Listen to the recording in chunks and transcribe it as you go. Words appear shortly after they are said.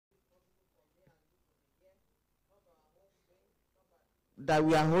that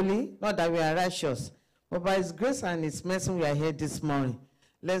we are holy, not that we are righteous, but by His grace and His mercy we are here this morning.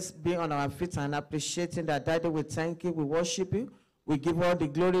 Let's be on our feet and appreciating that. Daddy, we thank you, we worship you, we give all the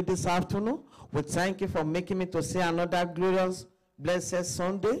glory this afternoon. We thank you for making me to see another glorious, blessed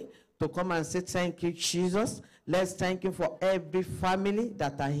Sunday, to come and say thank you, Jesus. Let's thank you for every family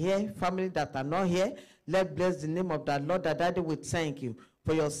that are here, family that are not here. Let's bless the name of the Lord. That Daddy, we thank you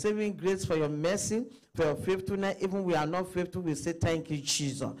for your saving grace, for your mercy, for your faithfulness. Even we are not faithful, we say thank you,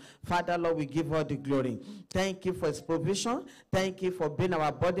 Jesus. Father, Lord, we give all the glory. Thank you for His provision. Thank you for being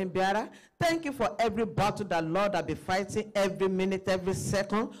our burden bearer. Thank you for every battle that Lord will be fighting every minute, every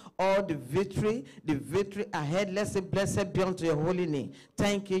second. All the victory ahead. Let's say blessed be unto your holy name.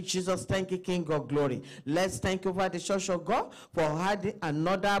 Thank you, Jesus. Thank you, King of glory. Let's thank you for the Church of God for having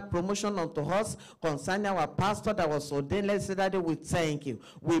another promotion unto us concerning our pastor that was ordained. Let's say that we thank you.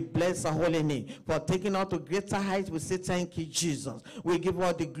 We bless our holy name for taking us to greater heights. We say thank you, Jesus. We give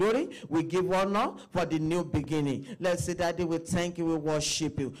all the glory. We give honor for the new beginning. Let's say that we thank you. We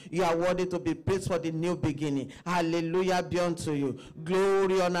worship you. You are worthy to be praised for the new beginning. Hallelujah be unto you.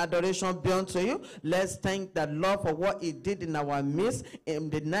 Glory and adoration be unto you. Let's thank the Lord for what He did in our midst in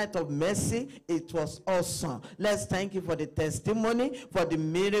the night of mercy. It was awesome. Let's thank you for the testimony, for the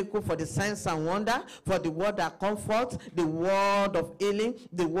miracle, for the signs and wonder, for the word that comforts, the word of healing,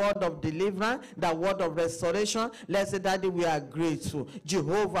 the word of deliverance, the word of restoration. Let's say, Daddy, we are grateful.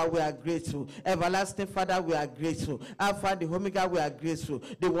 Jehovah, we are grateful. Everlasting Father, we are grateful. Alpha, the Omega, we are grateful.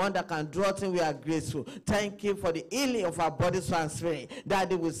 The one that can do all things, we are grateful. Thank you for the healing of our bodies and spirit.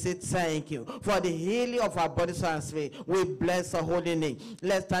 Daddy, we say thank you for the healing of our bodies and spirit. We bless our holy name.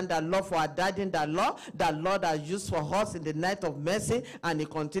 Let's thank the Lord for our daddy, the Lord has used for us in the night of mercy, and He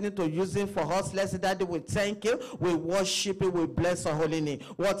continues to use it for us. Let's say, Daddy, we thank you. We worship you. We bless our holy name.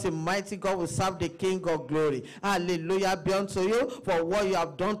 What a mighty God we serve, the King of glory. Hallelujah be unto you for what you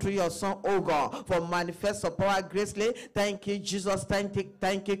have done through your Son, oh God, for manifest your power gracefully. Thank you, Jesus.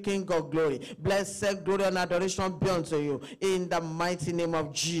 Thank you, King of glory. Blessed glory and adoration be unto you in the mighty name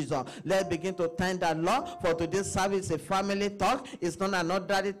of Jesus. Let's begin to thank the Lord for today's service. A family talk. It's not an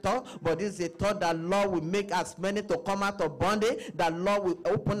ordinary talk, but it's a talk that Lord will make as many to come out of bondage. That Lord will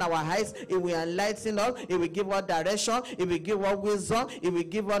open our eyes. It will enlighten us. It will give us direction. It will give us wisdom. It will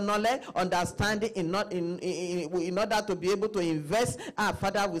give us knowledge, understanding in order to be able to invest.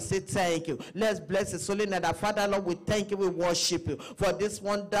 Father, we say thank you. Let's bless His holy name. Father, Lord, we thank you. We worship you for this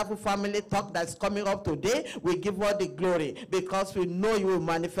wonderful family talk that's coming up today. We give all the glory because we know you will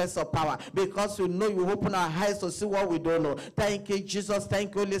manifest your power, because we know you will open our eyes to see what we don't know. Thank you, Jesus.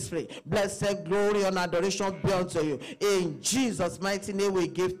 Thank you, Holy Spirit. Blessed glory and adoration be unto you. In Jesus' mighty name we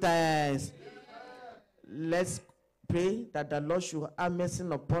give thanks. Let's pray that the Lord should have mercy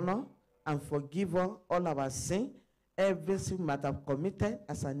upon us and forgive us all our sin, every sin we might have committed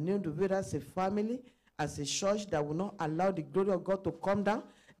as a new individual, as a family, as a church, that will not allow the glory of God to come down,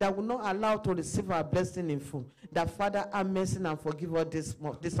 that will not allow to receive our blessing in full. That Father, have mercy and forgive us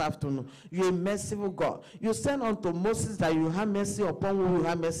this afternoon. You are a merciful God. You send unto Moses that you have mercy upon who you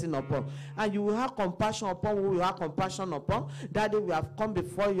have mercy upon, and you will have compassion upon who you have compassion upon. Daddy, we have come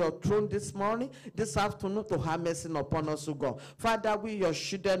before your throne this morning, this afternoon, to have mercy upon us, O God. Father, we your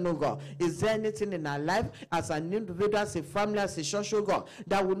children, O God. Is there anything in our life as an individual, as a family, as a church, O God,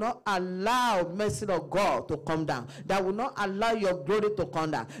 that will not allow mercy of God to come down, that will not allow your glory to come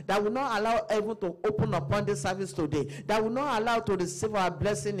down, that will not allow heaven to open upon this service today, that will not allow to receive our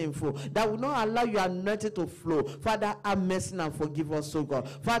blessing in full, that will not allow your anointing to flow? Father, have mercy and forgive us, O God.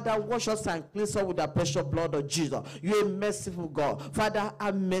 Father, wash us and cleanse us with the precious blood of Jesus. You are a merciful God. Father,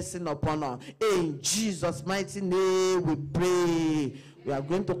 have mercy upon us. In Jesus' mighty name we pray. We are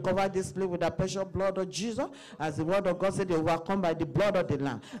going to cover this place with the precious blood of Jesus. As the word of God said, they overcome by the blood of the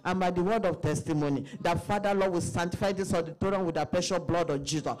Lamb and by the word of testimony. That Father, Lord, will sanctify this auditorium with the precious blood of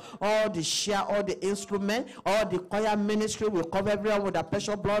Jesus. All the share, all the instrument, all the choir ministry will cover everyone with the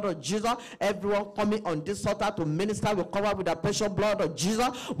precious blood of Jesus. Everyone coming on this altar to minister will cover with the precious blood of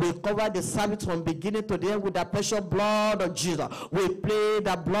Jesus. We cover the service from beginning to the end with the precious blood of Jesus. We play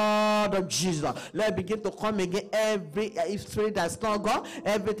the blood of Jesus. Let's begin to come again. Every spirit that's not God,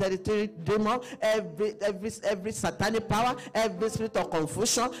 every territory demon, every satanic power, every spirit of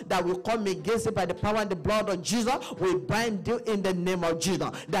confusion that will come against it by the power and the blood of Jesus, we bind you in the name of Jesus.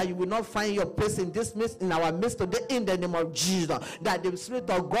 That you will not find your place in this midst, in our midst today, in the name of Jesus. That the spirit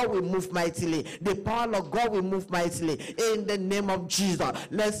of God will move mightily, the power of God will move mightily in the name of Jesus.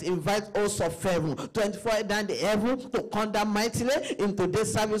 Let's invite hosts of heaven, 24 down the heaven, to come down mightily into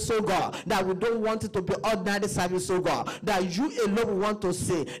this service, oh God. That we don't want it to be ordinary service, oh God. That you alone want to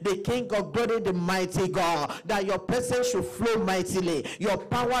see. The King of glory, the mighty God, that your presence should flow mightily. Your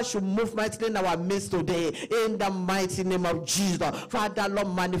power should move mightily in our midst today. In the mighty name of Jesus. Father,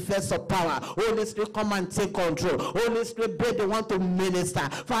 Lord, manifest your power. Holy Spirit, come and take control. Holy Spirit, be the one to minister.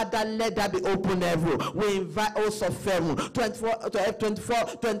 Father, let that be open heaven. We invite also heaven. 24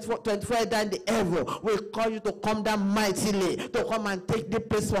 down the heaven. We call you to come down mightily, to come and take the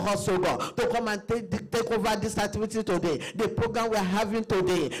place for us, oh God, to come and take over this activity today, the program we are having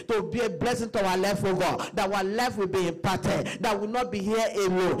today, to be a blessing to our life, oh God, that our life will be imparted, that will not be here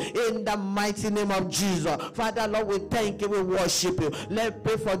alone, in the mighty name of Jesus. Father, Lord, we thank you, we worship you. Let's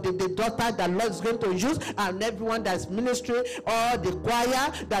pray for the daughter that Lord is going to use, and everyone that's ministry, or the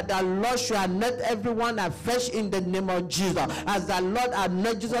choir, that the Lord should anoint everyone afresh in the name of Jesus, as the Lord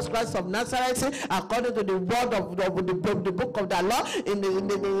anoint Jesus Christ of Nazareth, according to the word of the book of the law, in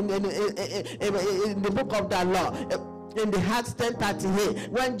the book of the law. In the Acts 10:38,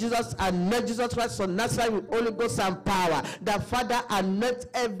 when Jesus anointed Jesus Christ of Nazareth with Holy Ghost and power, the Father anointed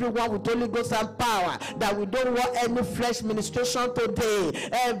everyone with Holy Ghost and power, that we don't want any flesh ministration today.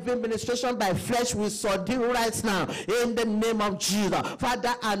 Every ministration by flesh we subdue right now in the name of Jesus.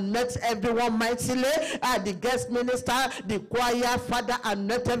 Father, anoint everyone mightily, the guest minister, the choir. Father,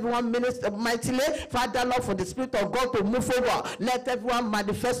 anoint everyone minister mightily. Father, Lord, for the Spirit of God to move over, let everyone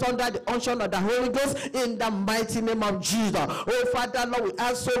manifest under the unction of the Holy Ghost in the mighty name of Jesus. Oh Father, Lord, we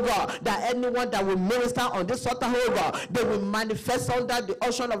ask, oh God, that anyone that will minister on this altar, oh God, they will manifest under the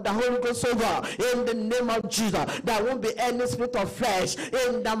unction of the Holy Ghost, oh God, in the name of Jesus. There won't be any spirit of flesh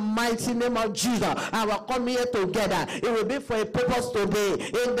in the mighty name of Jesus. Our coming here together, it will be for a purpose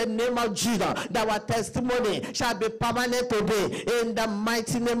today in the name of Jesus, that our testimony shall be permanent today in the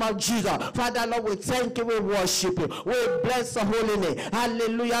mighty name of Jesus. Father, Lord, we thank you, we worship you, we bless the holy name.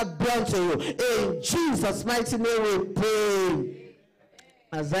 Hallelujah, be unto you. In Jesus' mighty name we pray.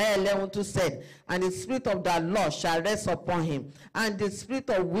 Isaiah 11:2 said, and the Spirit of the Lord shall rest upon him, and the Spirit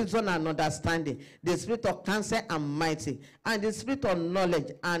of wisdom and understanding, the Spirit of counsel and mighty, and the Spirit of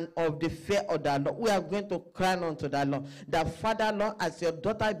knowledge and of the fear of the Lord. We are going to cry unto the Lord. The Father, Lord, as your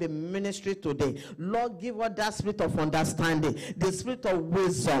daughter be ministry today, Lord, give her that spirit of understanding, the spirit of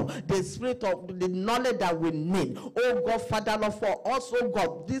wisdom, the spirit of the knowledge that we need. Oh God, Father, Lord, for us, oh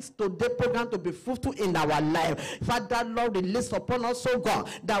God, this today program to be fruitful in our life. Father, Lord, release upon us, oh God,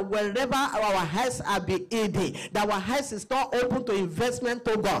 that wherever our eyes are be hidden, that our eyes is not open to investment,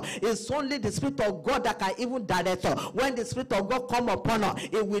 oh God, it's only the Spirit of God that can even direct us. When the Spirit of God come upon us,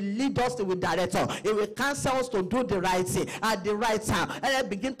 it will lead us, it will direct us, it will counsel us to do the right thing at the right time. And I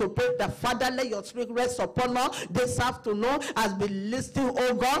begin to pray that, Father, let your Spirit rest upon us this afternoon as we listen,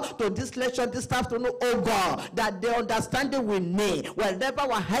 oh God, to this lecture this afternoon, oh God, that the understanding we need, wherever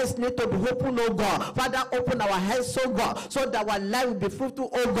our eyes need to be open, oh God, Father, open our eyes, oh God, so that our life will be fruitful,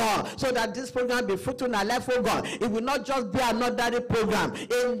 oh God, so that this program be fruitful in our life, oh God. It will not just be another program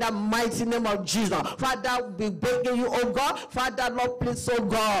in the mighty name of Jesus. Father, we begging you, oh God, Father, Lord, please, oh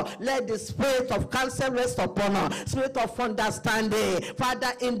God, let the spirit of counsel rest upon us, spirit of understanding,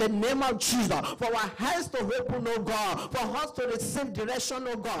 Father, in the name of Jesus, for our eyes to open, oh God, for us to receive direction,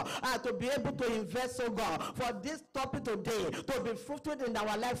 oh God, and to be able to invest, oh God, for this topic today to be fruitful in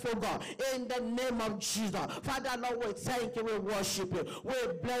our life, oh God, in the name of Jesus. Father, Lord, we thank you, we worship you, we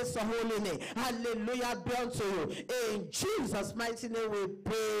bless the holy name. Hallelujah, be unto you. In Jesus' mighty name we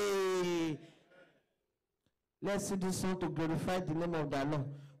pray. Let's sing this song to glorify the name of the Lord.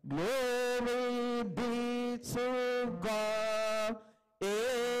 Glory be to God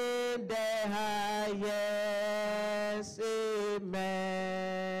in the highest.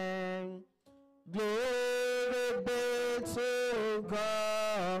 Amen. Glory be to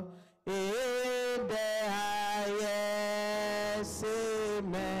God in the highest.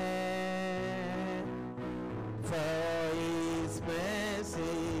 Amen. For his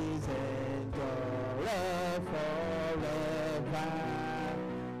mercies endure forever.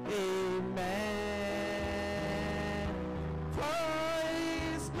 Amen. For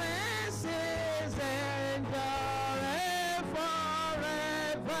his mercies endure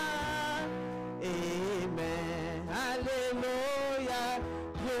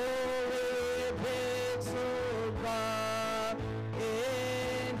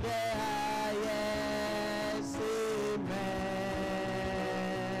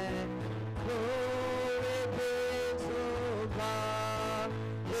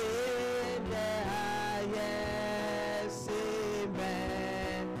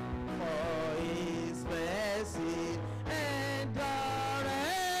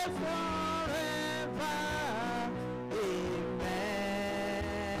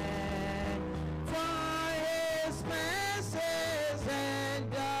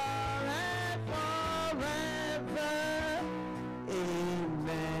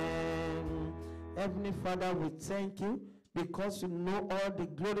Heavenly Father, we thank you because you know all the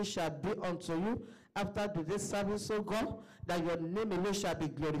glory shall be unto you after today's service, O God, that your name alone shall be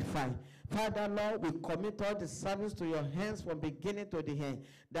glorified. Father, Lord, we commit all the service to your hands from beginning to the end,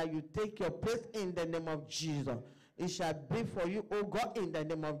 that you take your place in the name of Jesus. It shall be for you, O God, in the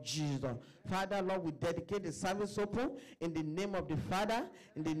name of Jesus. Father, Lord, we dedicate the service open in the name of the Father,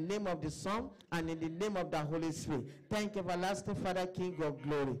 in the name of the Son, and in the name of the Holy Spirit. Thank you, everlasting Father, King of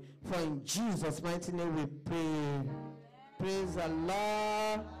glory. For in Jesus' mighty name we pray. Praise the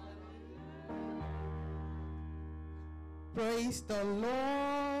Lord. Praise the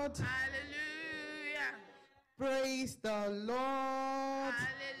Lord. Hallelujah. Praise the Lord. Hallelujah.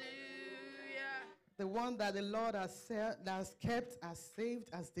 The one that the Lord has kept, has saved,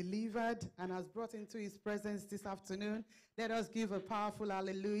 has delivered, and has brought into his presence this afternoon. Let us give a powerful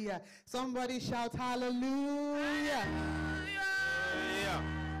hallelujah. Somebody shout hallelujah. Hallelujah.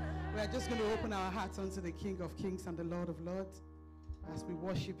 We are just going to open our hearts unto the King of Kings and the Lord of Lords as we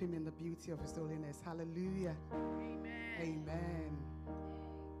worship him in the beauty of his holiness. Hallelujah. Amen. Amen.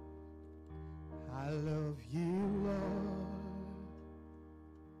 I love you, Lord.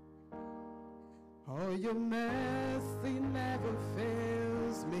 Oh, your mercy never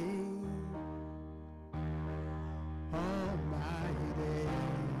fails me. All my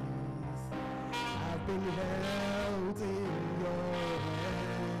days I've been held in your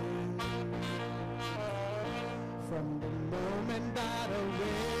hand. From the moment that I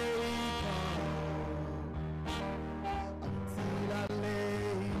wake up until I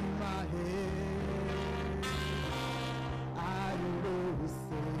lay my head, I will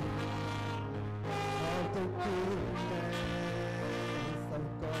sing of the goodness of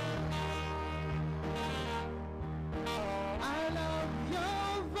God. I love your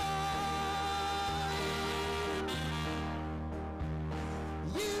voice.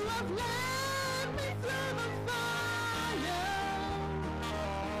 You have led me through the fire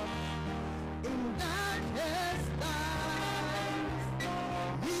in darkest times.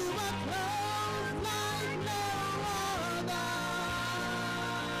 You are close like no other.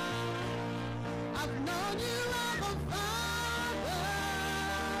 I've known you as a father.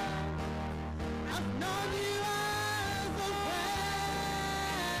 I've known you as a friend.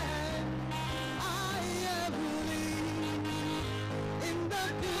 I have believed in the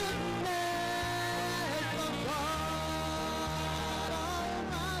goodness of God all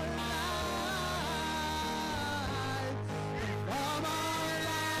my life. All my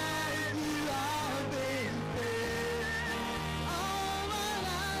life you have been faithful. All my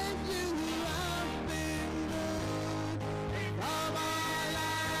life you have been good. All my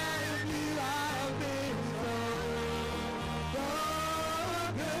life you have been so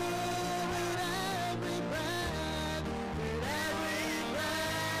good with every breath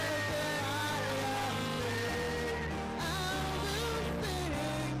that I am made.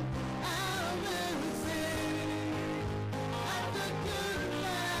 I will sing of the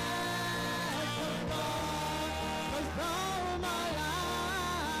goodness of God, 'cause all my life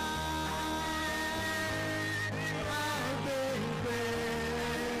I've been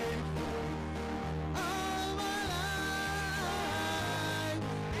faithful. All my life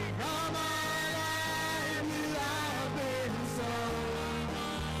you have been so good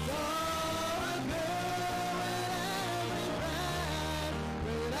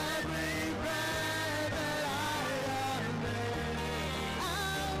with every breath that I am made.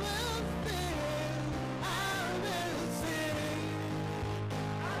 I will sing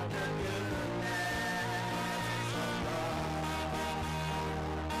of the goodness of God.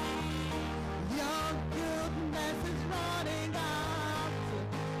 Your goodness is running after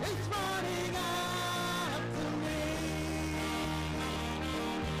me.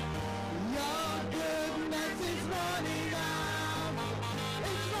 Your goodness is running after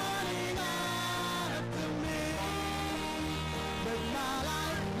me. With my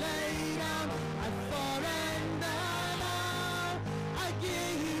life laid down, I surrender now. I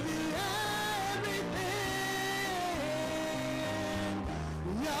give you everything.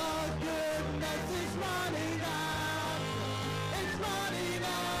 Your goodness is running after, it's running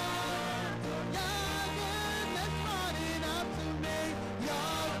after. Your goodness running after me.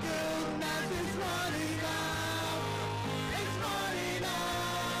 Your goodness is running after, it's running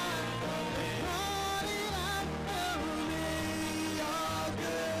after, it's running after me. Your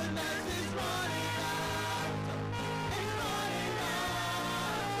goodness is running after, it's running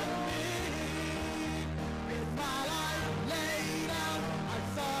after me. With my life laid down, I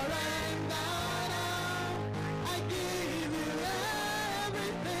surrender now. I give you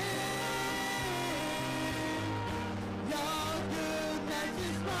everything. Your goodness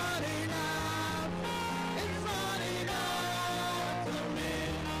is running after,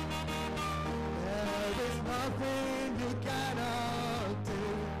 cannot do.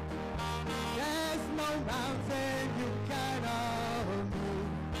 There's no mountain you cannot move.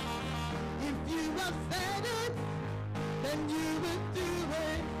 If you have said it, then you will do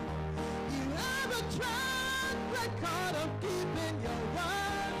it. You have a track record of keeping your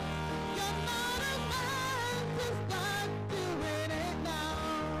word. You're not a man to start doing it now.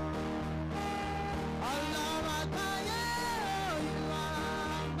 Allah Akaya, you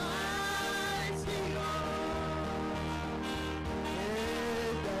are mighty God.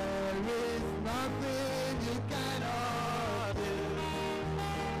 There is nothing you cannot do.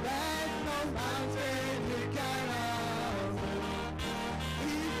 There's no mountain you cannot move.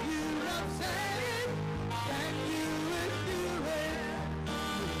 If you have said it, then you will do it.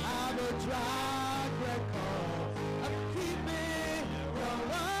 You have a track record of keeping your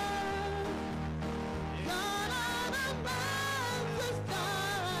word. You're not a man to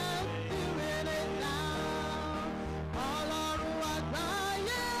start doing it now. Ọlọ́run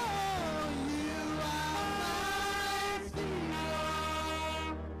àgbáyé, you are mighty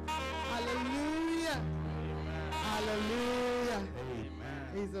God. Hallelujah. Hallelujah.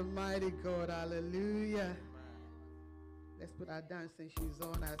 He's a mighty God. Hallelujah. Let's put our dancing shoes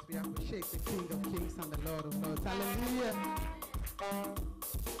on as we appreciate the King of Kings and the Lord of Lords. Hallelujah.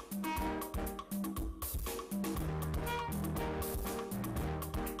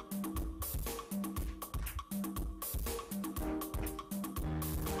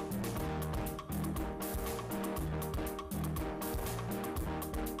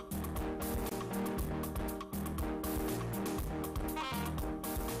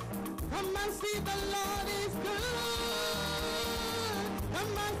 Come and see the Lord is good.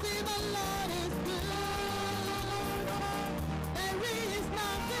 Come and see the Lord is good. There is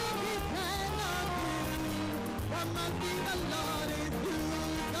nothing he cannot do. Come and see the Lord is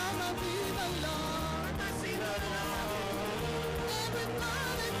good. Come and see the Lord. Come and see the Lord.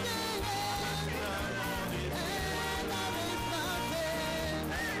 Everybody sing it. And there is nothing.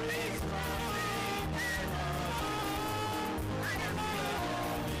 There is nothing.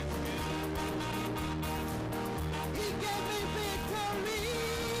 He gave me victory.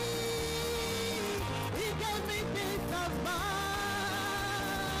 He gave me peace of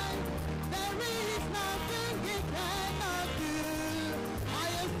mind. There is nothing he cannot do. I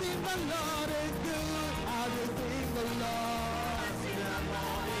have seen the Lord is good. I have seen the Lord.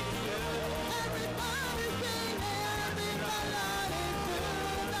 Everybody sing it. The Lord is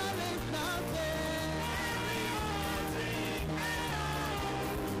good. There is nothing.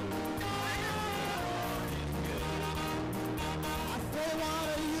 I say, what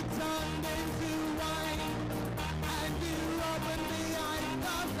are you turned into wine? And you open the eyes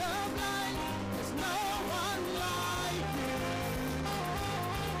of the blind. There's no one like you.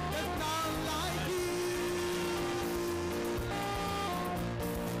 There's none like you.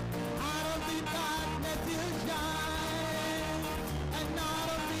 Out of the darkness you shine, and out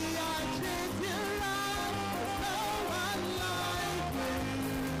of the ashes you rise. There's no one like you.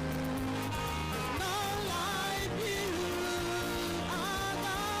 None like you. Our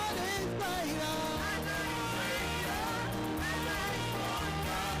God is greater.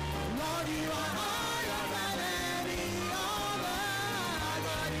 Lord, you are higher than any other. Our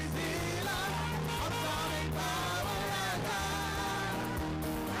God is healer, awesome in power and God.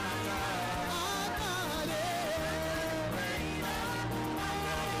 Our God is greater.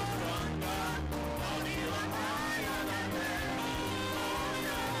 Lord, you are higher than any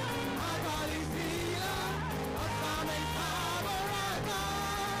other. Our God is healer, awesome in power and God.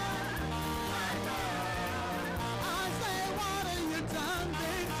 I say, what are you done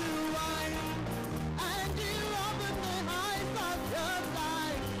into wine? And you open the eyes of your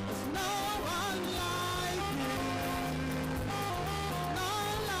blind. There's no one like you.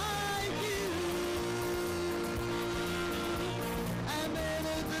 None like you. And in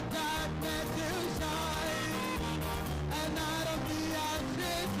the darkness you shine, and out of the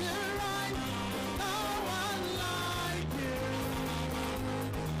ashes you rise. There's no one like you.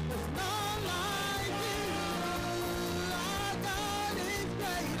 There's none like you. Our God is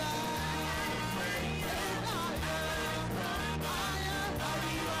greater.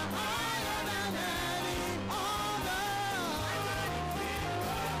 Higher than any other.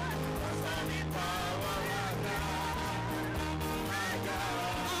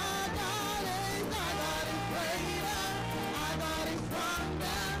 Our God is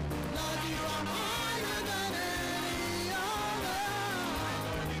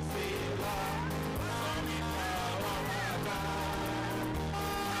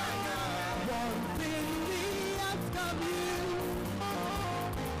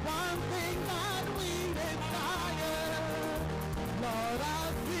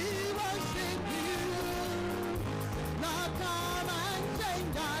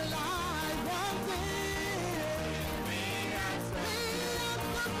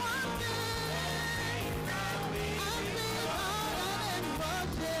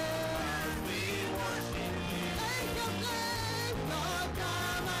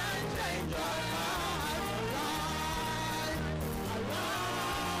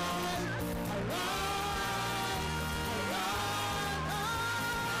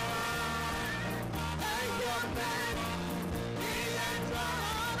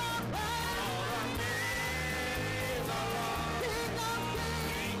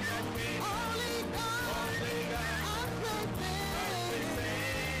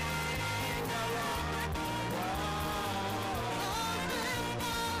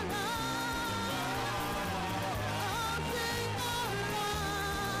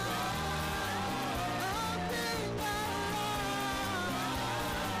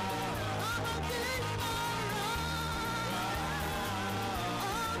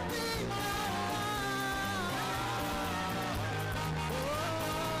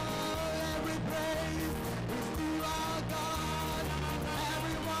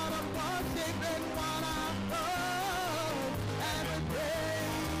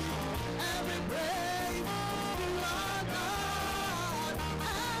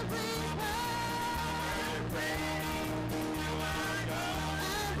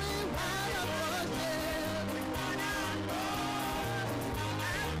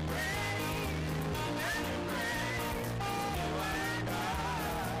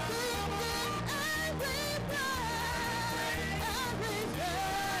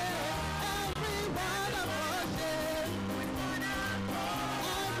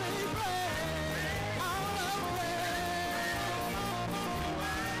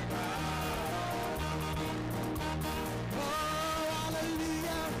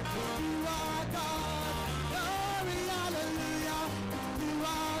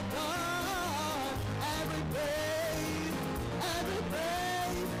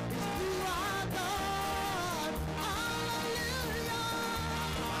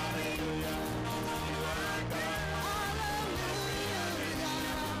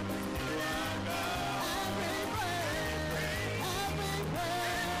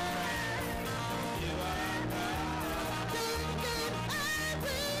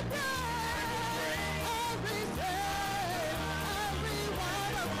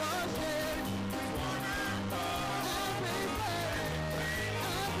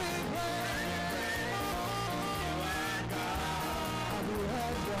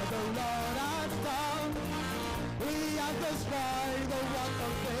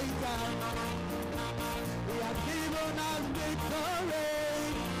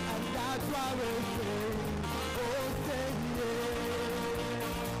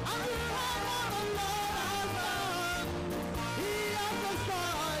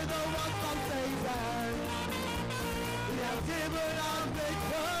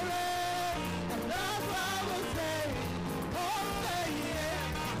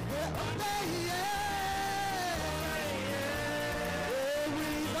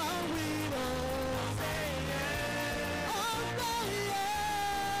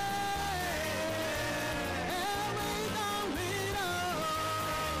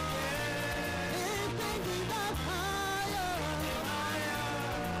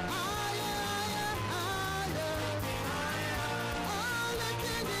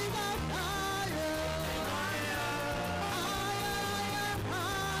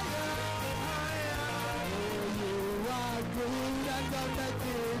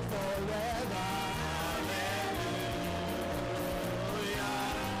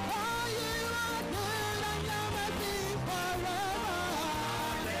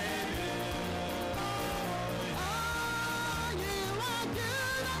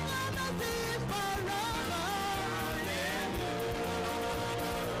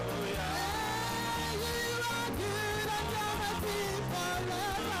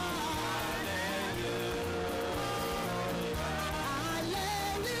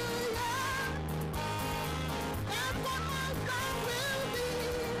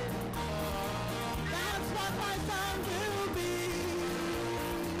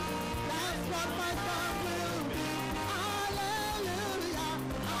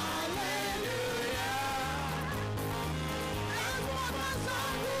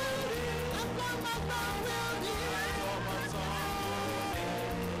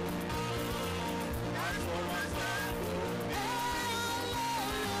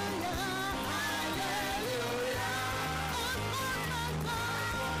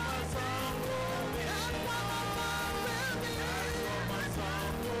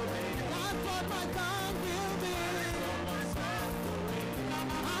my God.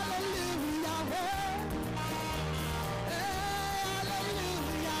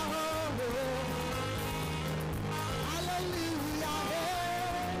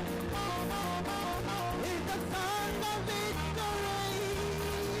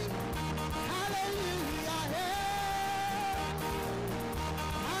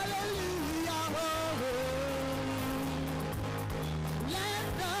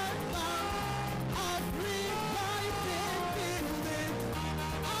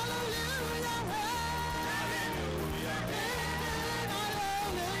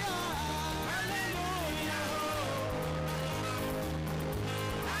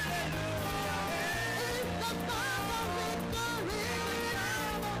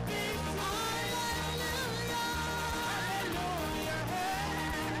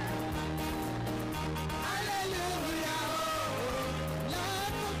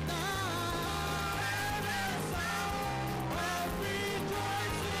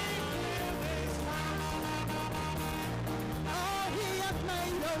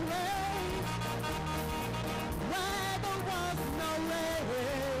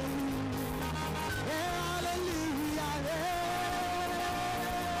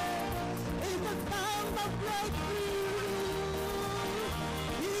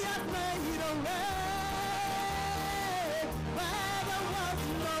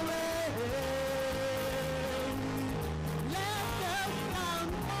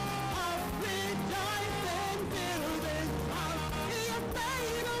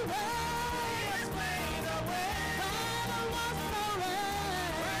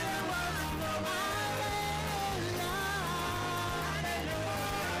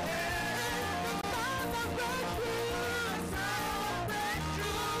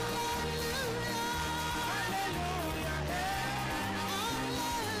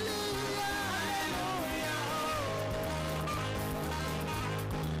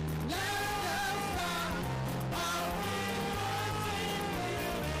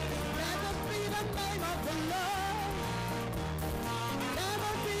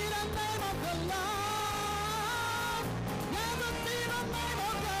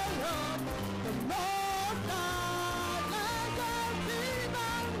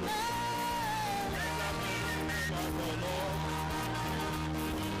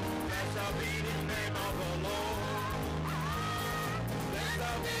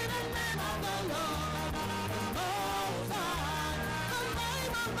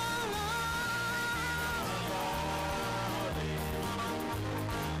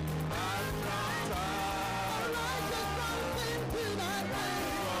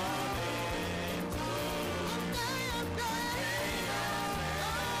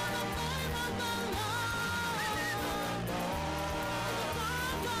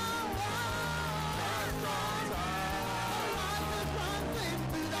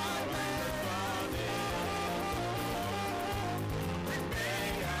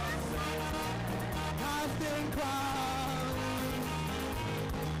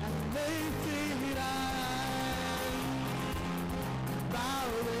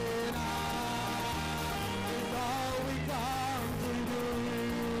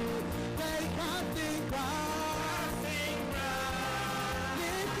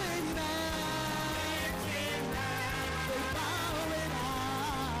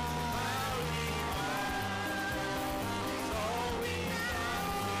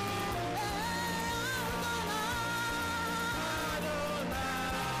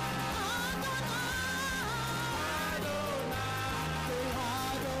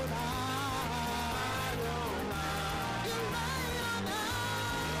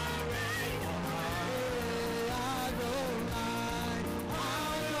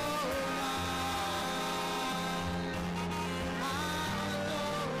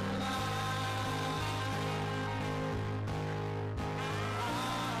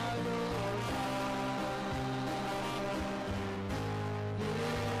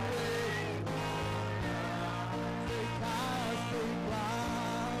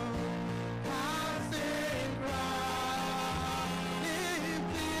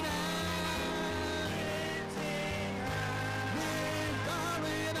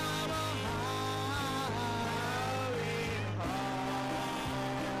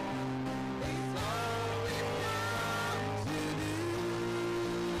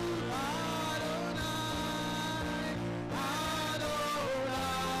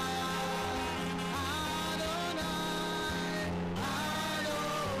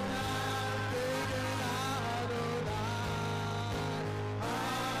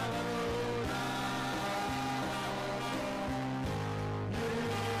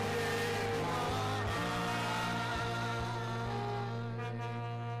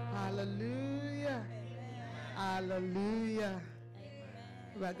 Hallelujah.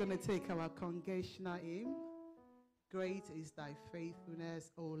 We're going to take our congregational hymn. Great is thy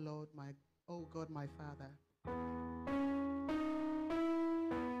faithfulness, O Lord, O God, my Father.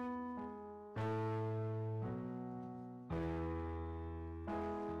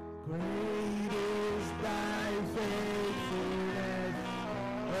 Great is thy faithfulness,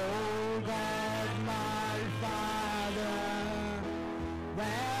 O God, my Father.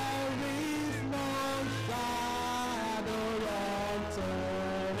 There is no shadow of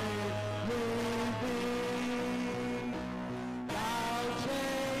turning with thee. Thou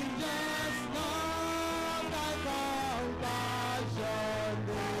changest not thy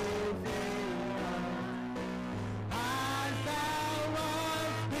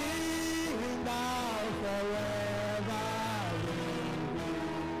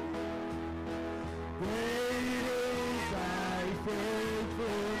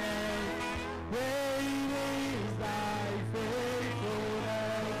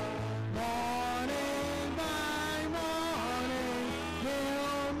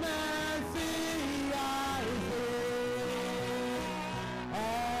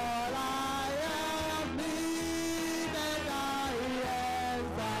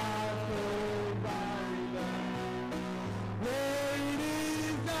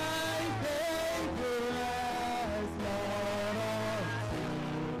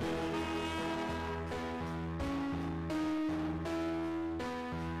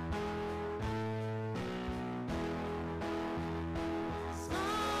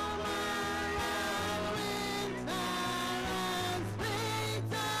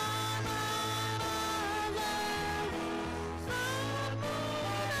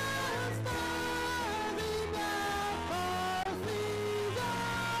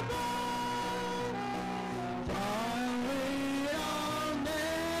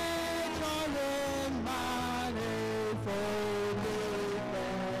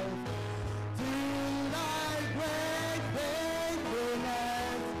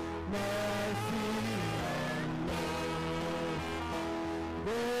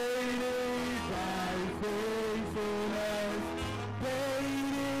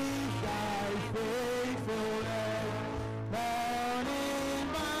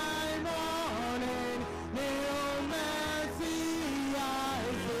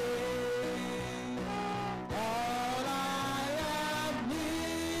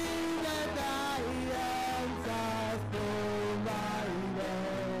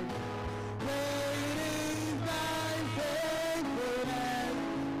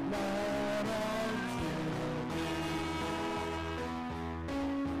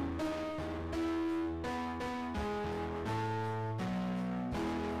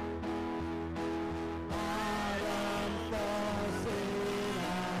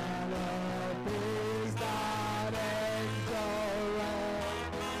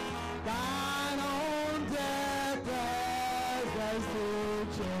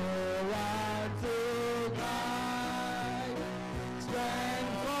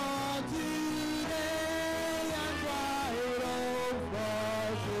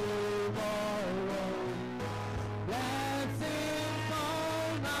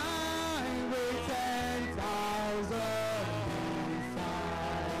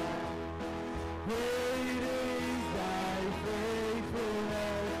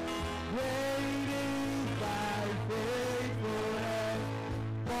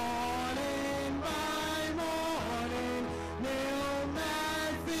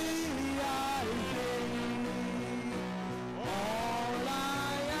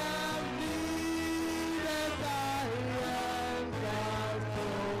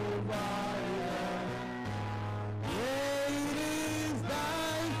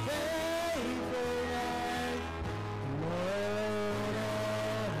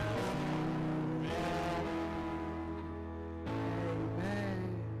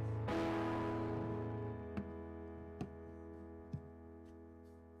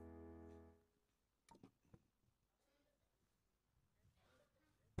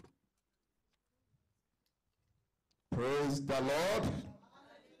Praise the Lord.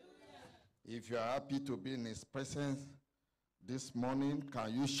 If you are happy to be in his presence this morning,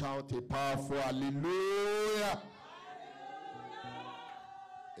 can you shout a powerful hallelujah?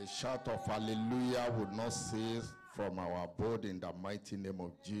 A shout of hallelujah would not cease from our abode in the mighty name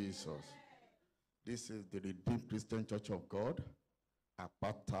of Jesus. This is the Redeemed Christian Church of God,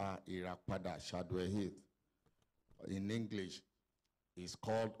 Apata Irapada Shadwehit. In English, it's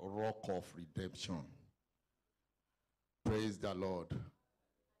called Rock of Redemption. Praise the Lord.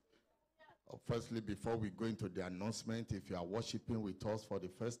 Firstly, before we go into the announcement, if you are worshiping with us for the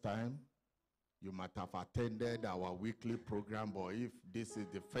first time, you might have attended our weekly program, but if this is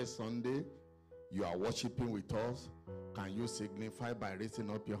the first Sunday you are worshiping with us, can you signify by raising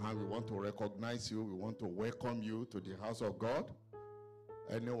up your hand? We want to recognize you. We want to welcome you to the house of God.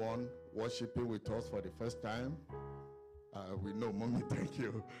 Anyone worshiping with us for the first time? We know, Mommy, thank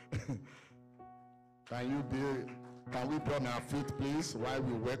you. Can we be on our feet, please, while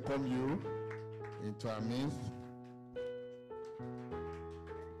we welcome you into our midst?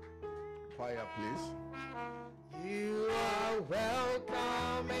 Choir, please. You are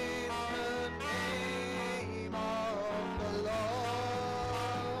welcome in the name of the Lord.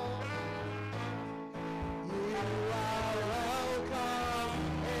 You are welcome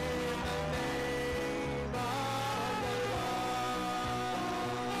in the name of the Lord.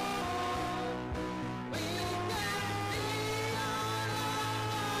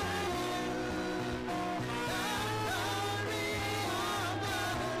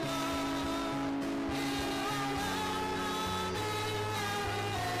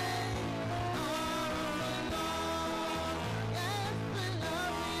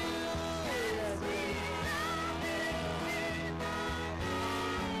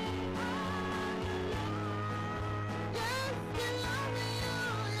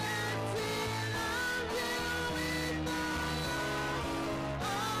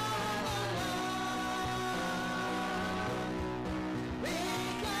 We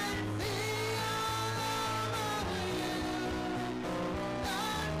can see all over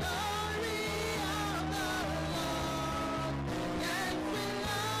you the glory of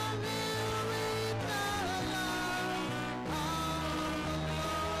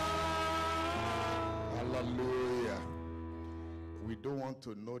the Lord. Hallelujah. We don't want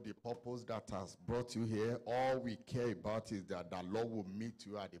to know the purpose that has brought you here. All we care about is that the Lord will meet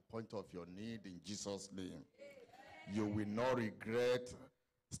you at the point of your need in Jesus' name. You will not regret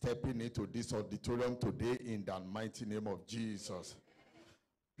stepping into this auditorium today in the mighty name of Jesus.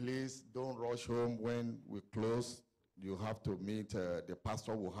 Please don't rush home when we close. You have to meet, the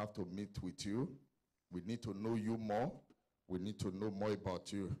pastor will have to meet with you. We need to know you more. We need to know more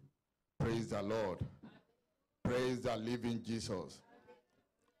about you. Praise the Lord. Praise the living Jesus.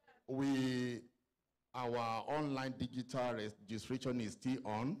 Our online digital registration is still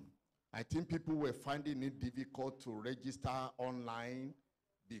on. I think people were finding it difficult to register online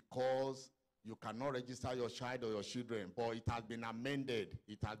because you cannot register your child or your children, but it has been amended.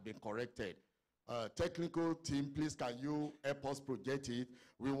 It has been corrected. Technical team, please can you help us project it?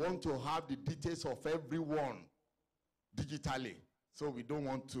 We want to have the details of everyone digitally. So we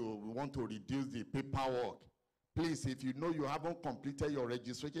want to reduce the paperwork. Please, if you know you haven't completed your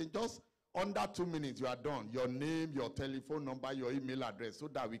registration, just under 2 minutes you are done. Your name, your telephone number, your email address, so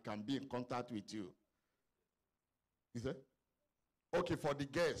that we can be in contact with you. Is it? Okay, for the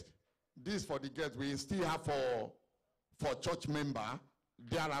guests. This for the guests. We still have for church member.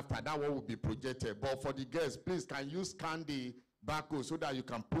 Thereafter, that one will be projected. But for the guests, please, can you scan the barcode so that you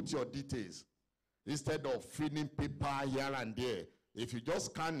can put your details instead of filling paper here and there? If you just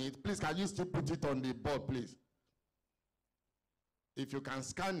scan it, please, can you still put it on the board, please? If you can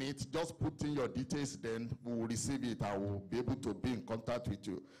scan it, just put in your details, then we will receive it. I will be able to be in contact with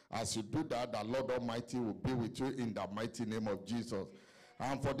you. As you do that, the Lord Almighty will be with you in the mighty name of Jesus.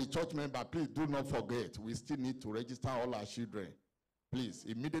 And for the church member, please do not forget, we still need to register all our children. Please,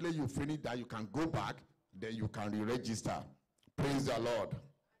 immediately you finish that, you can go back, then you can re-register. Praise the Lord.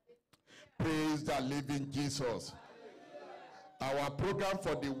 Praise the living Jesus. Our program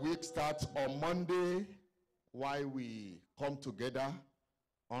for the week starts on Monday, while we come together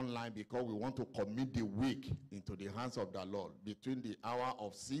online, because we want to commit the week into the hands of the Lord. Between the hour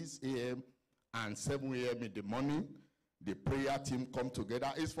of 6 a.m. and 7 a.m. in the morning, the prayer team come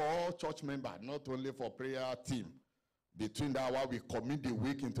together. It's for all church members, not only for prayer team. Between the hour, we commit the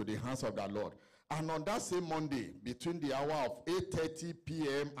week into the hands of the Lord. And on that same Monday, between the hour of 8:30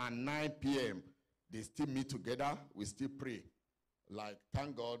 p.m. and 9 p.m., they still meet together. We still pray. Like,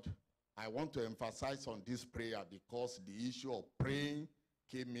 thank God, I want to emphasize on this prayer because the issue of praying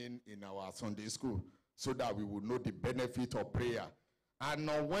came in our Sunday school. so that we will know the benefit of prayer. And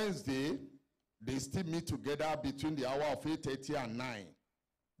on Wednesday, they still meet together between the hour of 8:30 and 9.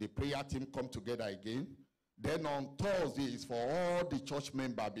 The prayer team come together again. Then on Thursday is for all the church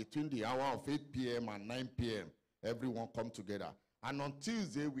members between the hour of 8 p.m. and 9 p.m. Everyone come together. And on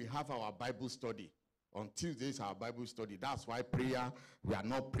Tuesday, we have our Bible study. On Tuesday is our Bible study. That's why prayer, we are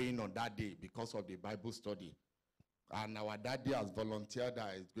not praying on that day because of the Bible study. And our daddy has volunteered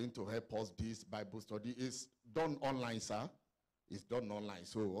that is going to help us this Bible study. It's done online, sir. It's done online.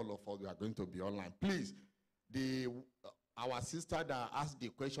 So all of us, we are going to be online. Please, our sister that asked the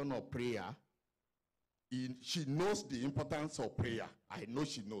question of prayer, she knows the importance of prayer. I know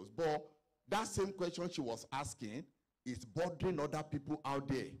she knows. But that same question she was asking is bothering other people out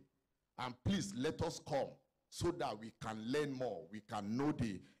there. And please let us come so that we can learn more. We can know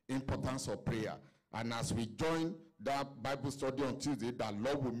the importance of prayer. And as we join that Bible study on Tuesday, the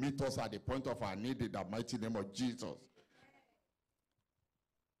Lord will meet us at the point of our need in the mighty name of Jesus.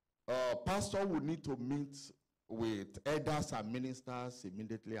 Pastor will need to meet with elders and ministers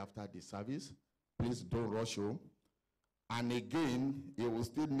immediately after the service. Please don't rush home. And again, he will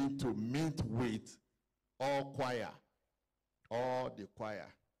still need to meet with all choir, all the choir.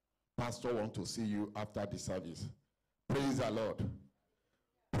 Pastor wants to see you after the service. Praise the Lord.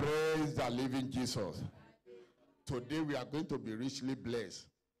 Praise the living Jesus. Today we are going to be richly blessed.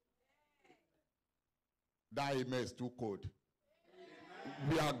 That amen is too cold.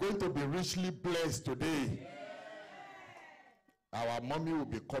 We are going to be richly blessed today. Our mommy will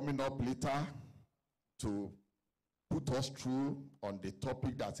be coming up later to put us through on the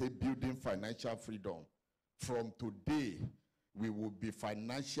topic that says building financial freedom. From today, we will be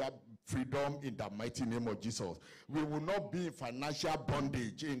financial freedom in the mighty name of Jesus. We will not be in financial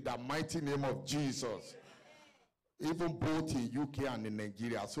bondage in the mighty name of Jesus. Even both in UK and in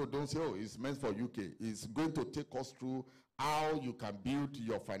Nigeria. So don't say, oh, it's meant for UK. It's going to take us through how you can build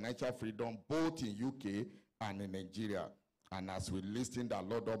your financial freedom both in UK and in Nigeria. And as we listen, the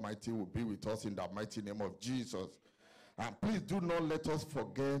Lord Almighty will be with us in the mighty name of Jesus. And please do not let us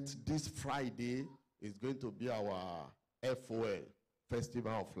forget this Friday is going to be our FOL,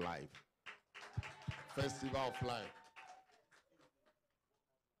 Festival of Life. Festival of Life.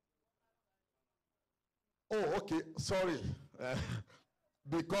 Oh, okay, sorry.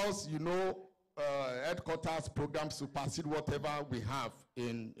 Because, you know, headquarters programs supersede whatever we have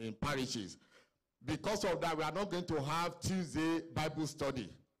in parishes. Because of that, we are not going to have Tuesday Bible study.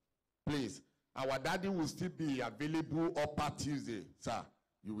 Please, our daddy will still be available upper Tuesday, sir.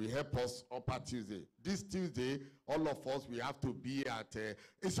 You will help us upper Tuesday. This Tuesday, all of us, we have to be at,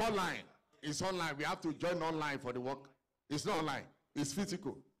 it's online. It's online. We have to join online for the work. It's not online. It's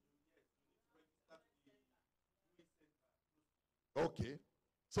physical. Okay.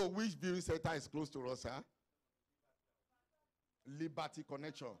 So which viewing center is close to us, sir? Liberty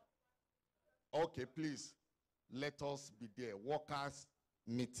Connection. Okay, please, let us be there. Workers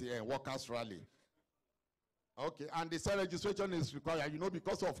meeting, workers rally. Okay, and the cell registration is required. You know,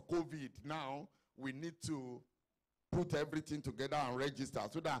 because of COVID now, we need to put everything together and register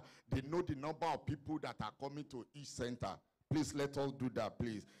so that they know the number of people that are coming to each center. Please let us do that,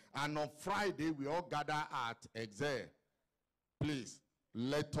 please. And on Friday, we all gather at Excel. Please,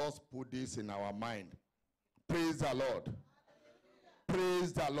 let us put this in our mind. Praise the Lord.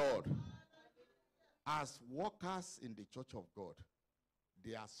 Praise the Lord. As workers in the church of God,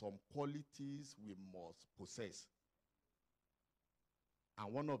 there are some qualities we must possess.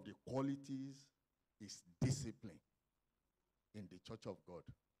 And one of the qualities is discipline in the church of God.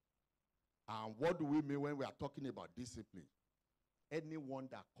 And what do we mean when we are talking about discipline? Anyone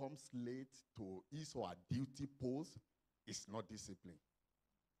that comes late to his or her duty post is not disciplined.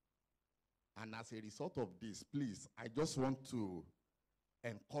 And as a result of this, please, I just want to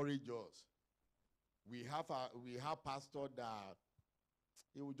encourage us. We have pastor that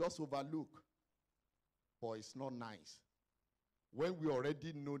he will just overlook, but it's not nice. When we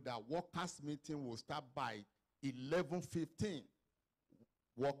already know that workers meeting will start by 11:15,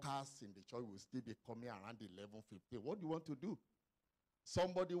 workers in the church will still be coming around 11:15. What do you want to do?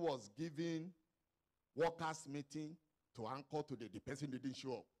 Somebody was giving workers meeting to anchor today. The person didn't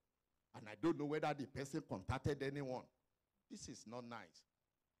show up. And I don't know whether the person contacted anyone. This is not nice.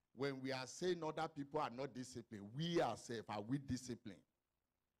 When we are saying other people are not disciplined, we ourselves, are we disciplined?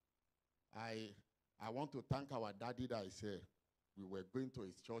 I want to thank our daddy that I said we were going to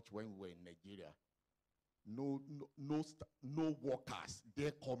his church when we were in Nigeria. No workers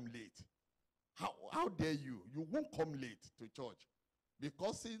dare come late. How dare you? You won't come late to church.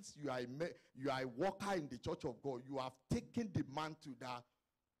 Because since you are a worker in the church of God, you have taken the mantle that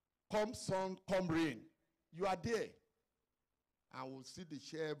come sun, come rain, You are there. And we'll see the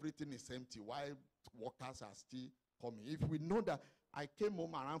chair, everything is empty while workers are still coming. If we know that I came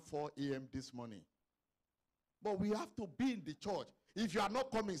home around 4 a.m. this morning, but we have to be in the church. If you are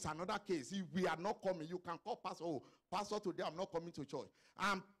not coming, it's another case. If we are not coming, you can call pastor. Oh, pastor, today I'm not coming to church.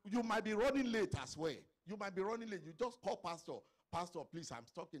 You might be running late as well. You might be running late. You just call pastor. Pastor, please, I'm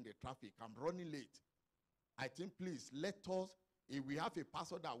stuck in the traffic. I'm running late. I think, please, let us, if we have a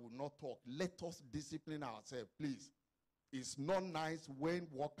pastor that will not talk, let us discipline ourselves, please. It's not nice when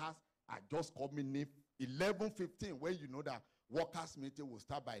workers are just coming in 11:15, when you know that workers' meeting will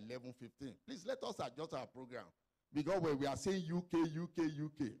start by 11:15. Please let us adjust our program. Because when we are saying UK,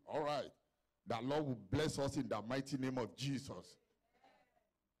 all right, the Lord will bless us in the mighty name of Jesus.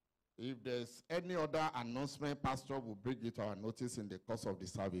 If there's any other announcement, Pastor will bring it to our notice in the course of the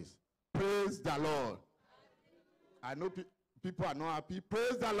service. Praise the Lord. I know people are not happy.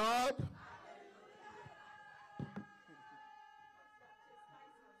 Praise the Lord.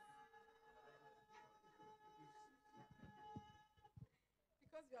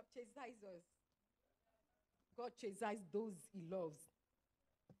 Because you have chastised us. God chastises those he loves.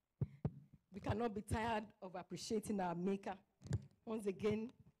 We cannot be tired of appreciating our Maker. Once again,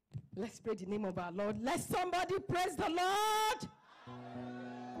 let's pray the name of our Lord. Let somebody praise the Lord.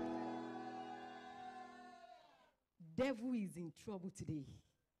 Devil is in trouble today.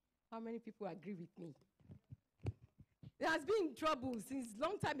 How many people agree with me? There has been trouble since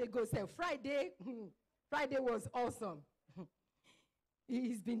long time ago. Say Friday was awesome.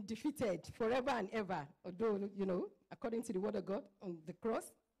 He's been defeated forever and ever. Although, according to the word of God on the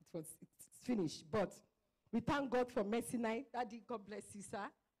cross, it's finished. But we thank God for mercy night. Daddy, God bless you, sir.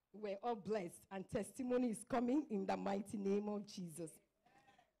 We're all blessed. And testimony is coming in the mighty name of Jesus.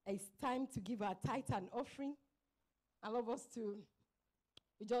 It's time to give our tithe and offering. I love us to,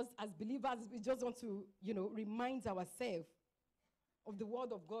 as believers, we just want to, remind ourselves of the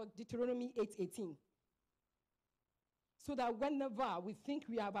word of God, Deuteronomy 8:18. So that whenever we think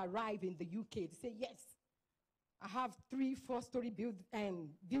we have arrived in the UK, to say, yes, I have 3 4-story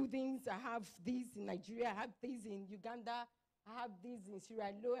buildings. I have these in Nigeria. I have these in Uganda. I have these in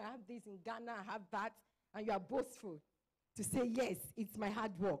Sierra Leone. I have this in Ghana. I have that. And you are boastful to say, yes, it's my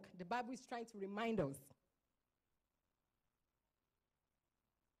hard work. The Bible is trying to remind us.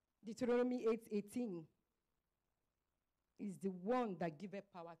 Deuteronomy 8:18 is the one that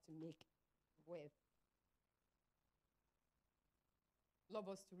giveth power to make wealth. Love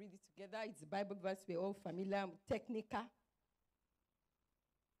us to read it together. It's a Bible verse we're all familiar with. Technica.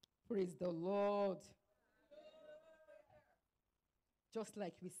 Praise the Lord. Just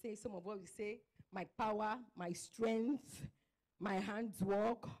like we say, some of us we say, my power, my strength, my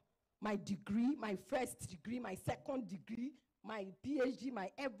handwork, my degree, my first degree, my second degree, my PhD, my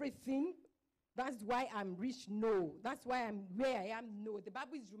everything. That's why I'm rich. No. That's why I'm where I am. No. The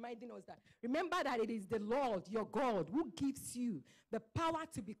Bible is reminding us that. Remember that it is the Lord, your God, who gives you the power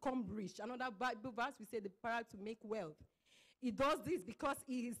to become rich. Another Bible verse, we say the power to make wealth. He does this because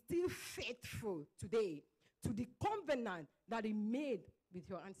he is still faithful today to the covenant that he made with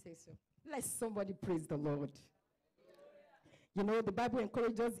your ancestor. Let somebody praise the Lord. The Bible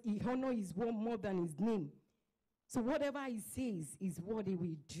encourages he honor his word more than his name. So whatever he says is what he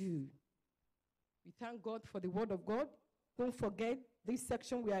will do. We thank God for the word of God. Don't forget this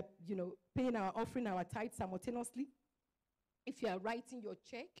section we are, paying our offering, our tithe simultaneously. If you are writing your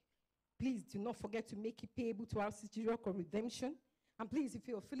check, please do not forget to make it payable to our City Rock of Redemption. And please, if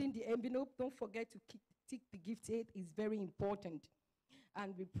you're filling the envelope, don't forget to tick the gift aid. It's very important.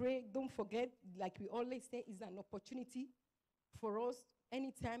 And we pray, don't forget, like we always say, it's an opportunity for us.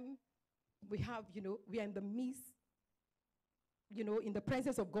 Anytime we have, we are in the midst, in the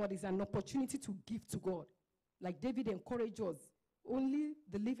presence of God, is an opportunity to give to God. Like David encouraged us, only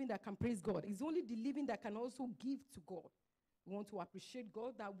the living that can praise God. It's only the living that can also give to God. We want to appreciate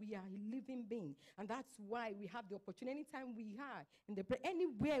God that we are a living being. And that's why we have the opportunity. Anytime we are,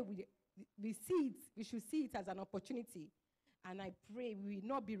 anywhere we see it, we should see it as an opportunity. And I pray we will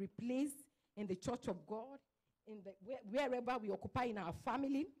not be replaced in the church of God, wherever we occupy in our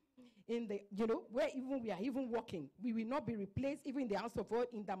family, where even we are even working, we will not be replaced even in the house of God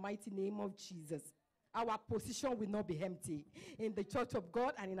in the mighty name of Jesus. Our position will not be empty in the church of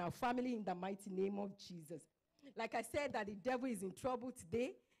God and in our family in the mighty name of Jesus. Like I said, that the devil is in trouble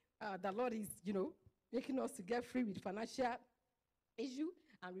today. The Lord is, making us to get free with financial issue.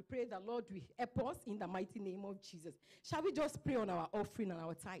 And we pray the Lord will help us in the mighty name of Jesus. Shall we just pray on our offering and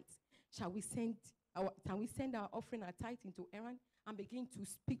our tithes? Can we send our offering and tithe into Aaron and begin to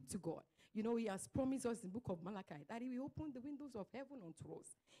speak to God? You know, he has promised us in the book of Malachi that he will open the windows of heaven unto us.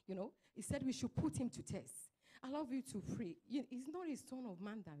 You know, he said we should put him to test. I love you to pray. He's not a son of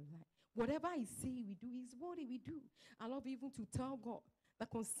man that will lie. Whatever I say we do is what we do. I love even to tell God that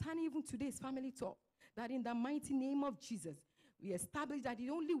concerning even today's family talk, that in the mighty name of Jesus, we establish that the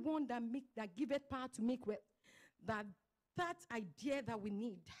only one that giveth power to make well, that idea that we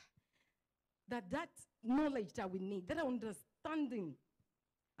need, that knowledge that we need, that understanding,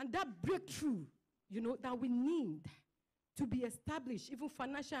 and that breakthrough, you know, that we need to be established, even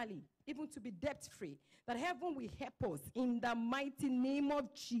financially, even to be debt-free, that heaven will help us in the mighty name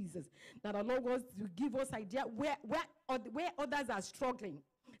of Jesus, that our Lord wants to give us idea where others are struggling,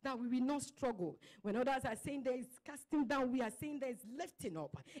 that we will not struggle. When others are saying there is casting down, we are saying there is lifting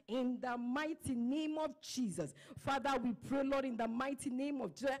up. In the mighty name of Jesus. Father, we pray, Lord, in the mighty name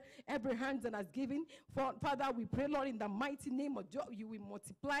of Jesus, every hand that has given. Father, we pray, Lord, in the mighty name of Jesus, you will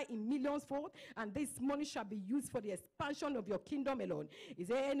multiply in millions fold, and this money shall be used for the expansion of your kingdom alone. Is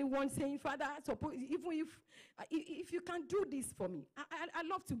there anyone saying, Father, suppose, even if you can do this for me, I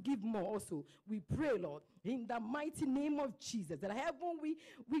love to give more also. We pray, Lord, in the mighty name of Jesus, that heaven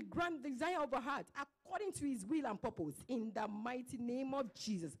we grant the desire of our heart according to his will and purpose, in the mighty name of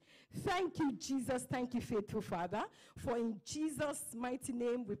Jesus. Thank you, Jesus. Thank you, faithful Father. For in Jesus' mighty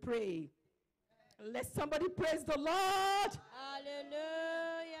name we pray. Let somebody praise the Lord.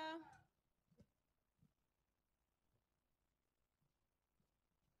 Hallelujah.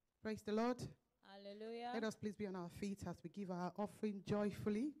 Praise the Lord. Hallelujah. Let us please be on our feet as we give our offering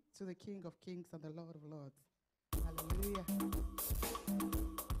joyfully to the King of Kings and the Lord of Lords. Hallelujah.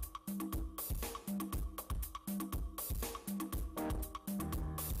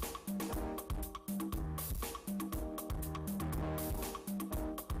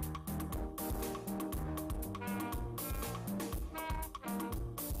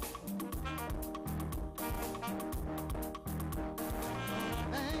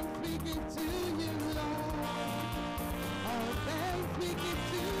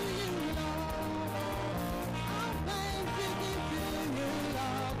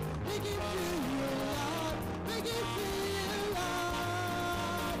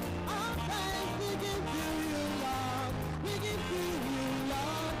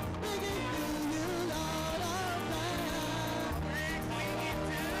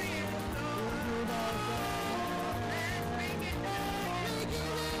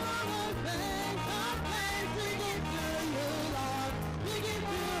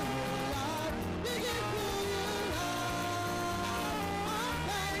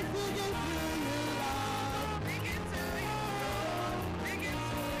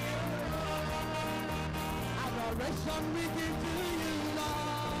 Adoration we give to you,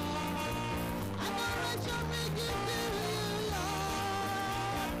 Lord. Adoration we give to you,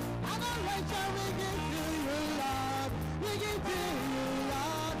 Lord. Adoration we give to you, Lord. We give to you,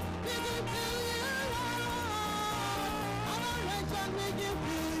 Lord. We give to you, Lord. Adoration we give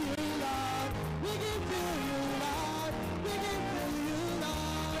to you, Lord. We give to you, Lord. We give to you,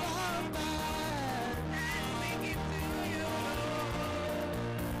 Lord. Amen. We give to you,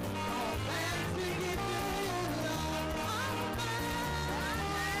 Lord. Thanks we give to you, Lord.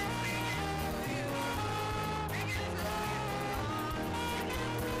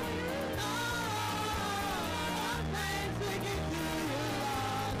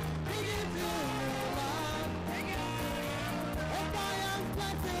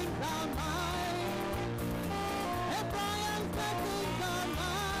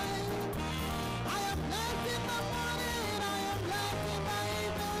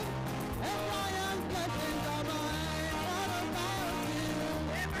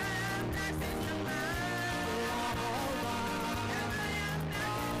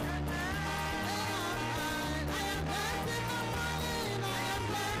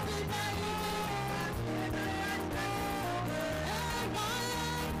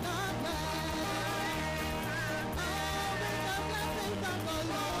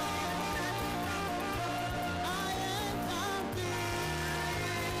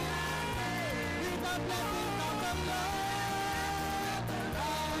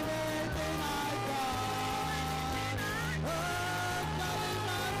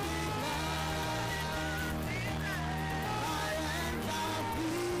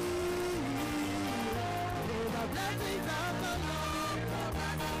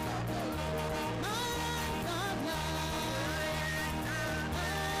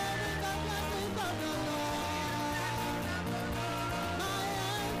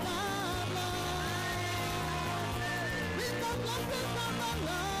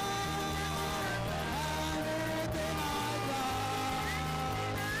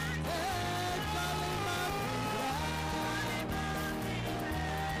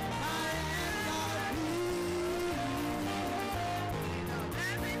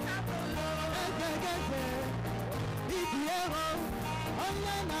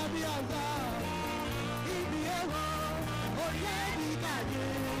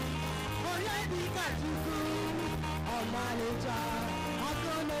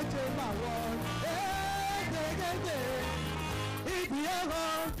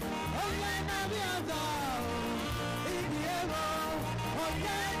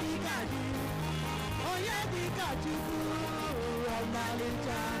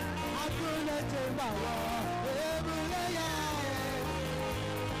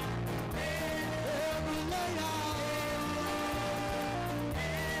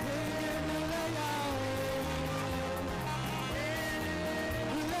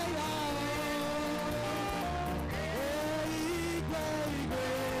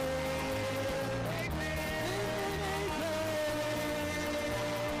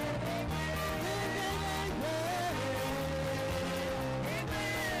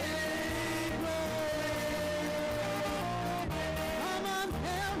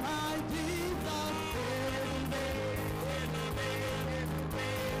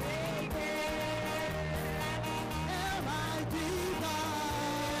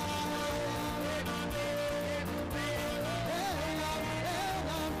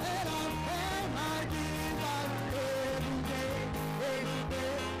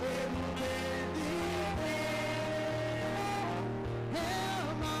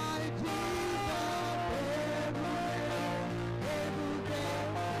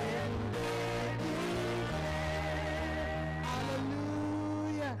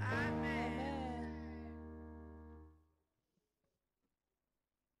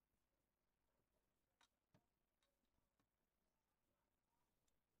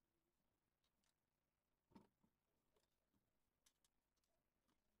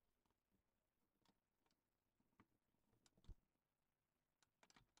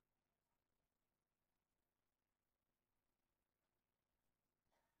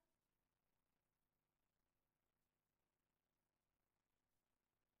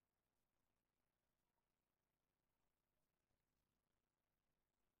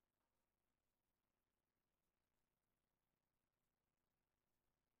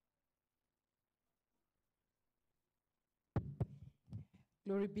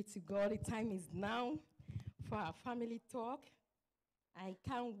 Glory be to God. The time is now for our family talk. I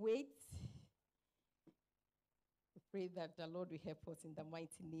can't wait. We pray that the Lord will help us in the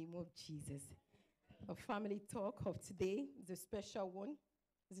mighty name of Jesus. Our family talk of today is a special one.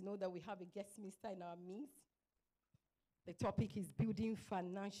 As you know that we have a guest minister in our midst. The topic is building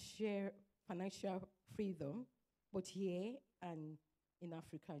financial freedom, both here and in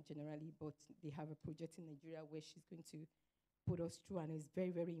Africa generally, but they have a project in Nigeria where she's going to put us through, and it's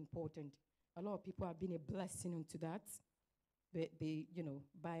very, very important. A lot of people have been a blessing into that. They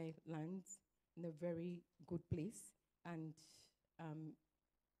buy land in a very good place, and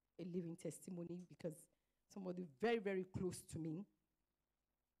a living testimony, because somebody very, very close to me,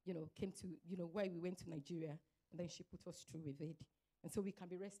 came to, why we went to Nigeria, and then she put us through with it. And so we can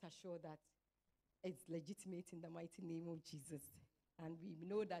be rest assured that it's legitimate in the mighty name of Jesus. And we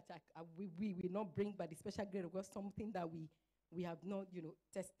know that we will not bring by the special grace of God something that we have not,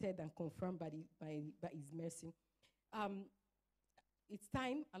 tested and confirmed by His mercy. It's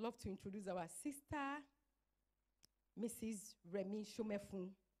time. I love to introduce our sister, Mrs. Remi Shomefun.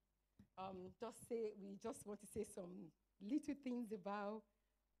 We just want to say some little things about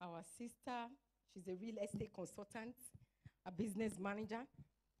our sister. She's a real estate consultant, a business manager.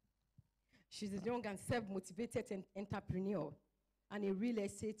 She's a young and self-motivated entrepreneur and a real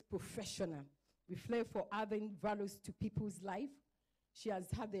estate professional with flair for adding values to people's life. She has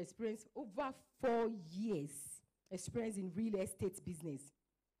had the experience over 4 years experience in real estate business.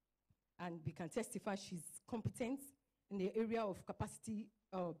 And we can testify she's competent in the area of capacity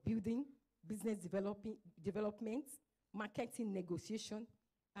building, business development, marketing negotiation,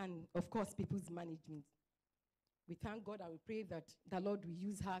 and of course, people's management. We thank God and we pray that the Lord will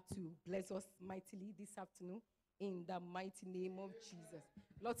use her to bless us mightily this afternoon in the mighty name of Jesus.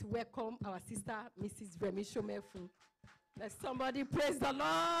 Let's welcome our sister, Mrs. Remi Shomefun. Let somebody praise the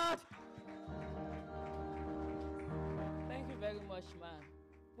Lord. Thank you very much, ma'am.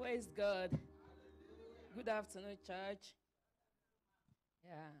 Praise God. Good afternoon, church.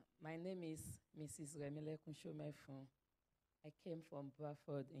 Yeah, my name is Mrs. Remile Shomefun. I came from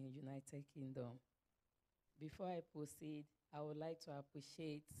Bradford in United Kingdom. Before I proceed, I would like to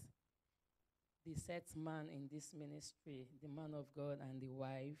appreciate the set man in this ministry, the man of God and the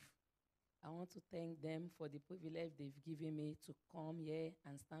wife. I want to thank them for the privilege they've given me to come here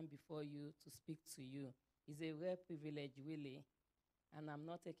and stand before you to speak to you. It's a rare privilege, really, and I'm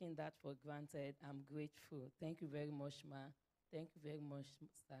not taking that for granted. I'm grateful. Thank you very much, ma. Thank you very much,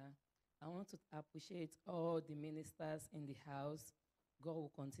 sir. I want to appreciate all the ministers in the house. God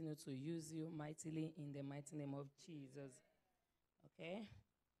will continue to use you mightily in the mighty name of Jesus. Okay?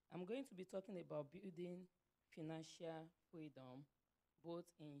 I'm going to be talking about building financial freedom both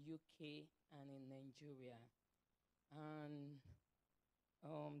in UK and in Nigeria. And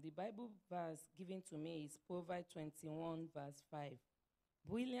the Bible verse given to me is Proverbs 21, verse 5.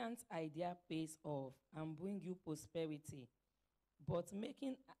 Brilliant idea pays off and bring you prosperity, but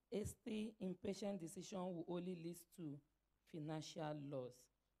making hasty, impatient decision will only lead to financial loss.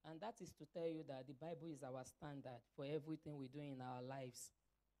 And that is to tell you that the Bible is our standard for everything we do in our lives.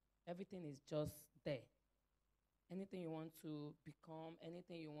 Everything is just there. Anything you want to become,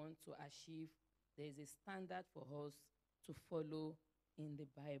 anything you want to achieve, there is a standard for us to follow in the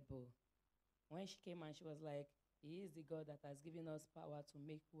Bible. When she came and she was like, He is the God that has given us power to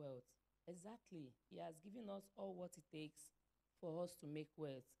make wealth. Exactly. He has given us all what it takes for us to make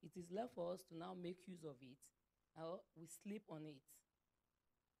wealth. It is left for us to now make use of it, or we sleep on it.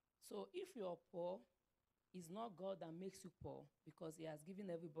 So if you're poor, it's not God that makes you poor, because He has given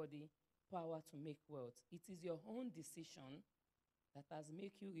everybody power to make wealth. It is your own decision that has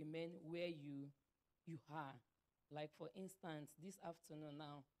made you remain where you are. Like, for instance, this afternoon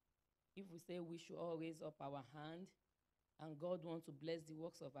now, if we say we should all raise up our hand, and God wants to bless the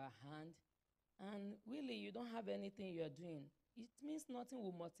works of our hand, and really you don't have anything you're doing, it means nothing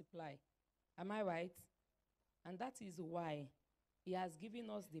will multiply. Am I right? And that is why He has given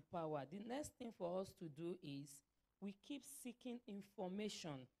us the power. The next thing for us to do is we keep seeking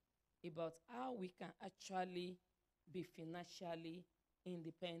information about how we can actually be financially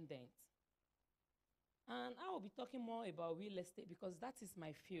independent. And I will be talking more about real estate because that is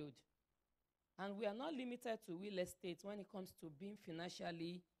my field. And we are not limited to real estate when it comes to being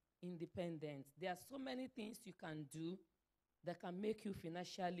financially independent. There are so many things you can do that can make you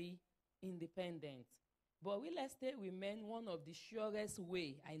financially independent. But real estate remains one of the surest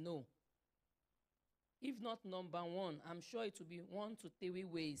way I know. If not number one, I'm sure it will be 1 to 3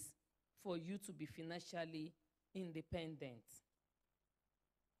 ways for you to be financially independent.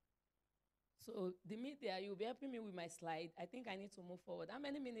 So the media, you'll be helping me with my slide. I think I need to move forward. How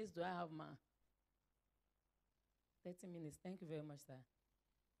many minutes do I have, ma? 30 minutes. Thank you very much, sir.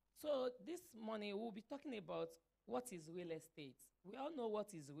 So this morning, we'll be talking about what is real estate. We all know what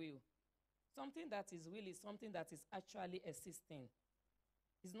is real. Something that is real is something that is actually existing.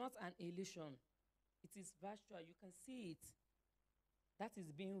 It's not an illusion. It is virtual. You can see it. That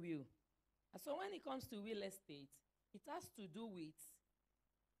is being real. And so when it comes to real estate, it has to do with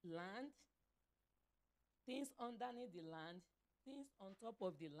land, things underneath the land, things on top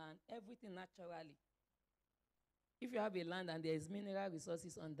of the land, everything naturally. If you have a land and there is mineral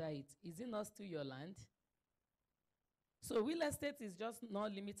resources under it, is it not still your land? So real estate is just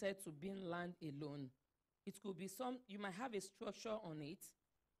not limited to being land alone. It could be you might have a structure on it.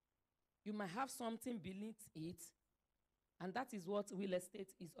 You might have something beneath it. And that is what real estate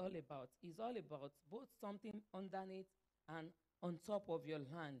is all about. It's all about both something underneath and on top of your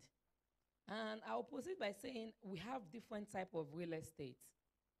land. And I'll proceed by saying we have different types of real estate.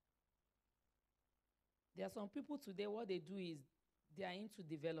 There are some people today, what they do is they are into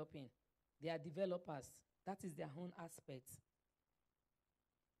developing. They are developers. That is their own aspect.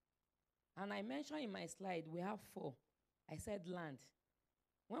 And I mentioned in my slide, we have 4. I said land.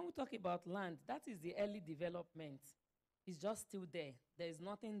 When we talk about land, that is the early development. It's just still there. There is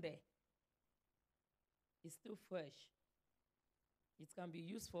nothing there. It's still fresh. It can be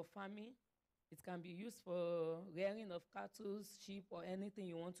used for farming. It can be used for rearing of cattle, sheep, or anything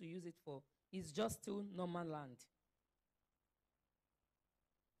you want to use it for. It's just still normal land.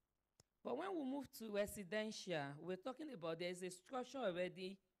 But when we move to residential, we're talking about there's a structure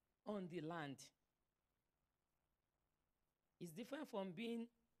already on the land. It's different from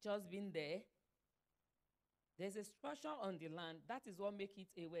just being there. There's a structure on the land. That is what makes it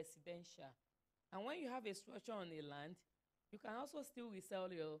a residential. And when you have a structure on the land, you can also still resell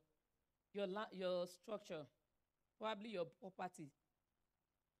your structure, probably your property.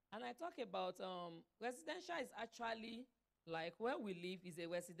 And I talk about residential is actually like where we live is a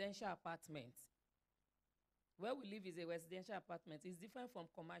residential apartment. Where we live is a residential apartment. It's different from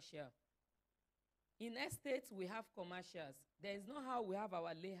commercial. In estates, we have commercials. There is no how we have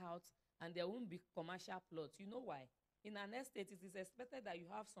our layout and there won't be commercial plots. You know why? In an estate, it is expected that you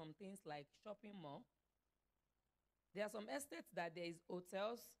have some things like shopping mall. There are some estates that there is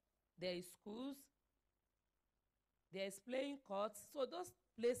hotels, there is schools, there is playing courts. So those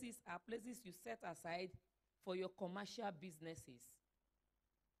places are places you set aside for your commercial businesses.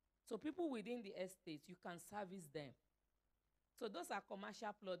 So people within the estate, you can service them. So those are commercial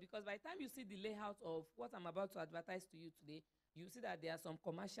plots, because by the time you see the layout of what I'm about to advertise to you today, you see that there are some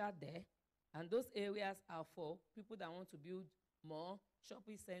commercial there, and those areas are for people that want to build more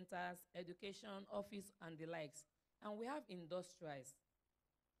shopping centers, education, office, and the likes. And we have industrials.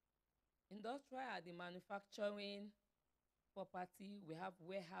 Industrial are the manufacturing property. We have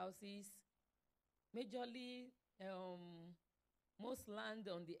warehouses. Majorly, most land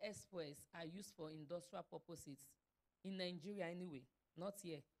on the express are used for industrial purposes. In Nigeria anyway, not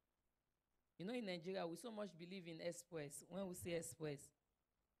here. You know, in Nigeria, we so much believe in express. When we say express,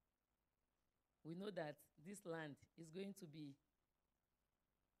 we know that this land is going to be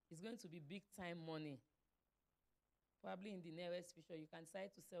big time money. Probably in the nearest future, you can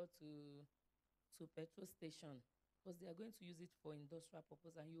decide to sell to petrol station, because they are going to use it for industrial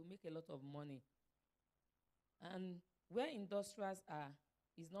purpose, and you make a lot of money. And where industrials are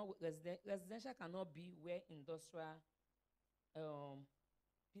is not residential cannot be where industrial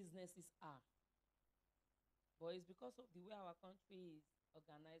businesses are. But it's because of the way our country is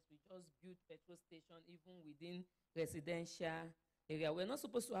organized, we just build petrol station even within residential area. We're not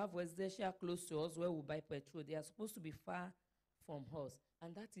supposed to have residential close to us where we buy petrol. They are supposed to be far from us.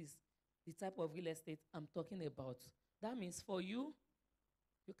 And that is the type of real estate I'm talking about. That means for you,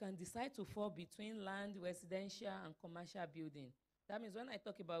 you can decide to fall between land, residential, and commercial building. That means when I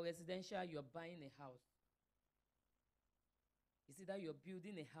talk about residential, you're buying a house. It's either you're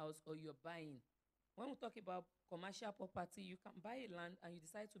building a house or you're buying. When we talk about commercial property, you can buy a land and you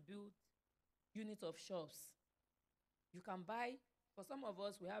decide to build units of shops. You can buy, for some of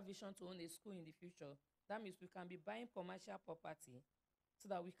us, we have vision to own a school in the future. That means we can be buying commercial property so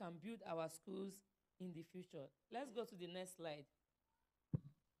that we can build our schools in the future. Let's go to the next slide.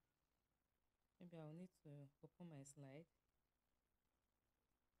 Maybe I'll need to open my slide.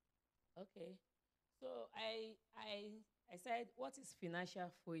 Okay. So I said, what is financial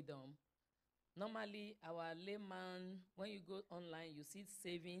freedom? Normally, our layman, when you go online, you see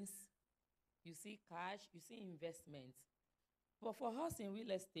savings, you see cash, you see investments. But for us in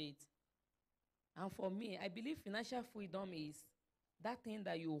real estate, and for me, I believe financial freedom is that thing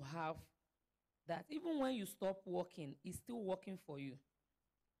that you have, that even when you stop working, it's still working for you.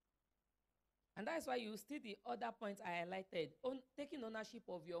 And that's why you see the other points I highlighted, taking ownership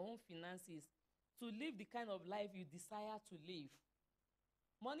of your own finances to live the kind of life you desire to live.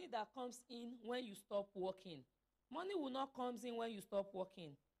 Money that comes in when you stop working. Money will not come in when you stop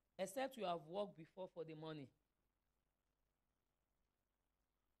working, except you have worked before for the money.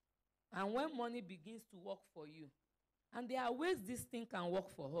 And when money begins to work for you, and there are ways this thing can work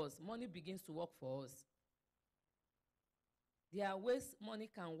for us, money begins to work for us. There are ways money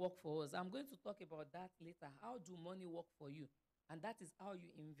can work for us. I'm going to talk about that later. How do money work for you? And that is how you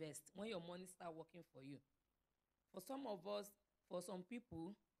invest, when your money starts working for you. For some of us, for some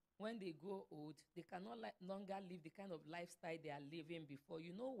people, when they grow old, they cannot longer live the kind of lifestyle they are living before.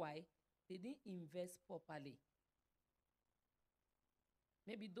 You know why? They didn't invest properly.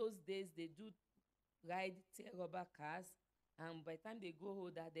 Maybe those days they do ride rubber cars, and by the time they grow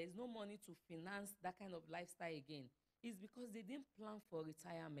older, there's no money to finance that kind of lifestyle again. It's because they didn't plan for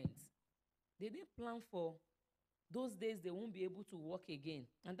retirement. They didn't plan for those days they won't be able to work again.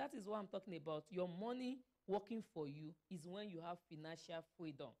 And that is what I'm talking about. Your money working for you is when you have financial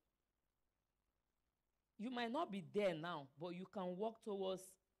freedom. You might not be there now, but you can work towards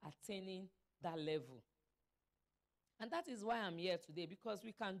attaining that level. And that is why I'm here today, because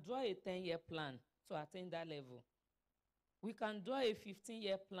we can draw a 10-year plan to attain that level. We can draw a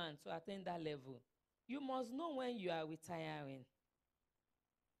 15-year plan to attain that level. You must know when you are retiring.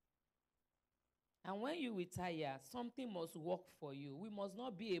 And when you retire, something must work for you. We must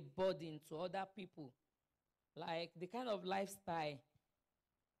not be a burden to other people. Like the kind of lifestyle.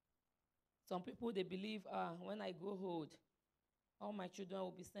 Some people, they believe, when I grow old, all my children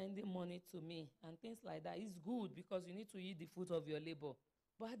will be sending money to me and things like that. It's good because you need to eat the fruit of your labor.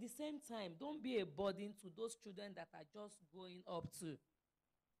 But at the same time, don't be a burden to those children that are just growing up too.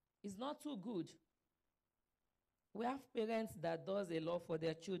 It's not too good. We have parents that does a lot for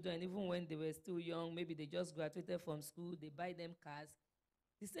their children, even when they were still young. Maybe they just graduated from school, they buy them cars.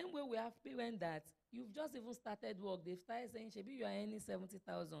 The same way we have parents that you've just even started work, they've started saying, "Shebi, you are earning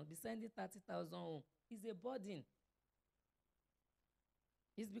 70,000, be sending 30,000 home." It's a burden.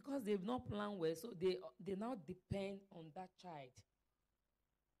 It's because they've not planned well, so they now depend on that child.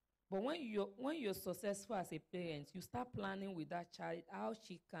 But when you're successful as a parent, you start planning with that child how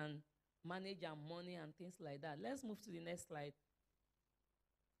she can manage her money and things like that. Let's move to the next slide.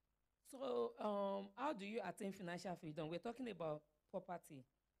 So how do you attain financial freedom? We're talking about property.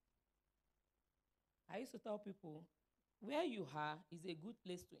 I used to tell people, where you are is a good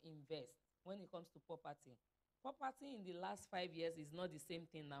place to invest when it comes to property. Property in the last 5 years is not the same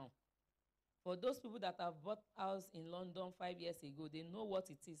thing now. For those people that have bought house in London 5 years ago, they know what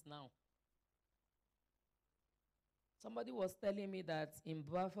it is now. Somebody was telling me that in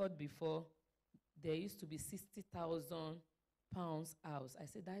Bradford before, there used to be 60,000 pounds house. I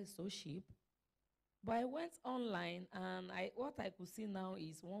said, that is so cheap. But I went online and what I could see now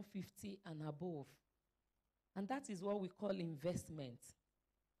is 150 and above. And that is what we call investment.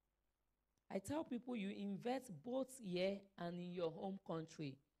 I tell people you invest both here and in your home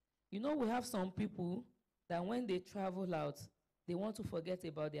country. You know, we have some people that when they travel out, they want to forget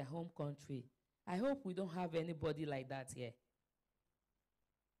about their home country. I hope we don't have anybody like that here.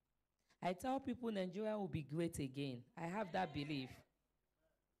 I tell people Nigeria will be great again. I have that belief.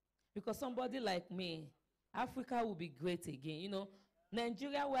 Because somebody like me, Africa will be great again. You know,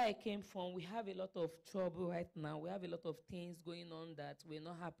 Nigeria, where I came from, we have a lot of trouble right now. We have a lot of things going on that we're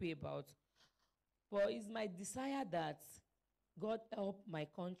not happy about. But it's my desire that God help my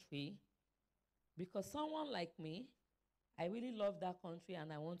country, because someone like me, I really love that country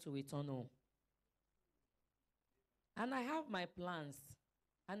and I want to return home. And I have my plans.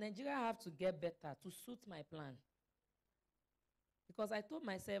 And Nigeria have to get better to suit my plan. Because I told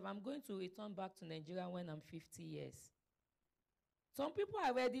myself I'm going to return back to Nigeria when I'm 50 years. Some people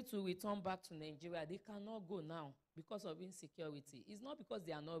are ready to return back to Nigeria. They cannot go now because of insecurity. It's not because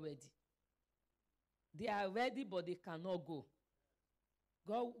they are not ready. They are ready, but they cannot go.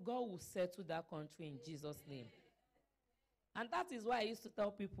 God will settle that country in Jesus' name. And that is why I used to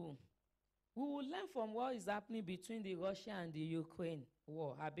tell people, we will learn from what is happening between the Russia and the Ukraine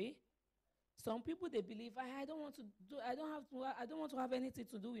war, Abi. Some people, they believe, I don't want to have anything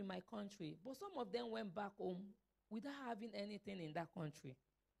to do with my country. But some of them went back home without having anything in that country.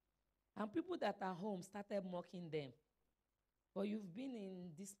 And people that are home started mocking them. But you've been in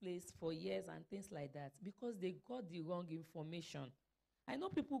this place for years and things like that because they got the wrong information. I know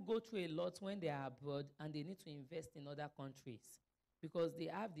people go through a lot when they are abroad and they need to invest in other countries because they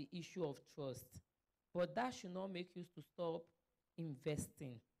have the issue of trust. But that should not make you to stop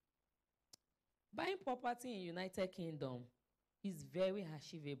investing. Buying property in United Kingdom is very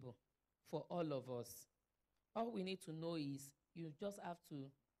achievable for all of us. All we need to know is you just have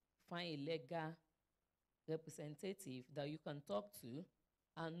to find a legal representative that you can talk to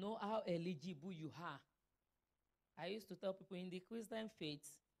and know how eligible you are. I used to tell people in the Christian faith,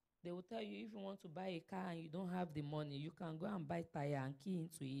 they will tell you if you want to buy a car and you don't have the money, you can go and buy tire and key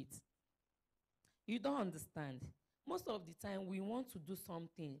into it. You don't understand. Most of the time, we want to do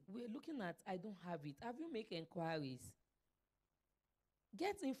something. We're looking at, I don't have it. Have you made inquiries?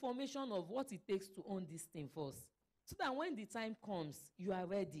 Get information of what it takes to own this thing first, so that when the time comes, you are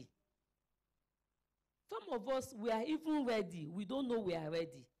ready. Some of us, we are even ready. We don't know we are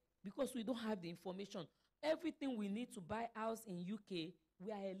ready because we don't have the information. Everything we need to buy house in UK,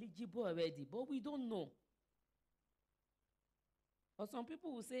 we are eligible already, but we don't know. Or some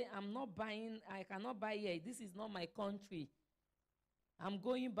people will say, I'm not buying, I cannot buy here. This is not my country. I'm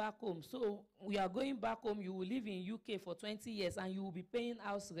going back home. So we are going back home. You will live in UK for 20 years and you will be paying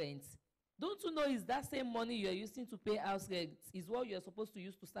house rent. Don't you know is that same money you're using to pay house rent is what you're supposed to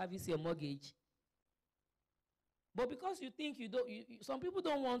use to service your mortgage? But because you think some people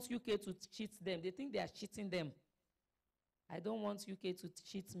don't want UK to cheat them. They think they are cheating them. I don't want UK to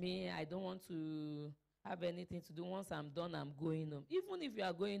cheat me. I don't want to have anything to do. Once I'm done, I'm going home. Even if you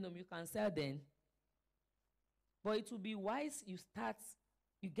are going home, you can sell then. But it will be wise you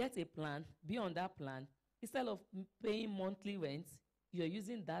get a plan, be on that plan. Instead of paying monthly rent, you're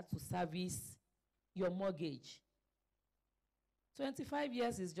using that to service your mortgage. 25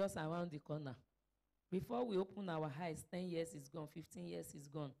 years is just around the corner. Before we open our eyes, 10 years is gone, 15 years is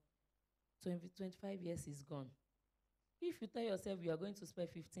gone, 25 years is gone. If you tell yourself you are going to spend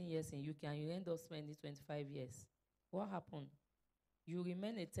 15 years in UK and you end up spending 25 years, what happened? You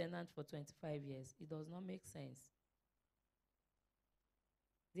remain a tenant for 25 years. It does not make sense.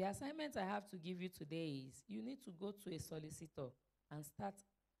 The assignment I have to give you today is you need to go to a solicitor and start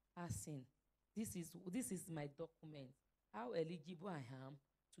asking, this is my document, how eligible I am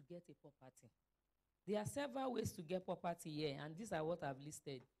to get a property. There are several ways to get property here, and these are what I've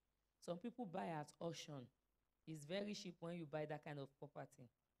listed. Some people buy at auction. It's very cheap when you buy that kind of property.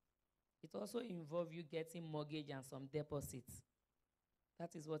 It also involves you getting mortgage and some deposits.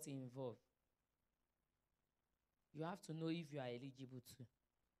 That is what it involves. You have to know if you are eligible to.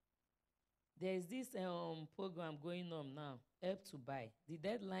 There is this program going on now, Help to Buy. The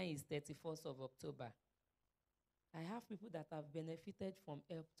deadline is 31st of October. I have people that have benefited from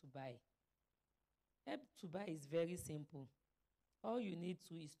Help to Buy. Help to Buy is very simple. All you need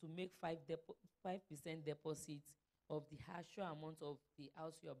to is to make 5% deposit of the actual amount of the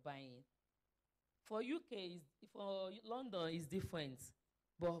house you're buying. For UK, for London is different,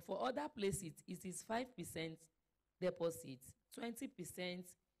 but for other places it is 5% deposit, 20%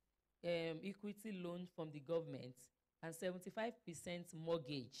 equity loan from the government, and 75%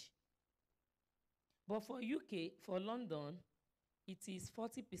 mortgage. But for UK, for London, it is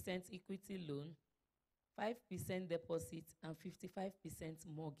 40% equity loan, 5% deposit, and 55%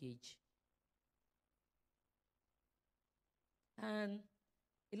 mortgage. And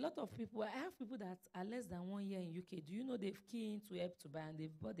a lot of people, I have people that are less than 1 year in UK. Do you know they've keyed into Help to Buy and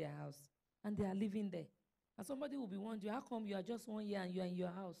they've bought their house and they are living there? And somebody will be wondering, how come you are just 1 year and you are in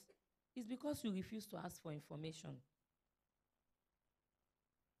your house? It's because you refuse to ask for information.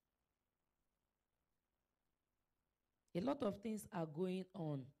 A lot of things are going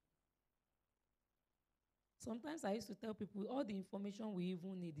on. Sometimes I used to tell people all the information we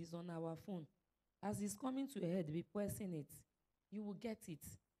even need is on our phone. As it's coming to your head, be pressing it. You will get it.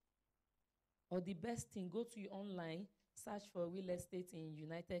 Or the best thing, go to your online, search for real estate in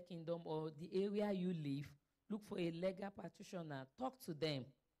United Kingdom or the area you live. Look for a legal practitioner. Talk to them.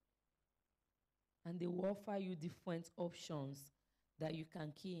 And they will offer you different options that you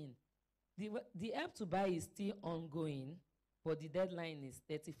can key in. The Help to Buy is still ongoing, but the deadline is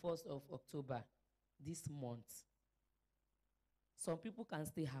 31st of October this month. Some people can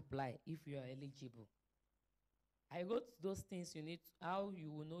still apply if you are eligible. I wrote those things you need, how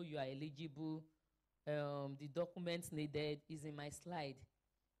you will know you are eligible, the documents needed is in my slide.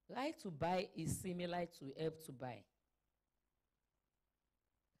 Right to Buy is similar to Help to Buy.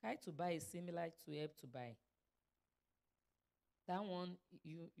 Right to Buy is similar to Help to Buy. That one,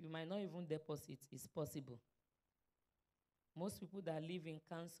 you might not even deposit, it's possible. Most people that live in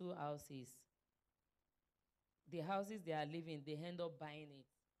council houses, the houses they are living, they end up buying it.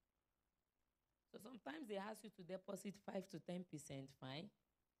 So sometimes they ask you to deposit 5 to 10%, fine.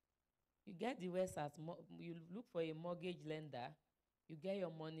 You get the rest as you look for a mortgage lender, you get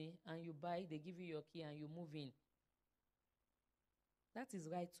your money and you buy, they give you your key and you move in. That is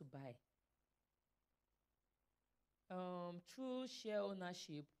right to buy. Through share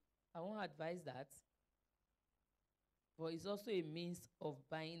ownership, I won't advise that. But it's also a means of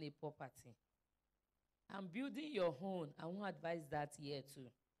buying a property. And building your own, I won't advise that here too.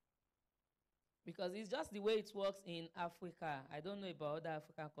 Because it's just the way it works in Africa. I don't know about other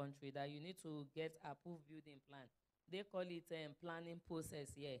African countries that you need to get approved building plan. They call it planning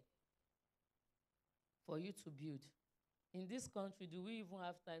process here for you to build. In this country, do we even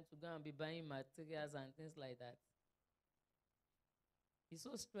have time to go and be buying materials and things like that? It's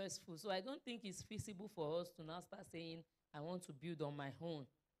so stressful. So I don't think it's feasible for us to now start saying, I want to build on my own.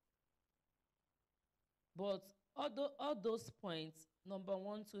 But all those points, number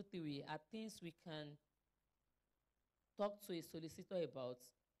 1, 2, 3, are things we can talk to a solicitor about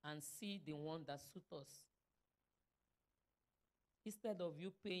and see the one that suits us. Instead of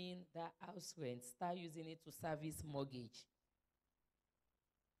you paying that house rent, start using it to service mortgage.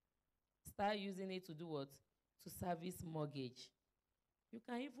 Start using it to do what? To service mortgage. You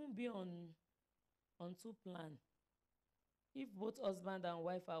can even be on 2 plans. If both husband and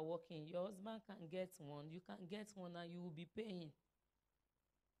wife are working, your husband can get one, you can get one, and you will be paying.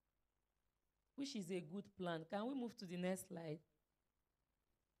 Which is a good plan. Can we move to the next slide?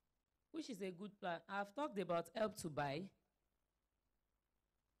 Which is a good plan. I've talked about Help to Buy.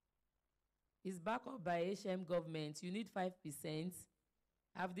 It's backed up by HM government. You need 5%.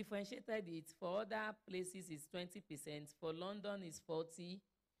 I've differentiated it. For other places, it's 20%. For London, it's 40%.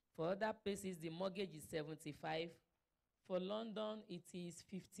 For other places, the mortgage is 75%. For London, it is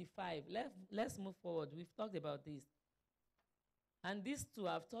 55%. Let's move forward. We've talked about this. And these two,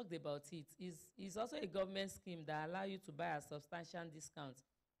 I've talked about it. Is also a government scheme that allows you to buy a substantial discount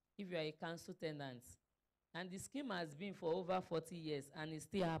if you are a council tenant. And the scheme has been for over 40 years and it's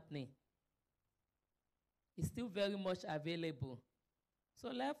still happening. It's still very much available.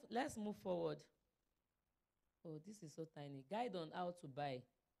 So let's move forward. Oh, this is so tiny. Guide on how to buy.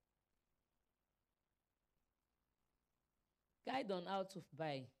 Guide on how to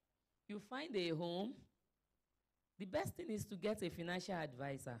buy. You find a home. The best thing is to get a financial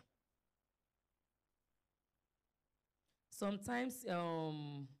advisor. Sometimes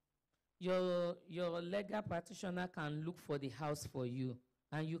your legal practitioner can look for the house for you,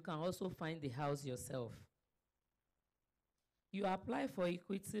 and you can also find the house yourself. You apply for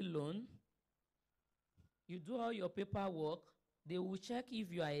equity loan. You do all your paperwork. They will check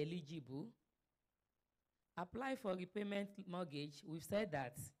if you are eligible. Apply for repayment mortgage. We've said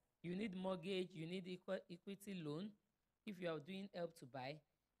that. You need mortgage, you need equity loan if you are doing help to buy.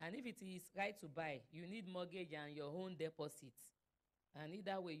 And if it is right to buy, you need mortgage and your own deposit. And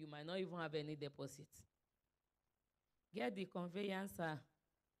either way, you might not even have any deposit. Get the conveyancer.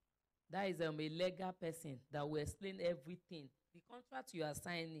 That is a legal person that will explain everything. The contract you are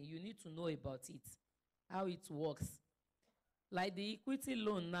signing, you need to know about it, how it works. Like the equity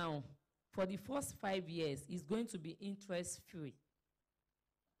loan now, for the first 5 years, is going to be interest-free.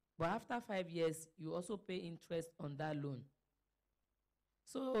 But after 5 years, you also pay interest on that loan.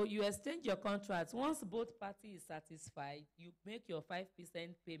 So you exchange your contract. Once both parties is satisfied, you make your 5%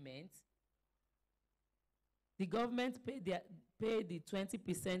 payment. The government pay the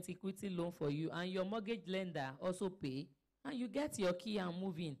 20% equity loan for you, and your mortgage lender also pay, and you get your key and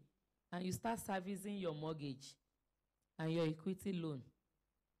move in, and you start servicing your mortgage and your equity loan.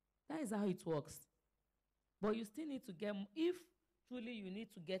 That is how it works. But you still need to get, if truly you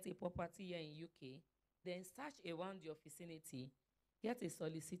need to get a property here in UK, then search around your vicinity, get a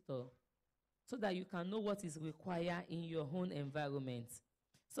solicitor, so that you can know what is required in your own environment.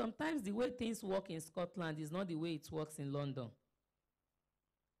 Sometimes the way things work in Scotland is not the way it works in London.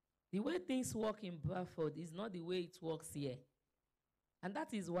 The way things work in Bradford is not the way it works here. And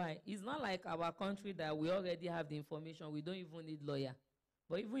that is why it's not like our country that we already have the information. We don't even need lawyer.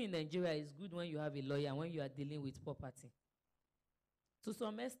 But even in Nigeria, it's good when you have a lawyer when you are dealing with property. To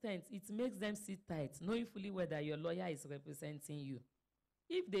some extent, it makes them sit tight, knowing fully whether your lawyer is representing you.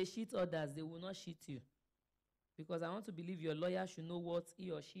 If they cheat others, they will not cheat you. Because I want to believe your lawyer should know what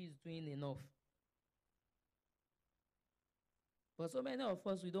he or she is doing enough. But so many of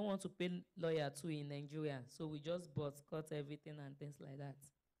us, we don't want to pay lawyer too in Nigeria. So we just cut everything and things like that.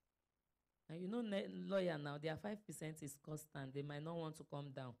 And you know, lawyer now, their 5% is constant. They might not want to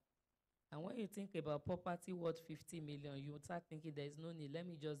come down. And when you think about property worth 50 million, you start thinking there is no need. Let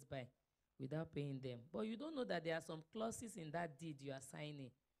me just buy without paying them. But you don't know that there are some clauses in that deed you are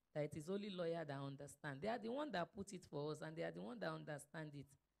signing that it is only lawyer that understand. They are the one that put it for us, and they are the one that understand it,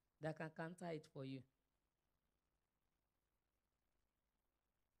 that can counter it for you.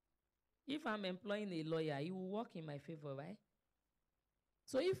 If I'm employing a lawyer, he will work in my favor, right?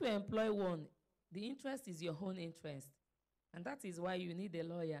 So if you employ one, the interest is your own interest. And that is why you need a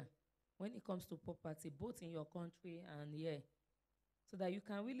lawyer when it comes to property, both in your country and here, so that you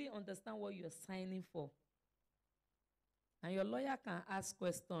can really understand what you're signing for. And your lawyer can ask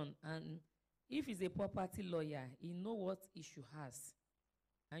questions, and if he's a property lawyer, he knows what issue has.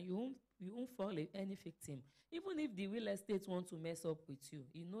 And you won't fall any victim. Even if the real estate wants to mess up with you,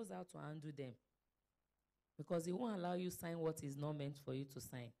 he knows how to handle them. Because he won't allow you sign what is not meant for you to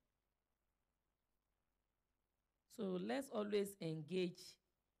sign. So let's always engage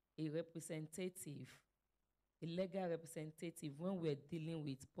a representative, a legal representative, when we're dealing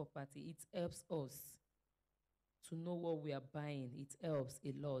with property. It helps us to know what we are buying. It helps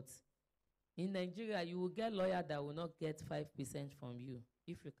a lot. In Nigeria, you will get lawyer that will not get 5% from you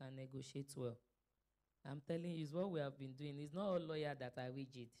if you can negotiate well. I'm telling you, it's what we have been doing. It's not all lawyers that are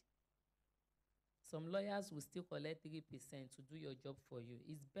rigid. Some lawyers will still collect 3% to do your job for you.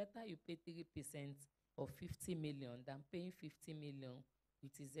 It's better you pay 3% of 50 million than paying 50 million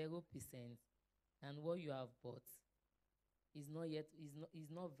with 0%, and what you have bought is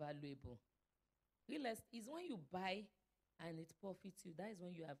not valuable. Real estate is when you buy and it profits you. That is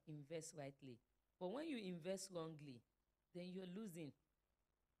when you have invest rightly. But when you invest wrongly, then you're losing.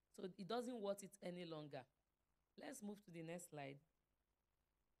 So it doesn't worth it any longer. Let's move to the next slide.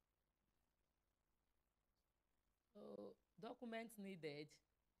 So documents needed.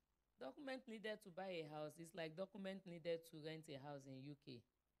 Document needed to buy a house is like document needed to rent a house in UK.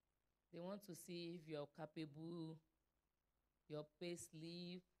 They want to see if you're capable, your pay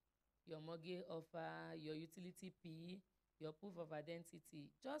slip, your mortgage offer, your utility fee, your proof of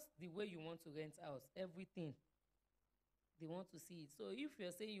identity, just the way you want to rent house, everything. They want to see it. So if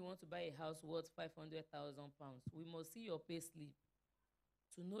you're saying you want to buy a house worth £500,000, we must see your pay slip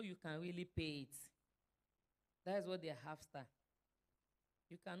to know you can really pay it. That is what they're after.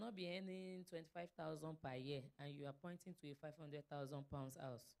 You cannot be earning 25,000 per year and you are pointing to a £500,000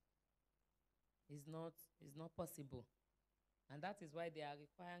 house. It's not possible. And that is why they are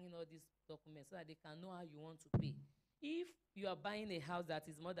requiring all these documents so that they can know how you want to pay. If you are buying a house that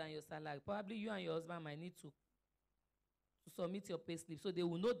is more than your salary, probably you and your husband might need to submit your pay slip so they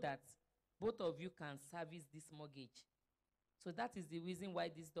will know that both of you can service this mortgage. So that is the reason why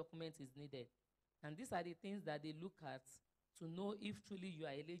this document is needed. And these are the things that they look at to know if truly you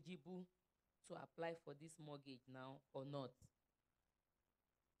are eligible to apply for this mortgage now or not.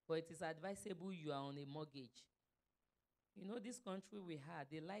 But it is advisable you are on a mortgage. You know, this country we had,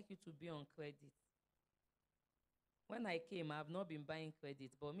 they like you to be on credit. When I came, I've not been buying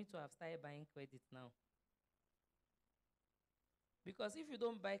credit, but me too, I've started buying credit now. Because if you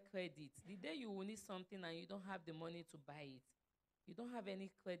don't buy credit, the day you will need something and you don't have the money to buy it, you don't have any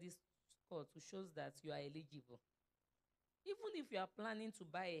credit score to show that you are eligible. Even if you are planning to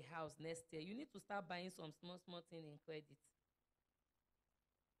buy a house next year, you need to start buying some small thing in credit.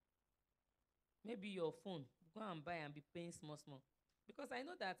 Maybe your phone, go and buy and be paying small. Because I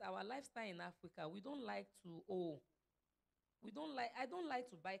know that our lifestyle in Africa, we don't like to owe. I don't like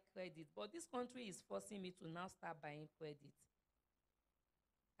to buy credit, but this country is forcing me to now start buying credit.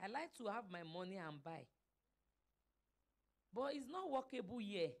 I like to have my money and buy. But it's not workable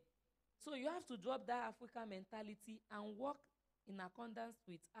here. So you have to drop that African mentality and work in accordance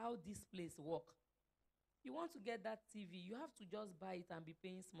with how this place work. You want to get that TV, you have to just buy it and be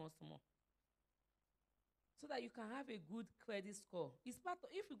paying small. So that you can have a good credit score. It's part of,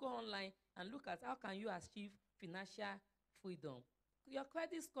 if you go online and look at how can you achieve financial freedom, your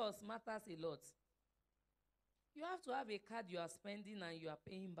credit scores matters a lot. You have to have a card you are spending and you are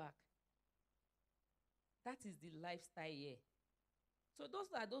paying back. That is the lifestyle here. So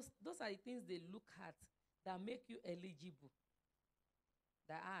those are the things they look at that make you eligible.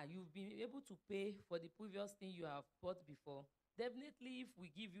 That you've been able to pay for the previous thing you have bought before. Definitely, if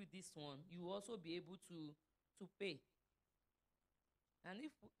we give you this one, you will also be able to pay. And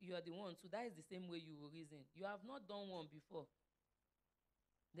if you are the one, so that is the same way you will reason. You have not done one before.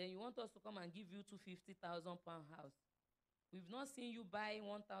 Then you want us to come and give you £250,000 house. We've not seen you buy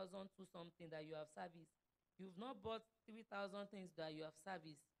 1,000 to something that you have serviced. You've not bought 3,000 things that you have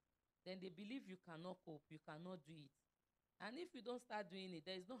serviced. Then they believe you cannot cope, you cannot do it. And if you don't start doing it,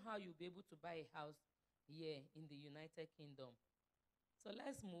 there is no how you'll be able to buy a house here in the United Kingdom. So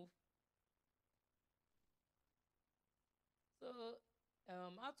let's move. So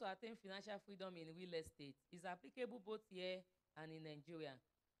how to attain financial freedom in real estate is applicable both here and in Nigeria.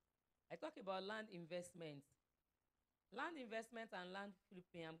 I talk about land investment. Land investment and land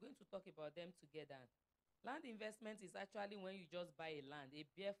flipping, I'm going to talk about them together. Land investment is actually when you just buy a land, a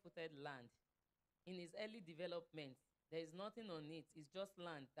barefooted land. In its early development, there is nothing on it. It's just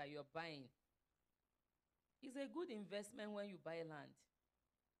land that you're buying. It's a good investment when you buy land.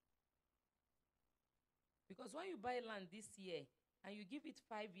 Because when you buy land this year and you give it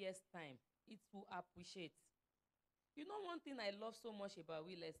 5 years' time, it will appreciate. You know one thing I love so much about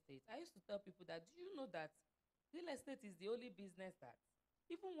real estate? I used to tell people that, do you know that real estate is the only business that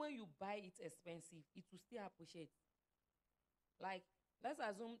even when you buy it expensive, it will still appreciate. Like, let's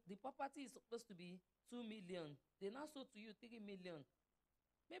assume the property is supposed to be 2 million. They now sold to you 3 million.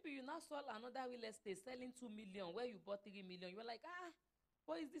 Maybe you now sold another real estate selling 2 million where you bought 3 million. You were like,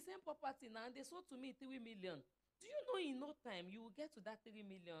 but it's the same property now and they sold to me 3 million. Do you know in no time you will get to that 3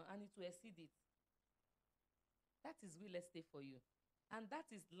 million and it will exceed it? That is real estate for you. And that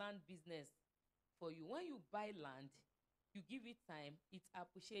is land business for you. When you buy land, you give it time, it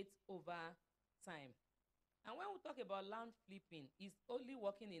appreciates over time. And when we talk about land flipping, it's only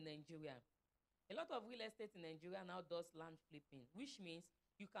working in Nigeria. A lot of real estate in Nigeria now does land flipping, which means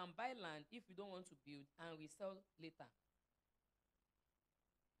you can buy land if you don't want to build and resell later.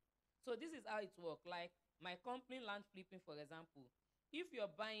 So this is how it works. Like my company land flipping, for example, if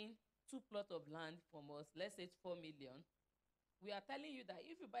you're buying 2 plots of land from us, let's say it's 4 million, we are telling you that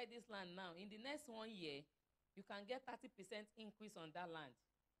if you buy this land now, in the next 1 year, you can get 30% increase on that land.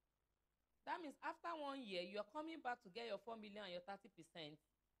 That means after 1 year, you are coming back to get your 4 million and your 30%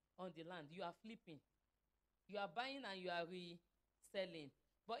 on the land. You are flipping. You are buying and you are reselling.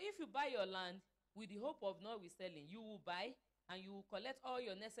 But if you buy your land with the hope of not reselling, you will buy and you will collect all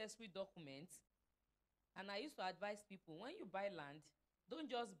your necessary documents. And I used to advise people, when you buy land,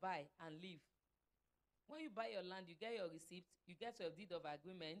 don't just buy and leave. When you buy your land, you get your receipt, you get your deed of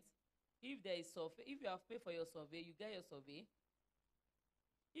agreement. If there is survey, if you have paid for your survey, you get your survey.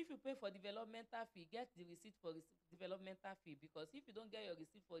 If you pay for developmental fee, get the receipt for developmental fee, because if you don't get your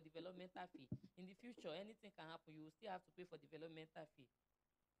receipt for developmental fee, in the future, anything can happen. You will still have to pay for developmental fee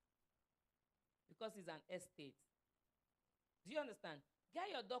because it's an estate. Do you understand?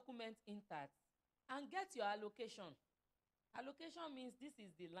 Get your document intact and get your allocation. Allocation means this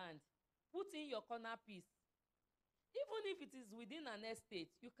is the land. Put in your corner piece. Even if it is within an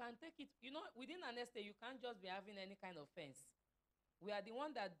estate, you can take it. You know, within an estate, you can't just be having any kind of fence. We are the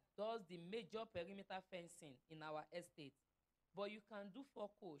one that does the major perimeter fencing in our estate. But you can do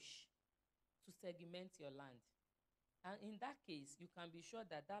forecoach to segment your land. And in that case, you can be sure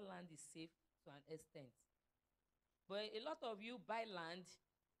that that land is safe to an extent. But a lot of you buy land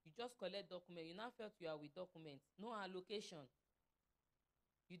You just collect document. You now felt you are with documents. No allocation.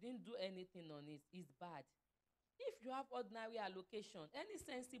 You didn't do anything on it. It's bad. If you have ordinary allocation, any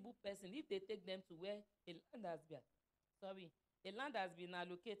sensible person, if they take them to where a land has been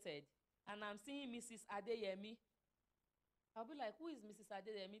allocated, and I'm seeing Mrs. Adeyemi, I'll be like, who is Mrs.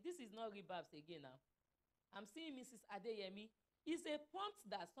 Adeyemi? This is not Rebabs again now. I'm seeing Mrs. Adeyemi. It's a prompt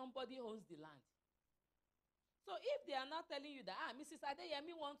that somebody owns the land. So if they are not telling you that, Mrs.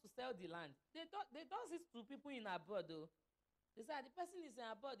 Adeyemi wants to sell the land, they do it to people in abroad though. They say, the person is in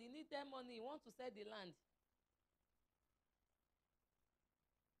abroad, he needs their money, he wants to sell the land.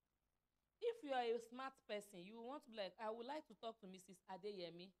 If you are a smart person, you want to be like, I would like to talk to Mrs.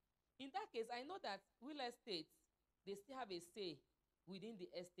 Adeyemi. In that case, I know that real estate, they still have a say within the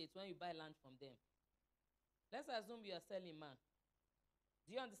estate when you buy land from them. Let's assume you are selling man.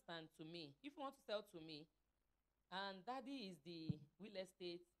 Do you understand? To me, if you want to sell to me, and daddy is the real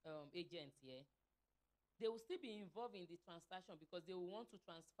estate agent here, they will still be involved in the transaction because they will want to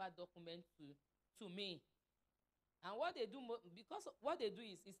transfer documents to me. And what they do, because what they do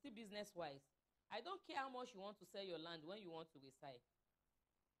is still business-wise. I don't care how much you want to sell your land when you want to reside.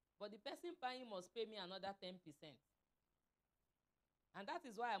 But the person buying must pay me another 10%. And that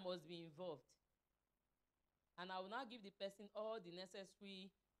is why I must be involved. And I will now give the person all the necessary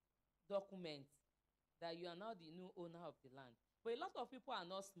documents that you are now the new owner of the land. But a lot of people are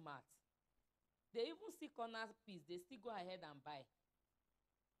not smart. They even see corner piece, they still go ahead and buy.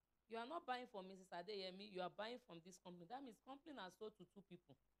 You are not buying from Mrs. Adeyemi, you are buying from this company. That means company has sold to 2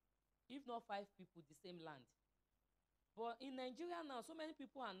 people, if not 5 people, the same land. But in Nigeria now, so many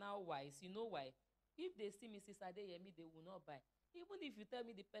people are now wise. You know why? If they see Mrs. Adeyemi, they will not buy. Even if you tell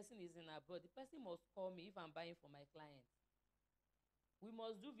me the person is in abroad, the person must call me if I'm buying for my client. We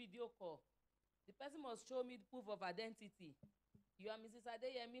must do video call. The person must show me the proof of identity. You are Mrs.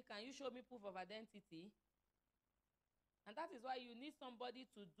 Adeyemi, can you show me proof of identity? And that is why you need somebody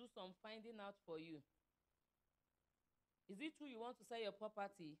to do some finding out for you. Is it true you want to sell your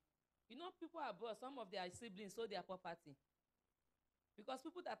property? You know, people abroad, some of their siblings sold their property. Because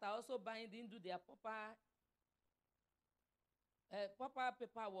people that are also buying didn't do their proper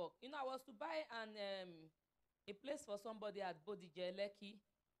paperwork. You know, I was to buy a place for somebody at Bodija, Lekki,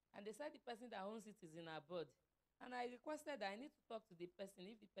 and they said the person that owns it is in abroad. And I requested that I need to talk to the person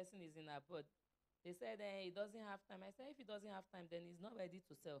if the person is in abroad. They said he doesn't have time. I said, if he doesn't have time, then he's not ready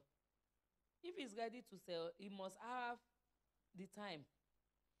to sell. If he's ready to sell, he must have the time.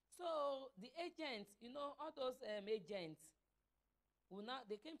 So the agents, you know, all those agents,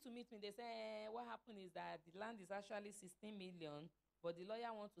 they came to meet me. They said, what happened is that the land is actually 16 million, but the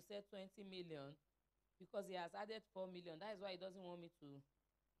lawyer wants to sell 20 million because he has added 4 million. That is why he doesn't want me to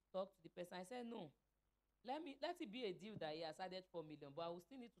talk to the person. I said, no, let it be a deal that he has added 4 million, but I will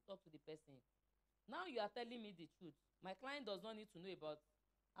still need to talk to the person. Now you are telling me the truth. My client does not need to know about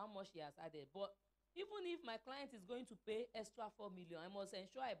how much he has added. But even if my client is going to pay extra 4 million, I must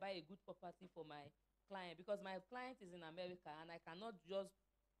ensure I buy a good property for my client, because my client is in America and I cannot just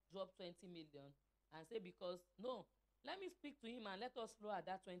drop 20 million and say, because no, let me speak to him and let us flow at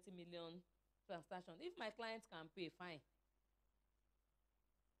that 20 million transaction. If my client can pay, fine.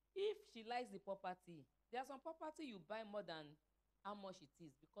 If she likes the property, there's some property you buy more than how much it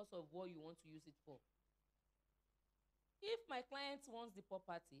is because of what you want to use it for. If my client wants the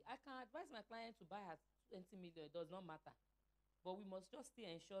property, I can advise my client to buy at 20 million. It does not matter. But we must just still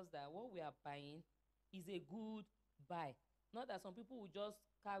ensure that what we are buying is a good buy. Not that some people will just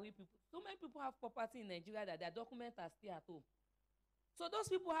carry people. So many people have property in Nigeria that their documents are still at home. So those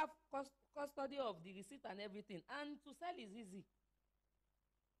people have custody of the receipt and everything. And to sell is easy.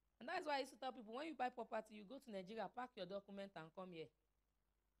 And that's why I used to tell people, when you buy property, you go to Nigeria, pack your document and come here.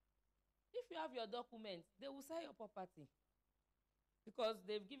 If you have your documents, they will sell your property. Because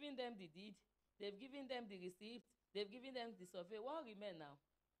they've given them the deed, they've given them the receipt, they've given them the survey. What remains now?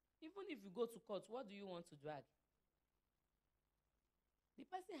 Even if you go to court, what do you want to drag? The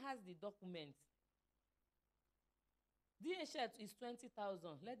person has the documents. DHL is 20,000.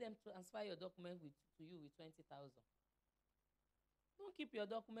 Let them transfer your document to you with 20,000. Don't keep your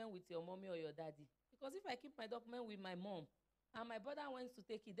document with your mommy or your daddy. Because if I keep my document with my mom and my brother wants to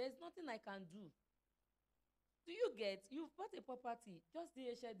take it, there's nothing I can do. Do you get? You've bought a property. Just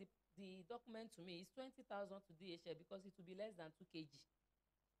DHL the document to me. It's 20,000 to DHL because it will be less than 2 kg.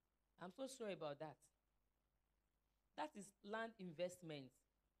 I'm so sorry about that. That is land investment.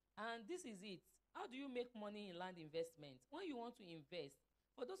 And this is it. How do you make money in land investment? When you want to invest,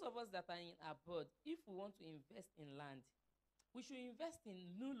 for those of us that are in abroad, if we want to invest in land, we should invest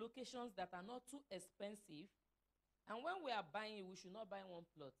in new locations that are not too expensive And when we are buying, we should not buy one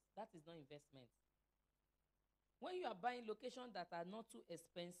plot. That is not investment. When you are buying locations that are not too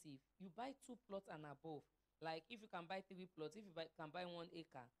expensive, you buy 2 plots and above. Like if you can buy 3 plots, if you can buy 1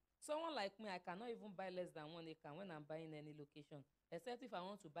 acre. Someone like me, I cannot even buy less than 1 acre when I'm buying any location, except if I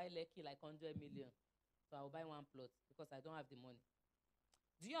want to buy Lekki like 100 million. So I will buy 1 plot because I don't have the money.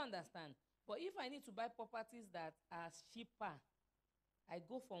 Do you understand? But if I need to buy properties that are cheaper, I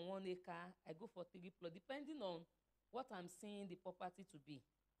go for 1 acre, I go for 3 plots, depending on what I'm seeing the property to be.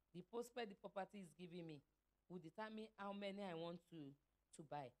 The prospect the property is giving me will determine how many I want to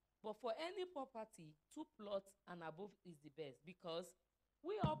buy. But for any property, 2 plots and above is the best, because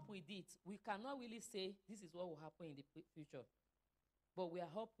we up with it. We cannot really say this is what will happen in the future, but we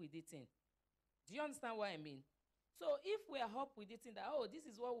are up with it in. Do you understand what I mean? So if we are up with it in that, oh, this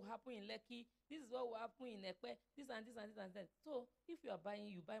is what will happen in Lekki, this is what will happen in Ekpe, this and this and this and that. So if you are buying,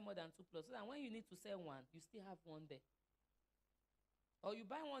 you buy more than 2 plots, so that when you need to sell 1, you still have 1 there. Or you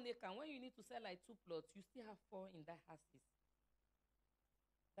buy 1 acre, and when you need to sell like 2 plots, you still have 4 in that houses.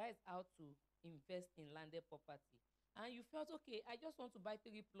 That is how to invest in landed property. And you felt, okay, I just want to buy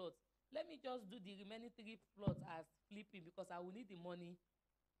 3 plots. Let me just do the remaining 3 plots as flipping, because I will need the money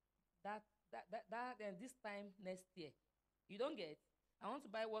and this time next year. You don't get? I want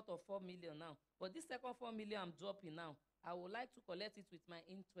to buy worth of 4 million now, but this second 4 million I'm dropping now, I would like to collect it with my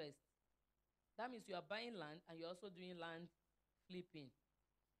interest. That means you are buying land and you're also doing land flipping.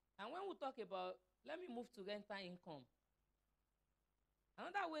 And when we talk about, let me move to rental income.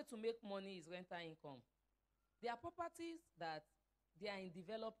 Another way to make money is rental income. There are properties that they are in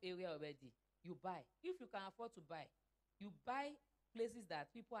developed area already. You buy. If you can afford to buy, you buy places that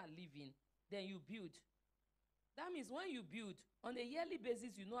people are living, then you build. That means when you build, on a yearly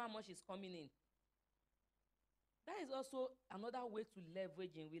basis, you know how much is coming in. That is also another way to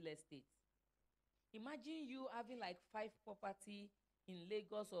leverage in real estate. Imagine you having like 5 property in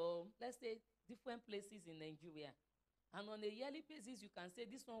Lagos, or let's say different places in Nigeria. And on a yearly basis, you can say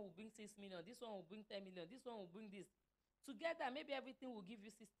this one will bring 6 million, this one will bring 10 million, this one will bring this. Together, maybe everything will give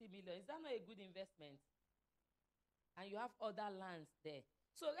you 60 million. Is that not a good investment? And you have other lands there.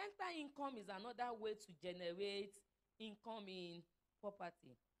 So rental income is another way to generate income in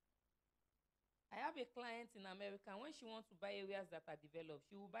property. I have a client in America. When she wants to buy areas that are developed,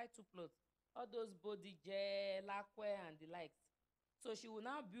 she will buy 2 plots. All those Bodije, Lakwe, and the likes. So she will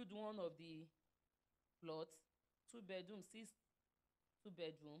now build one of the plots, 2 bedroom, 6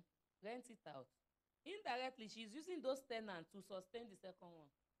 2-bedroom, rent it out. Indirectly, she's using those tenants to sustain the second one.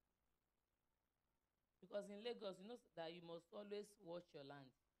 Because in Lagos, you know that you must always watch your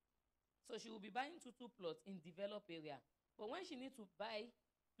land. So she will be buying 2 plots in developed area. But when she needs to buy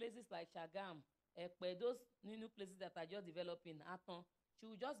places like Shagam, Ekpe, those new places that are just developing, Aton, she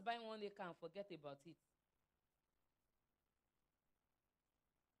will just buy 1 acre and forget about it.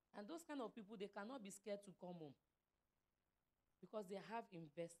 And those kind of people, they cannot be scared to come home, because they have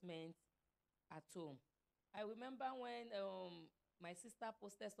investments at home. I remember when my sister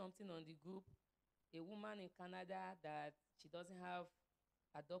posted something on the group, a woman in Canada that she doesn't have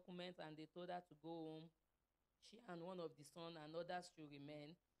a document, and they told her to go home. She and one of the sons and others should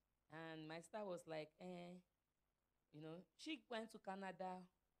remain. And my sister was like, you know, she went to Canada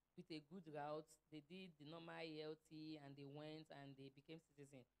with a good route. They did the normal ELT and they went and they became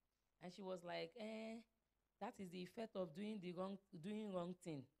citizens. And she was like, that is the effect of doing wrong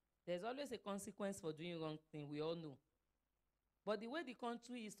thing. There's always a consequence for doing wrong thing, we all know. But the way the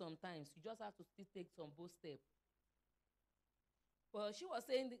country is sometimes, you just have to still take some bold steps. Well, she was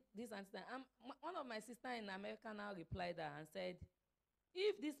saying this and that. One of my sisters in America now replied her and said,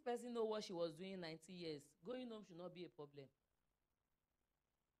 if this person knows what she was doing 90 years, going home should not be a problem.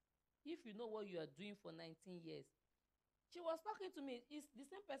 If you know what you are doing for 19 years. She was talking to me. It's the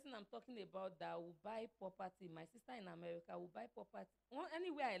same person I'm talking about that will buy property. My sister in America will buy property.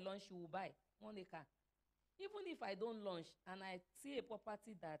 Anywhere I launch, she will buy 1 acre. Even if I don't launch and I see a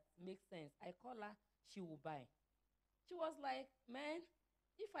property that makes sense, I call her, she will buy. She was like, man,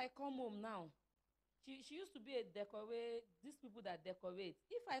 if I come home now, she used to be a decorate, these people that decorate.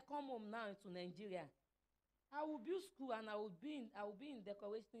 If I come home now to Nigeria, I will build school and I will be in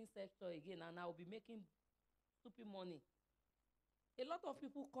decorating sector again, and I will be making stupid money. A lot of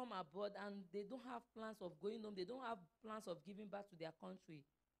people come abroad and they don't have plans of going home. They don't have plans of giving back to their country.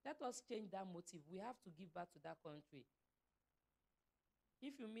 Let us change that motive. We have to give back to that country.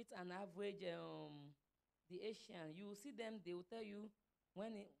 If you meet an average, the Asian, you will see them, they will tell you,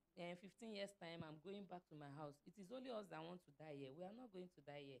 when in 15 years' time, I'm going back to my house. It is only us that want to die here. We are not going to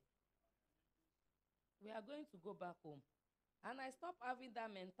die here. We are going to go back home. And I stopped having that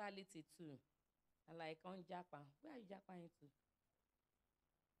mentality too. And like on Japan, where are you Japan into?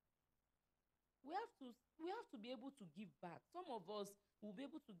 We have to be able to give back. Some of us will be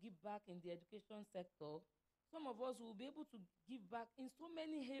able to give back in the education sector. Some of us will be able to give back in so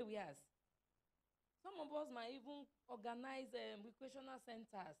many areas. Some of us might even organize recreational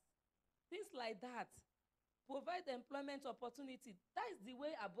centers, things like that. Provide employment opportunity. That is the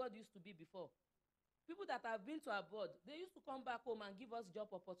way abroad used to be before. People that have been to abroad, they used to come back home and give us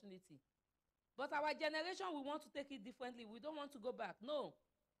job opportunity. But our generation, we want to take it differently. We don't want to go back. No.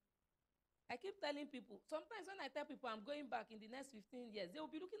 I keep telling people, sometimes when I tell people I'm going back in the next 15 years, they will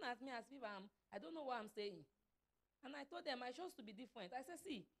be looking at me as if I don't know what I'm saying. And I told them I chose to be different. I said,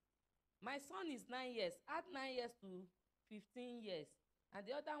 see, my son is 9 years. Add 9 years to 15 years. And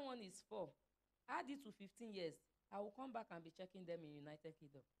the other one is 4. Add it to 15 years. I will come back and be checking them in United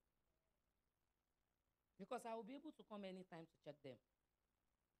Kingdom. Because I will be able to come anytime to check them.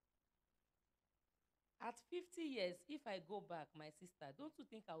 At 50 years, if I go back, my sister, don't you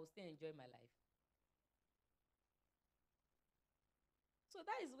think I will still enjoy my life? So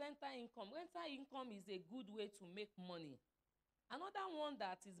that is rental income. Rental income is a good way to make money. Another one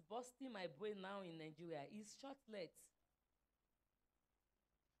that is busting my brain now in Nigeria is short let.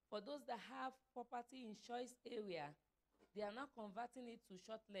 For those that have property in choice area, they are now converting it to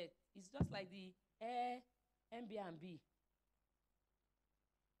short let. It's just like the Airbnb.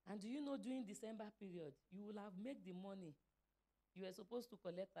 And do you know, during December period, you will have made the money you were supposed to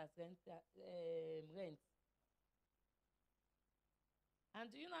collect as rent. And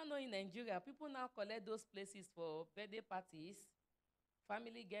do you now know, in Nigeria, people now collect those places for birthday parties,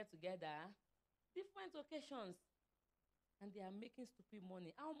 family get-together, different occasions, and they are making stupid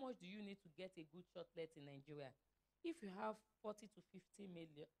money. How much do you need to get a good short let in Nigeria? If you have 40 to 50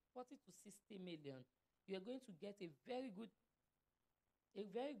 million, 40 to 60 million, you are going to get a very good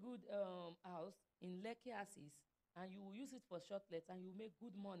house in Lekki Axis, and you will use it for short let, and you make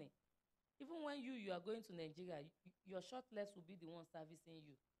good money. Even when you are going to Nigeria, your short lets will be the one servicing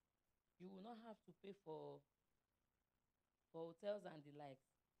you. You will not have to pay for hotels and the likes.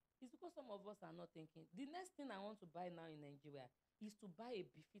 It's because some of us are not thinking. The next thing I want to buy now in Nigeria is to buy a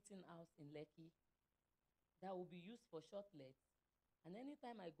befitting house in Lekki that will be used for short lets. And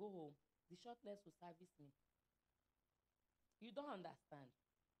anytime I go home, the short lets will service me. You don't understand.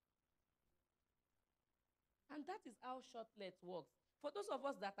 And that is how short let works. For those of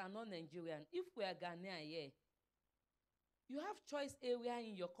us that are not Nigerian, if we are Ghanaian here, you have choice area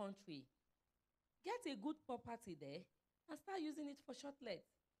in your country. Get a good property there and start using it for short let.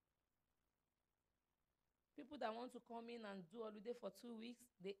 People that want to come in and do holiday for 2 weeks,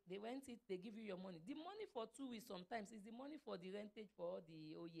 they rent it, they give you your money. The money for 2 weeks sometimes is the money for the rentage for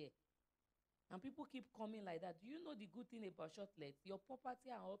the whole year. And people keep coming like that. Do you know the good thing about short let? Your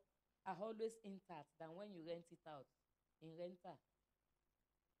property are always intact than when you rent it out in rental.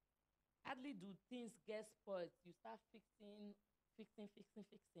 Hardly do things get spoiled. You start fixing.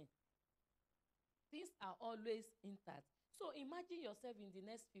 Things are always intact. So imagine yourself in the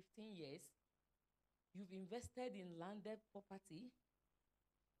next 15 years. You've invested in landed property.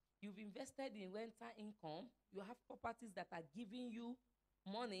 You've invested in rental income. You have properties that are giving you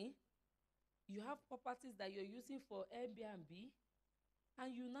money. You have properties that you're using for Airbnb. And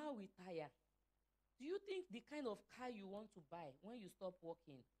you now retire. Do you think the kind of car you want to buy when you stop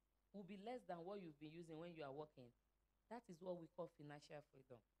working will be less than what you've been using when you are working? That is what we call financial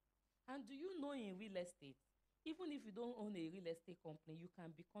freedom. And do you know, in real estate, even if you don't own a real estate company, you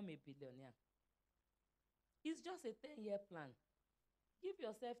can become a billionaire. It's just a 10-year plan. Give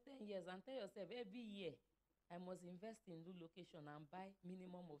yourself 10 years and tell yourself, every year, I must invest in new location and buy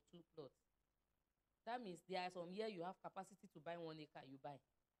minimum of 2 plots. That means there are some years you have capacity to buy 1 acre, you buy.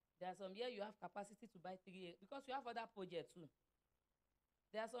 There are some years you have capacity to buy 3 acres, because you have other projects too.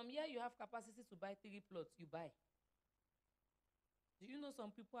 There are some years you have capacity to buy 3 plots, you buy. Do you know some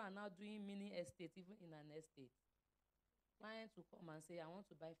people are now doing mini estate, even in an estate? Clients will come and say, I want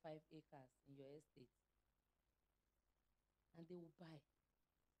to buy 5 acres in your estate. And they will buy.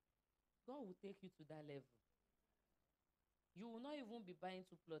 God will take you to that level. You will not even be buying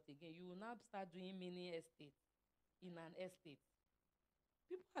 2 plots again. You will now start doing mini estate in an estate.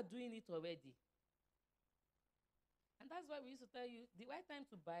 People are doing it already. And that's why we used to tell you, the right time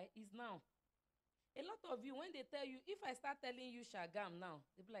to buy is now. A lot of you, when they tell you, if I start telling you Shagam now,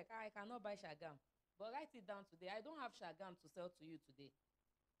 they'll be like, I cannot buy Shagam. But write it down today. I don't have Shagam to sell to you today.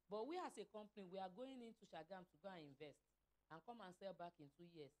 But we as a company, we are going into Shagam to go and invest and come and sell back in 2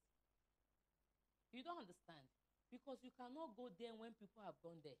 years. You don't understand. Because you cannot go there when people have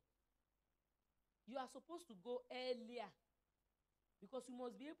gone there. You are supposed to go earlier. Because you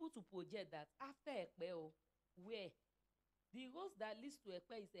must be able to project that after Ekpe, where the road that leads to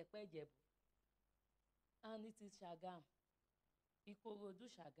Ekpe is Ekpe Ijebu, and it is Shagam, Ikorodu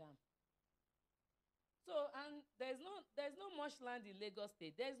Shagam. So, and there's no much land in Lagos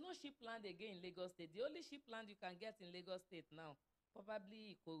State. There's no sheep land again in Lagos State. The only sheep land you can get in Lagos State now,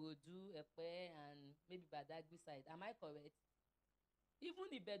 probably Ikorodu, Ekpe, and maybe Badagry side. Am I correct? Even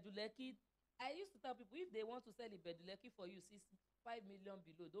Ibeduleki, I used to tell people, if they want to sell Ibeduleki for you, 5 million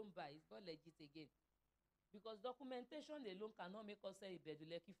below, don't buy. It's not legit again. Because documentation alone cannot make us sell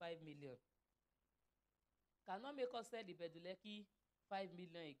Ibeduleki 5 million. Cannot make us sell Ibeduleki 5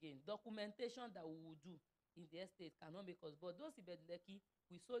 million again. Documentation that we will do in the estate cannot make us. But those Ibeduleki,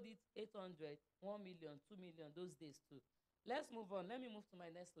 we sold it 800, 1 million, 2 million those days too. Let's move on. Let me move to my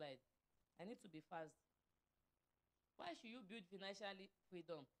next slide. I need to be fast. Why should you build financial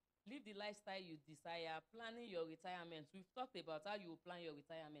freedom? Live the lifestyle you desire, planning your retirement. We've talked about how you will plan your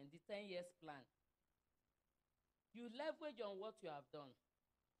retirement, the 10 years plan. You leverage on what you have done.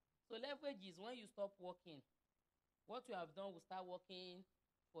 So leverage is when you stop working. What you have done will start working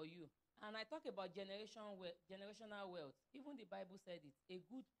for you. And I talk about generational wealth. Even the Bible said it, a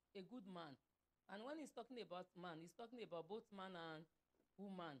good man. And when he's talking about man, he's talking about both man and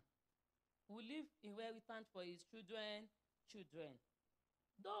woman who leave inheritance for his children.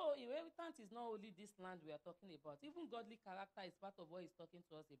 Though inheritance is not only this land we are talking about, even godly character is part of what he's talking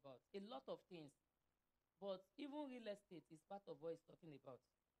to us about. A lot of things. But even real estate is part of what he's talking about.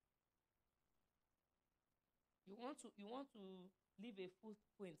 You want to leave a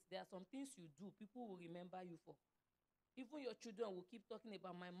footprint. There are some things you do, people will remember you for. Even your children will keep talking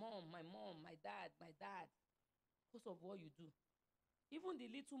about my mom, my dad, because of what you do. Even the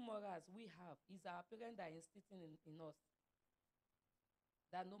little morals we have is our parents that are instilling in us.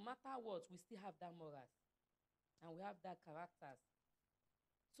 That no matter what, we still have that morals. And we have that characters.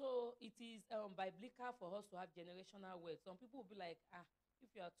 So it is biblical for us to have generational wealth. Some people will be like,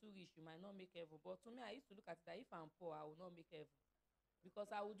 if you are too rich, you might not make heaven. But to me, I used to look at it that if I'm poor, I will not make heaven. Because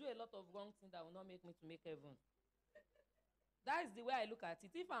I will do a lot of wrong things that will not make me to make heaven. That is the way I look at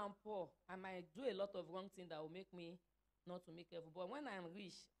it. If I'm poor, I might do a lot of wrong things that will make me not to make heaven. But when I'm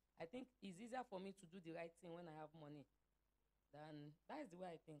rich, I think it's easier for me to do the right thing when I have money. Then that is the way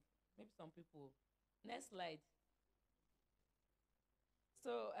I think. Maybe some people. Next slide.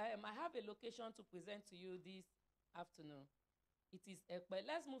 So I have a location to present to you this afternoon. It is Ekpe.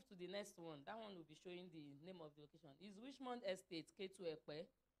 Let's move to the next one. That one will be showing the name of the location. It's Richmond Estate, K2 Ekpe.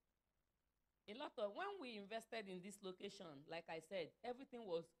 A lot of, when we invested in this location, like I said, everything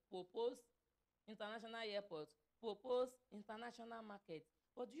was proposed, international airport, proposed, international market.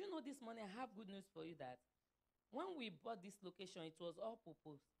 But do you know this morning, I have good news for you that when we bought this location, it was all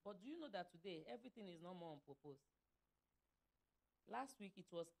proposed. But do you know that today, everything is no more unproposed? Last week, it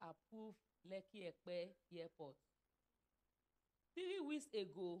was approved Lekki Ekpe Airport. 3 weeks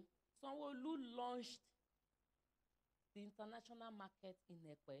ago, Sanwo-Olu launched the international market in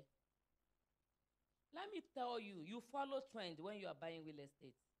Ekpe. Let me tell you, you follow trend when you are buying real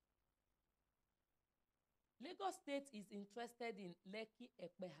estate. Lagos State is interested in Lekki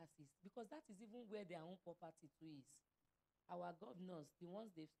Ekpe houses because that is even where their own property too is. Our governors, the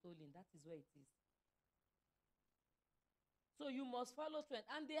ones they've stolen, that is where it is. So you must follow trend.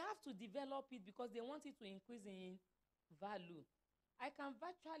 And they have to develop it because they want it to increase in value. I can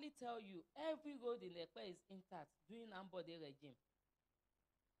virtually tell you every road in Ekpe is intact during Ambode regime.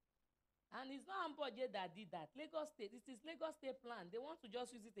 And it's not Ambode that did that. Lagos State, it is Lagos State plan. They want to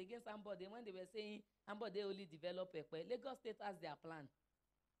just use it against Ambode when they were saying Ambode only develop Ekpe. Lagos State has their plan.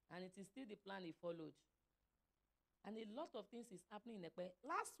 And it is still the plan they followed. And a lot of things is happening in Ekpe.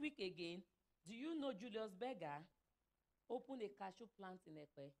 Last week again, do you know Julius Berger opened a cashew plant in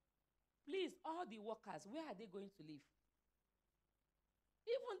Ekpe? Please, all the workers, where are they going to live?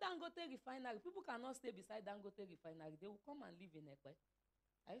 Even Dangote refinery, people cannot stay beside Dangote refinery. They will come and live in Ekpe.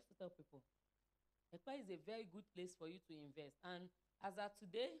 I used to tell people, Ekpe is a very good place for you to invest. And as of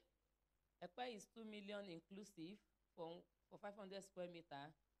today, Ekpe is 2 million inclusive for 500 square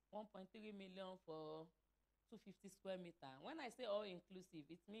meter, 1.3 million for 250 square meter. When I say all inclusive,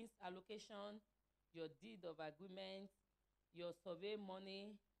 it means allocation, your deed of agreement, your survey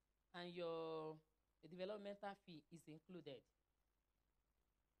money, and your developmental fee is included.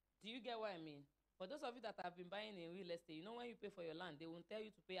 Do you get what I mean? For those of you that have been buying in real estate, you know when you pay for your land, they will tell you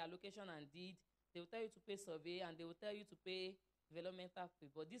to pay allocation and deed, they will tell you to pay survey, and they will tell you to pay developmental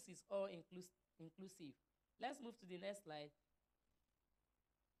fee. But this is all inclusive. Let's move to the next slide.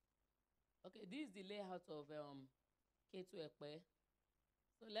 Okay, this is the layout of K2 Ekpe.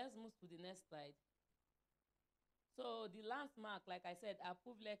 So let's move to the next slide. So the landmark, like I said,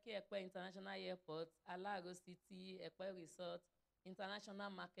 approved Lekki Ekpe International Airport, Alago City, Ekpe Resort, International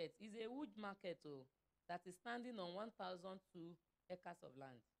Market, is a huge market that is standing on 1,002 acres of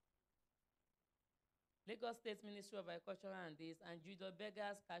land. Lagos State Ministry of Agriculture and this, and Judo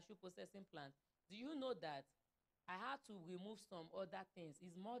Beggars Cashew Processing Plant. Do you know that I had to remove some other things?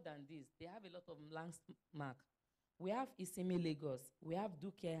 It's more than this. They have a lot of landmark. We have Isimi Lagos. We have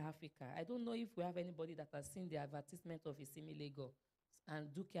Duke Africa. I don't know if we have anybody that has seen the advertisement of Isimi Lagos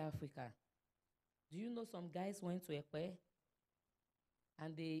and Duke Africa. Do you know some guys went to Ekpe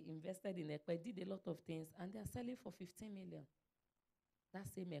and they invested in Ekpe, did a lot of things, and they are selling for 15 million. That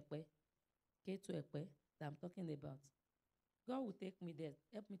same Ekpe, K2 Ekpe that I'm talking about. God will take me there.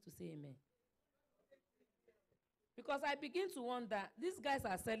 Help me to say amen. Because I begin to wonder, these guys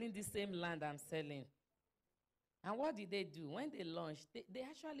are selling the same land I'm selling. And what did they do? When they launched, they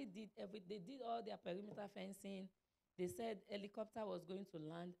actually did they did all their perimeter fencing. They said helicopter was going to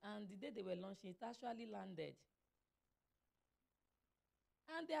land, and the day they were launching, it actually landed.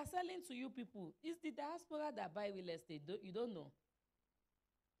 And they are selling to you people. It's the diaspora that buy real estate. You don't know.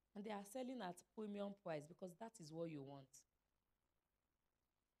 And they are selling at premium price because that is what you want.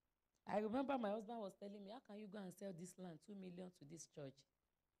 I remember my husband was telling me, how can you go and sell this land, 2 million to this church?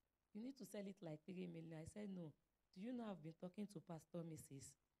 You need to sell it like 3 million. I said, no. Do you know I've been talking to Pastor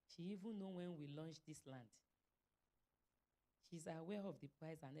Mrs.? She even know when we launched this land. She's aware of the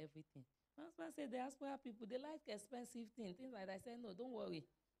price and everything. My husband said, diaspora people, they like expensive things like that. I said, no, don't worry.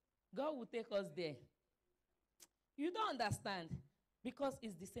 God will take us there. You don't understand. Because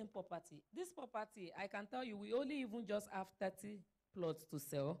it's the same property. This property, I can tell you, we only even just have 30 plots to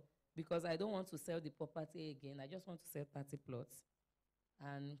sell because I don't want to sell the property again. I just want to sell 30 plots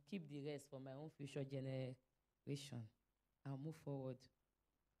and keep the rest for my own future generation. I'll move forward.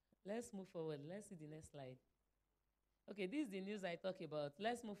 Let's move forward. Let's see the next slide. Okay, this is the news I talk about.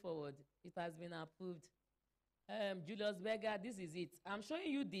 Let's move forward. It has been approved. Julius Berger, this is it. I'm showing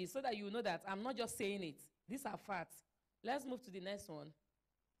you this so that you know that I'm not just saying it. These are facts. Let's move to the next one.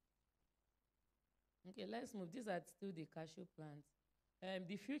 Okay, let's move. These are still the cashew plants.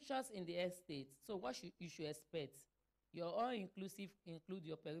 The futures in the estate. So what you should expect. Your all-inclusive include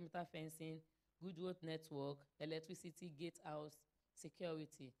your perimeter fencing, good road network, electricity, gatehouse,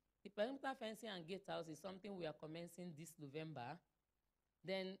 security. The perimeter fencing and gatehouse is something we are commencing this November.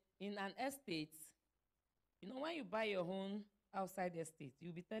 Then in an estate, you know, when you buy your own outside estate,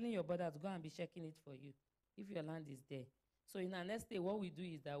 you'll be telling your brother to go and be checking it for you if your land is there. So in an estate, what we do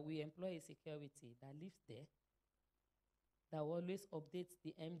is that we employ a security that lives there, that will always updates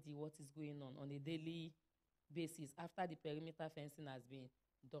the MD what is going on a daily basis after the perimeter fencing has been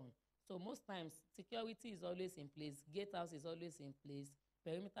done. So most times, security is always in place, gatehouse is always in place,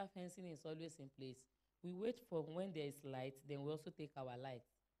 perimeter fencing is always in place. We wait for when there is light, then we also take our light.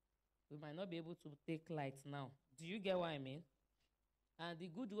 We might not be able to take light now. Do you get what I mean? And the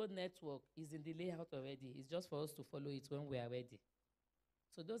good road network is in the layout already. It's just for us to follow it when we are ready.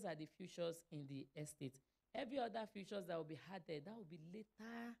 So those are the features in the estate. Every other features that will be added, that will be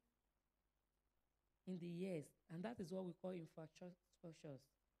later in the years. And that is what we call infrastructures.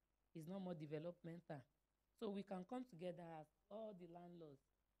 It's not more developmental. So we can come together as all the landlords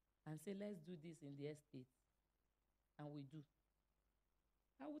and say, let's do this in the estate. And we do.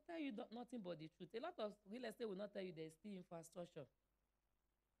 I will tell you nothing but the truth. A lot of real estate will not tell you there's still infrastructure.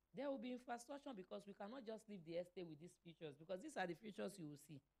 There will be infrastructure because we cannot just leave the estate with these features because these are the features you will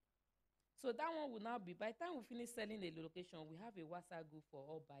see. So that one will now be, by the time we finish selling a location, we have a WhatsApp group for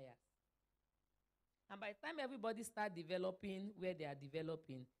all buyers. And by the time everybody start developing where they are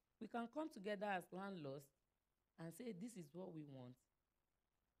developing, we can come together as landlords and say, this is what we want.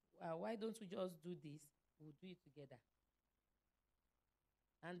 Why don't we just do this? We'll do it together.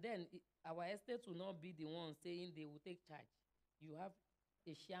 And then our estate will not be the one saying they will take charge. You have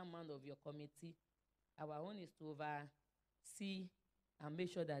a chairman of your committee. Our own is to oversee and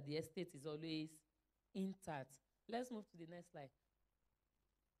make sure that the estate is always intact. Let's move to the next slide.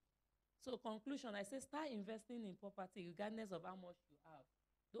 So conclusion, I say start investing in property regardless of how much you have.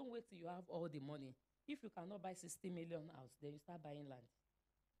 Don't wait till you have all the money. If you cannot buy 60 million house, then you start buying land.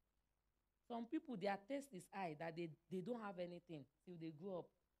 Some people, their taste is high, that they don't have anything till they grow up.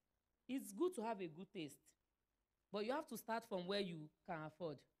 It's good to have a good taste, but you have to start from where you can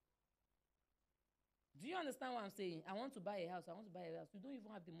afford. Do you understand what I'm saying? I want to buy a house. I want to buy a house. You don't even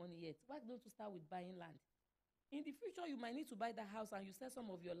have the money yet. Why don't you start with buying land? In the future, you might need to buy the house and you sell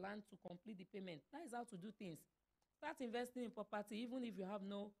some of your land to complete the payment. That is how to do things. Start investing in property even if you have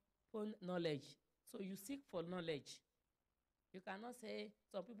no knowledge. So you seek for knowledge. You cannot say,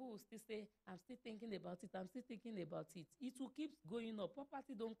 some people will still say, I'm still thinking about it, I'm still thinking about it. It will keep going up.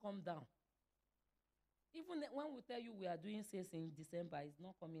 Property don't come down. Even when we tell you we are doing sales in December, it's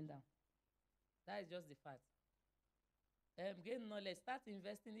not coming down. That is just the fact. Gain knowledge, start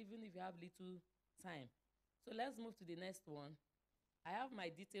investing even if you have little time. So let's move to the next one. I have my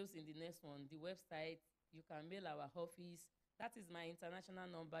details in the next one, the website. You can mail our office. That is my international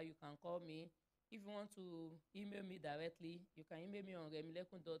number. You can call me. If you want to email me directly, you can email me on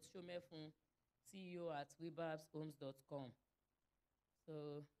remilekun.shomefun@rebarbshomes.com.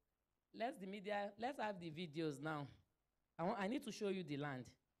 So let's have the videos now. I need to show you the land.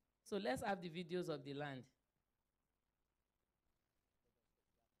 So let's have the videos of the land.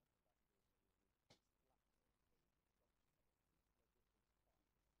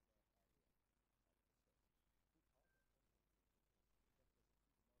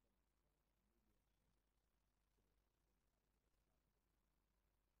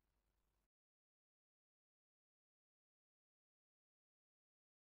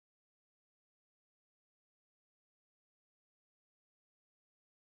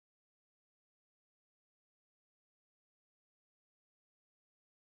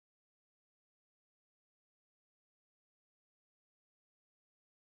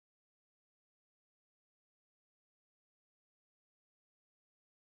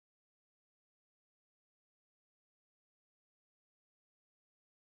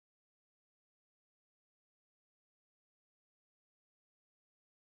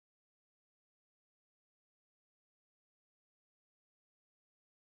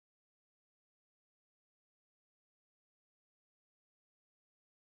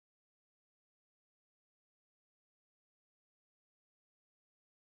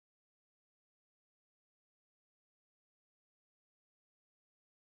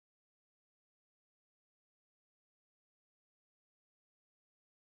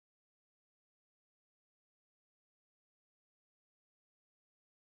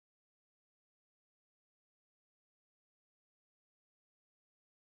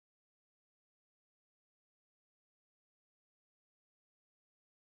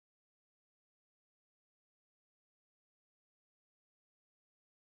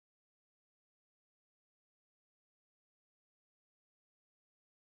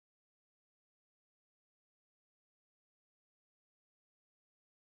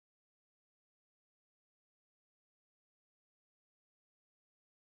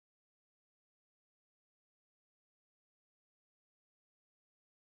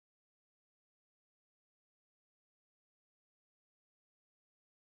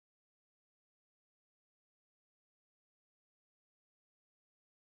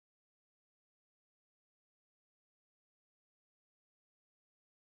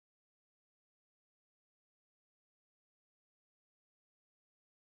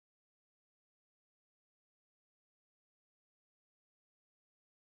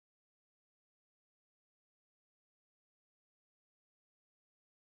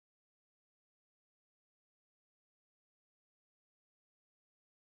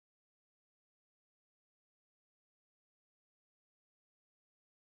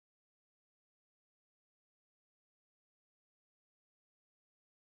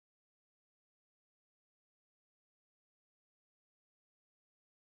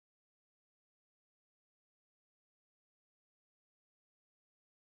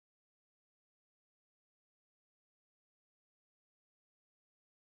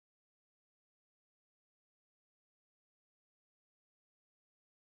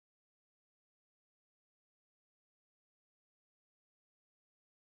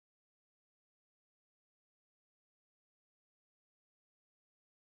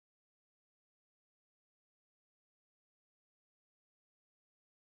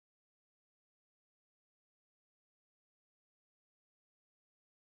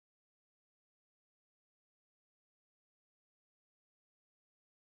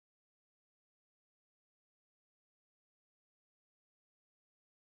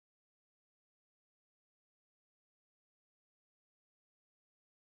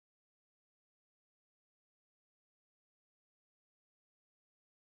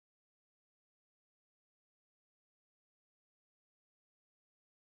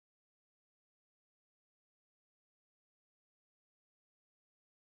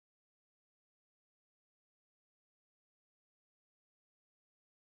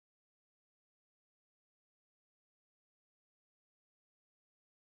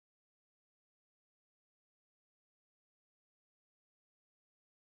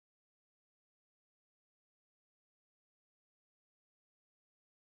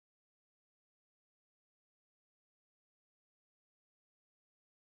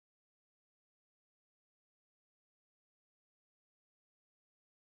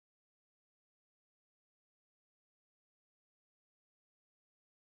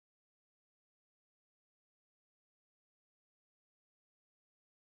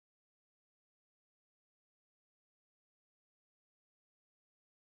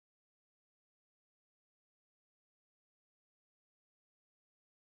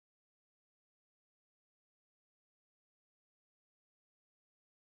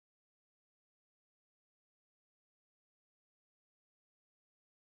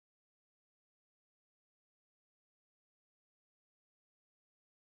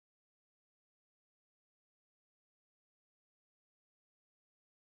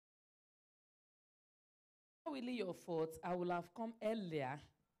 really your fault. I will have come earlier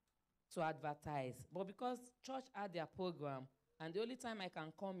to advertise. But because church had their program, and the only time I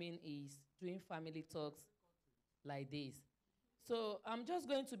can come in is during family talks like this. So I'm just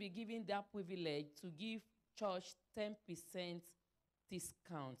going to be giving that privilege to give church 10%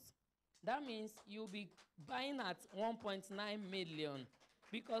 discount. That means you'll be buying at 1.9 million.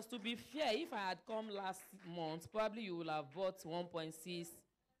 Because to be fair, if I had come last month, probably you will have bought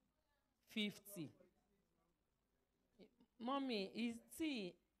 1.650. Mommy,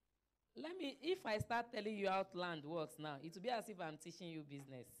 see, if I start telling you how land works now, it will be as if I'm teaching you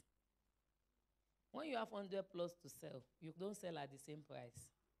business. When you have 100 plus to sell, you don't sell at the same price.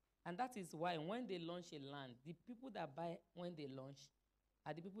 And that is why when they launch a land, the people that buy when they launch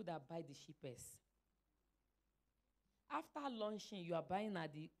are the people that buy the cheapest. After launching, you are buying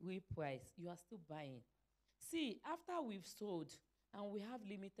at the real price. You are still buying. See, after we've sold and we have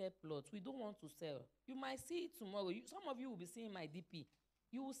limited plots, we don't want to sell. You might see it tomorrow. Some of you will be seeing my DP.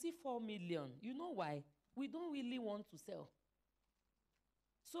 You will see 4 million. You know why? We don't really want to sell.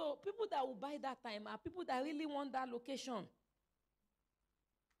 So people that will buy that time are people that really want that location.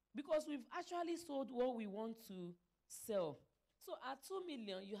 Because we've actually sold what we want to sell. So at 2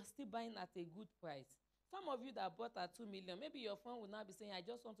 million, you are still buying at a good price. Some of you that bought at 2 million, maybe your friend will now be saying, I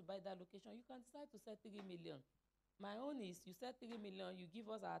just want to buy that location. You can decide to sell 3 million. My own is, you sell 3 million, you give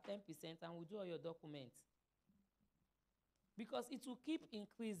us our 10%, and we'll do all your documents. Because it will keep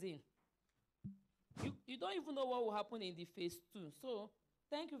increasing. You don't even know what will happen in the phase 2. So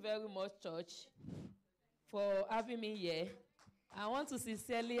thank you very much, church, for having me here. I want to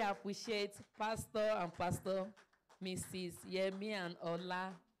sincerely appreciate Pastor and Pastor Mrs. Yemi and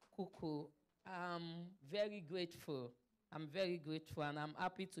Ola Kuku. I'm very grateful. I'm very grateful, and I'm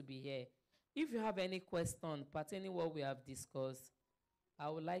happy to be here. If you have any question pertaining what we have discussed, I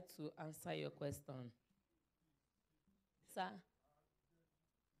would like to answer your question. Sir?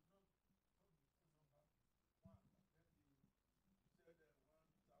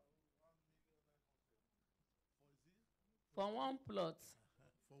 For one plot.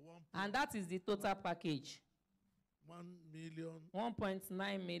 For one plot. And that is the total package. 1 million.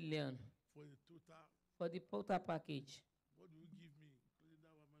 1.9 million. For the total. For the total package. What do you give me? Including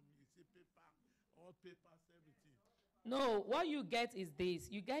that 1 million. It's a paper, all papers, everything. No, what you get is this.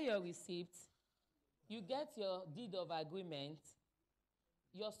 You get your receipt. You get your deed of agreement.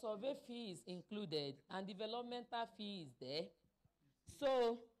 Your survey fee is included, and developmental fee is there.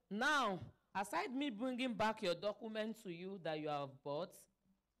 So now, aside me bringing back your document to you that you have bought,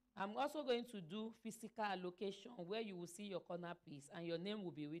 I'm also going to do physical allocation where you will see your corner piece and your name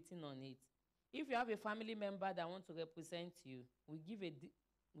will be written on it. If you have a family member that wants to represent you, we give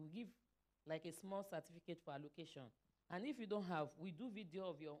like a small certificate for allocation. And if you don't have, we do video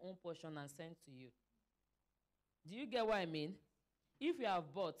of your own portion and send to you. Do you get what I mean? If you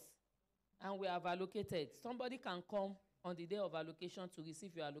have bought and we have allocated, somebody can come on the day of allocation to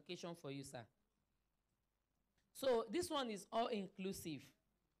receive your allocation for you, sir. So this one is all inclusive.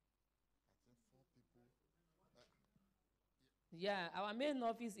 Yeah, our main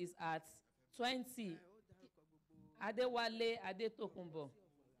office is at 20 Adewale Adetokunbo.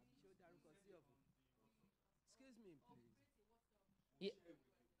 Excuse me, please. Yeah.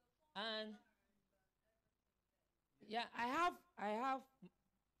 And yeah, I have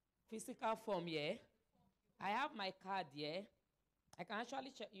physical form here. I have my card here. I can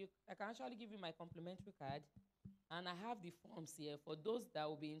actually give you my complimentary card, and I have the forms here for those that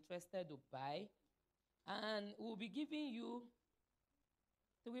will be interested to buy. And we'll be giving you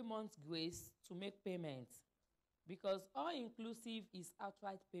 3 months grace to make payments, because all inclusive is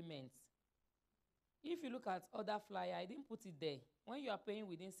outright payments. If you look at other flyer, I didn't put it there. When you are paying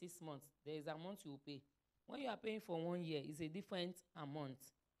within 6 months, there is amount you will pay. When you are paying for 1 year, it's a different amount.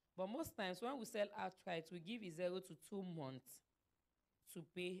 But most times when we sell outright, we give it 0 to 2 months to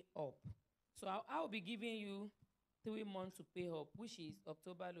pay up. So I will be giving you 3 months to pay up, which is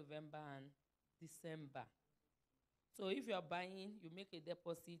October, November, and December. So if you are buying, you make a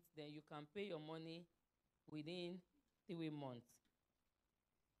deposit, then you can pay your money within 3 months.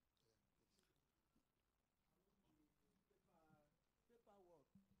 Paperwork,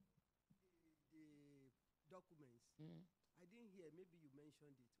 the documents. I didn't hear, maybe you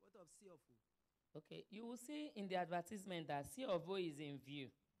mentioned it. What of CFO? Okay, you will see in the advertisement that CFO is in view.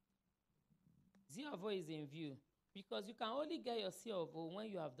 CFO is in view because you can only get your CFO when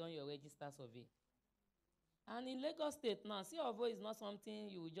you have done your register survey. And in Lagos State now, CFO is not something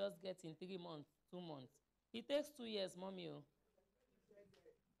you will just get in 3 months, 2 months. It takes 2 years, mommy.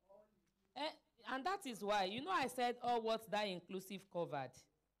 And that is why, I said, oh, what's that inclusive covered?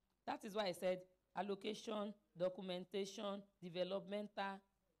 That is why I said allocation, documentation, developmental,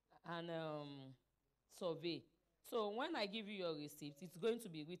 and survey. So when I give you your receipt, it's going to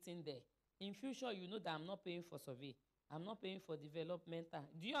be written there. In future, you know that I'm not paying for survey. I'm not paying for developmental.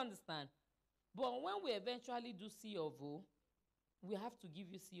 Do you understand? But when we eventually do C of O, we have to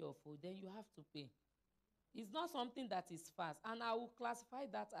give you C of O, then you have to pay. It's not something that is fast, and I will classify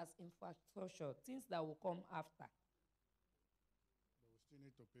that as infrastructure, things that will come after. But we still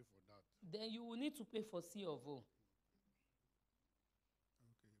need to pay for that. Then you will need to pay for C of O.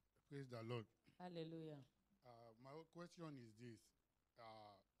 Okay. Praise the Lord. Hallelujah. My question is this,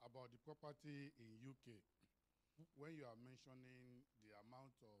 about the property in UK. When you are mentioning the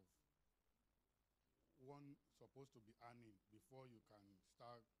amount of one supposed to be earning before you can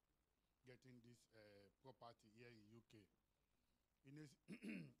start getting this property here in UK.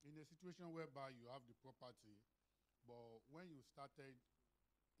 In a situation whereby you have the property, but when you started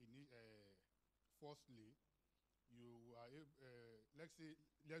firstly, you are let's say,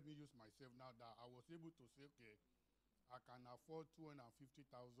 let me use myself now, that I was able to say, okay, I can afford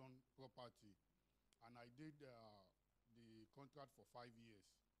 250,000 property, and I did the contract for 5 years.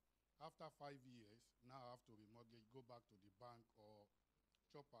 After 5 years, now I have to remortgage, go back to the bank or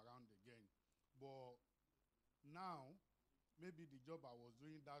shop around again. But now, maybe the job I was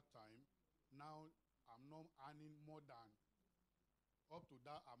doing that time, now I'm not earning more than up to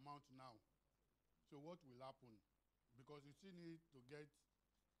that amount now. So what will happen? Because you still need to get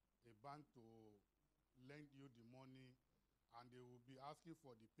a bank to lend you the money, and they will be asking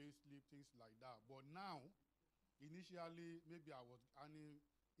for the pay slip, things like that. But now, initially, maybe I was earning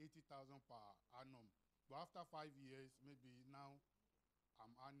 80,000 per annum. But after 5 years, maybe now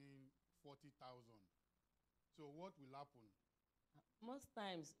I'm earning 40,000. So what will happen? Most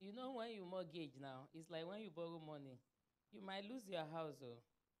times, you know, when you mortgage now, it's like when you borrow money, you might lose your house. Oh.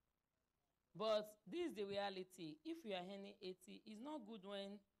 But this is the reality. If you are earning 80, it's not good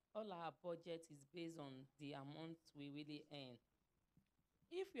when all our budget is based on the amount we really earn.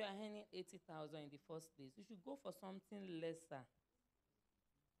 If you are earning 80,000 in the first place, you should go for something lesser.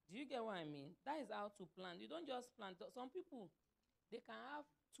 Do you get what I mean? That is how to plan. You don't just plan. Some people, they can have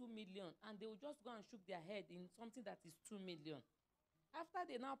 2 million and they will just go and shook their head in something that is 2 million. After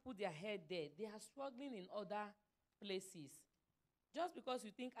they now put their head there, they are struggling in other places. Just because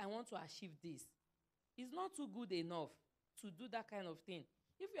you think, I want to achieve this, it's not too good enough to do that kind of thing.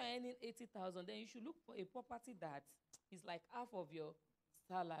 If you are earning 80,000, then you should look for a property that is like half of your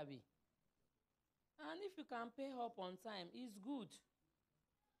salary. And if you can pay up on time, it's good.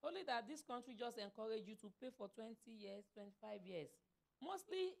 Only that this country just encourage you to pay for 20 years, 25 years.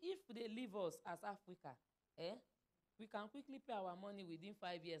 Mostly, if they leave us as Africa, we can quickly pay our money within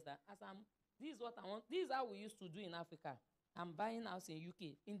 5 years. This is what I want. This is how we used to do in Africa. I'm buying house in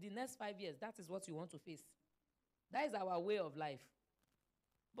UK. In the next 5 years, that is what you want to face. That is our way of life.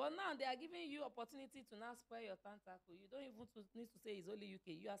 But now they are giving you opportunity to now spoil your tentacle. You don't even need to say it's only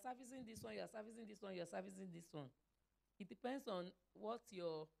UK. You are servicing this one, you are servicing this one, you are servicing this one. It depends on what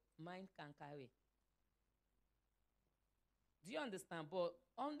your mind can carry. Do you understand? But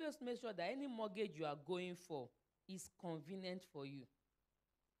always make sure that any mortgage you are going for is convenient for you.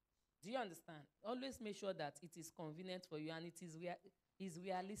 Do you understand? Always make sure that it is convenient for you and it is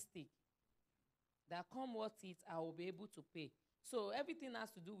realistic. That come what it, I will be able to pay. So everything has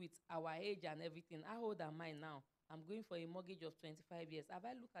to do with our age and everything. I hold in mind now. I'm going for a mortgage of 25 years. Have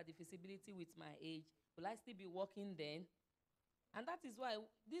I looked at the feasibility with my age? Will I still be working then? And that is why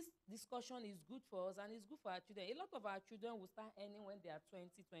this discussion is good for us and it's good for our children. A lot of our children will start earning when they are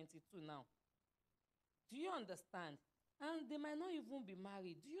 20, 22 now. Do you understand? And they might not even be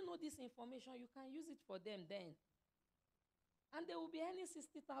married. Do you know this information? You can use it for them then. And they will be earning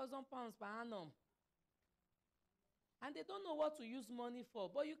 60,000 pounds per annum. And they don't know what to use money for.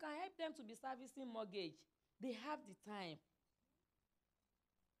 But you can help them to be servicing mortgage. They have the time.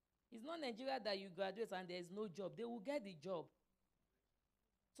 It's not Nigeria that you graduate and there is no job. They will get the job.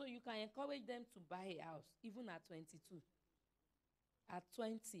 So you can encourage them to buy a house, even at 22, at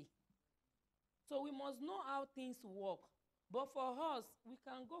 20. So we must know how things work. But for us, we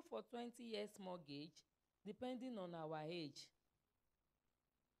can go for 20 years mortgage, depending on our age.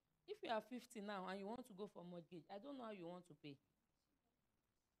 If you are 50 now and you want to go for mortgage, I don't know how you want to pay.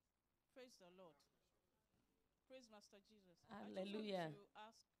 Praise the Lord. Praise Master Jesus. Hallelujah. I just want to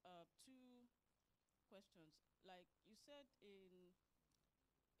ask two questions. Like you said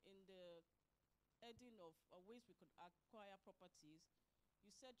in the heading of ways we could acquire properties,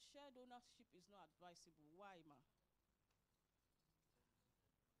 you said shared ownership is not advisable. Why, ma?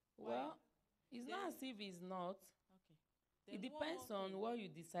 Well, it's not as if it's not. Okay. It depends on what you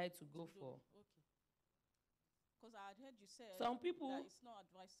decide to go for. Okay. Because I had heard you say Some people, that it's not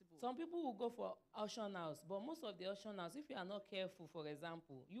advisable. some people will go for auction house, but most of the auction house, if you are not careful, for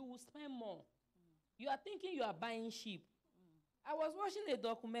example, you will spend more. You are thinking you are buying sheep. I was watching a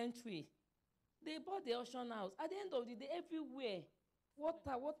documentary. They bought the auction house. At the end of the day, everywhere,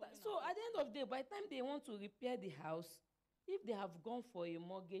 water. So at the end of the day, by the time they want to repair the house, if they have gone for a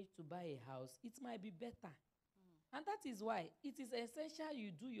mortgage to buy a house, it might be better. And that is why it is essential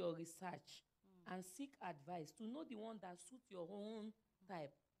you do your research and seek advice to know the one that suits your own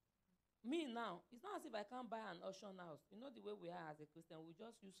type. Me now, it's not as if I can't buy an auction house. You know the way we are as a Christian, we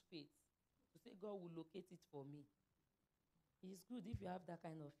just use faith to say God will locate it for me. It's good if you have that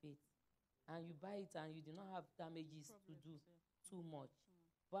kind of faith and you buy it and you do not have damages to do too much.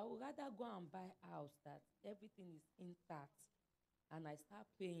 But I would rather go and buy a house that everything is intact and I start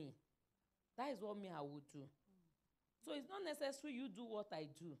paying. That is what me I would do. So it's not necessary you do what I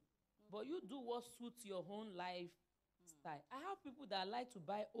do, but you do what suits your own lifestyle. I have people that like to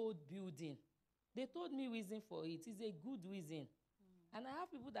buy old building. They told me reason for it. It's a good reason. And I have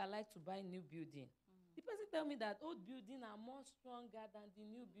people that like to buy new building. The person tell me that old building are more stronger than the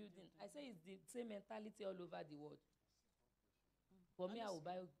new building. I say it's the same mentality all over the world. For me, I will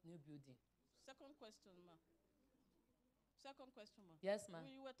buy new building. Second question, ma. Second question, ma. Yes, ma'am.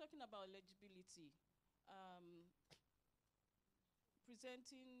 We were talking about eligibility.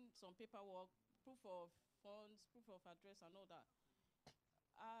 Presenting some paperwork, proof of funds, proof of address, and all that.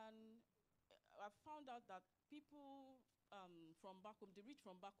 And I found out that people from back home, the rich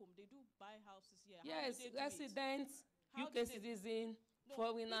from back home, they do buy houses here. Yes, How do they do residents, How UK do they- citizen, No,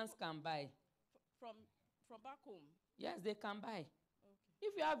 foreigners people- can buy. it? From back home. Yes, they can buy. Okay.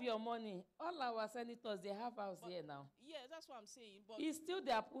 If you have your money, all our senators, they have house But- here now. Yeah, that's what I'm saying. But It's still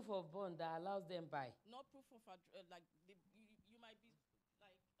their proof of bond that allows them buy. not proof of address. Like you might be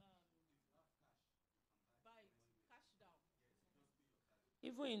like buy it cash down.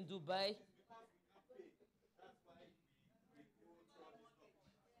 Even in Dubai, buy.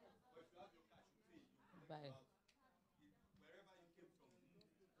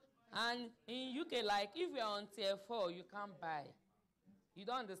 And in UK, like if you're on tier 4, you can't buy. You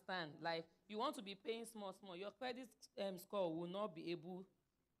don't understand. Like you want to be paying small, your credit score will not be able.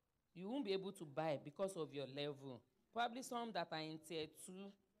 You won't be able to buy because of your level. Probably some that are in tier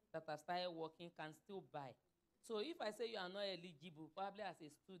 2 that have started working can still buy. So if I say you are not eligible, probably as a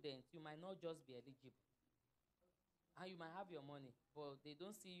student, you might not just be eligible. And you might have your money, but they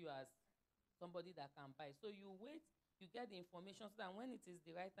don't see you as somebody that can buy. So you wait, you get the information so that when it is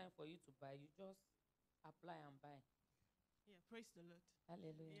the right time for you to buy, you just apply and buy. Yeah, praise the Lord.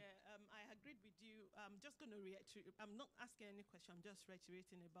 Hallelujah. Yeah, I agreed with you. I'm just going to reiterate. I'm not asking any question. I'm just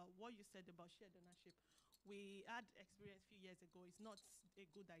reiterating about what you said about shared ownership. We had experience a few years ago. It's not a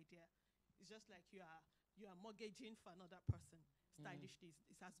good idea. It's just like you are mortgaging for another person. Stylishly,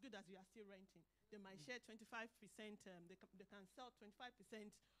 it's as good as you are still renting. They might share 25%. They can sell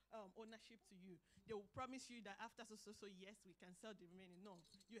 25% ownership to you. They will promise you that after so years we can sell the remaining. No,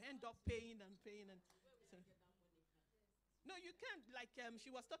 you end up paying and paying and. So, no, you can't. Like she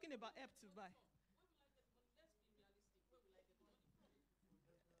was talking about help to buy.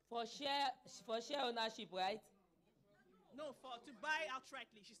 For share ownership, right? No, to buy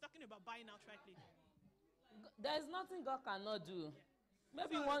outrightly. She's talking about buying outrightly. There is nothing God cannot do.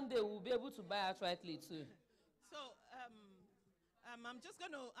 Maybe one day we'll be able to buy outrightly too. So I'm just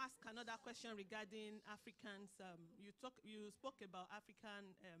going to ask another question regarding Africans. You spoke about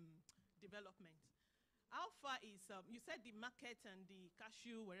African development. How far is you said the market and the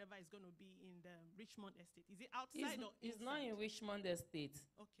cashew wherever is going to be in the Richmond Estate? Is it outside or It's inside? not in Richmond Estate.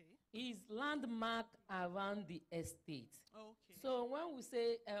 Okay. It's landmark around the estate. Okay. So when we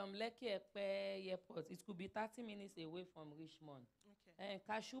say Lekki Epe Airport, it could be 30 minutes away from Richmond. Okay. And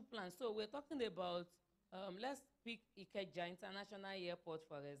cashew plants. So we're talking about, let's pick Ikeja International Airport,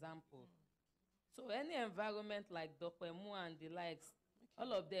 for example. So any environment like Dokpemu and the likes,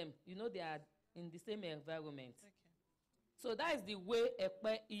 all of them, you know, they are in the same environment. Okay. So that is the way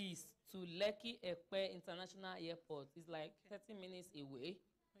Epe is to Lekki Epe International Airport. It's like 30 minutes away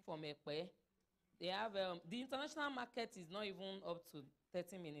from Epe. They have the international market is not even up to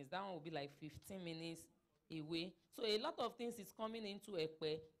 30 minutes. That one will be like 15 minutes away. So a lot of things is coming into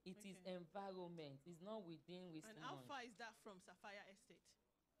Epe. It is environment. It's not within Wisdom. And how far is that from Sapphire Estate?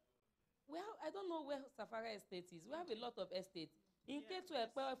 Well, I don't know where Safari Estate is. We have a lot of estates. In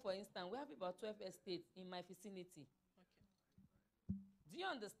K2 Epe, for instance, we have about 12 estates in my vicinity. Okay. Do you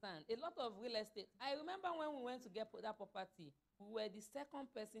understand? A lot of real estate. I remember when we went to get that property, we were the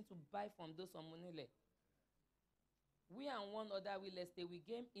second person to buy from those Omunile. We and one other real estate, we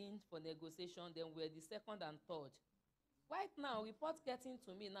came in for negotiation, then we're the second and third. Right now, reports getting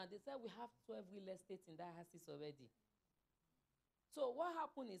to me now, they say we have 12 real estate in that houses already. So what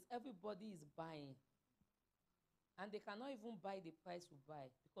happened is everybody is buying. And they cannot even buy the price we buy,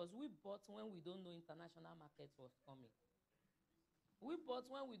 because we bought when we don't know international market was coming. We bought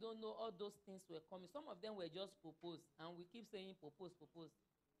when we don't know all those things were coming. Some of them were just proposed, and we keep saying propose, propose.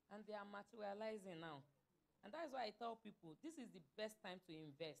 And they are materializing now. And that's why I tell people, this is the best time to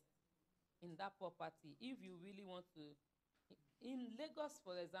invest in that property if you really want to. In Lagos,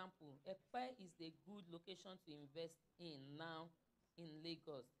 for example, Ekpe is a good location to invest in now in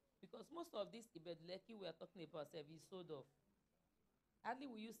Lagos. Because most of this Ibeduleki we are talking about is sold off. Hardly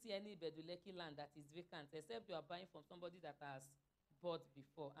will you see any Ibeduleki land that is vacant, except you are buying from somebody that has bought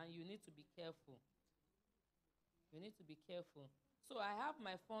before, and you need to be careful. You need to be careful. So I have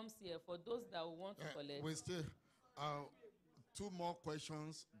my forms here for those that want to collect. We still, two more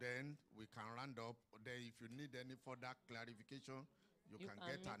questions, then we can round up. Then if you need any further clarification, you can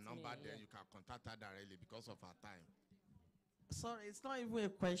get her number, then you can contact her directly because of her time. Sorry, it's not even a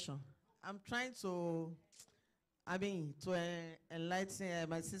question. I'm trying to, enlighten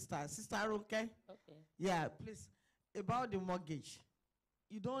my sister. Sister Aruke? Okay. Yeah, please. About the mortgage.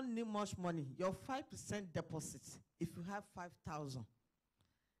 You don't need much money. Your 5% deposit, if you have 5,000,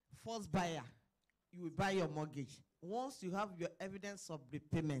 first buyer, you will buy your mortgage. Once you have your evidence of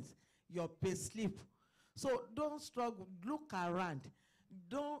repayment, your pay slip. So don't struggle. Look around.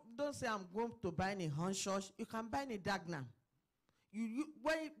 Don't say I'm going to buy in a Hunt Church. You can buy in a Dagenham.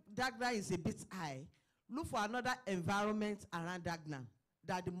 When Dagenham is a bit high, look for another environment around Dagenham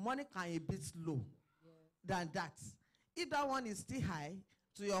that the money can be a bit low than that. If that one is still high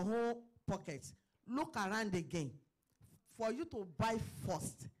to your whole pocket, look around again for you to buy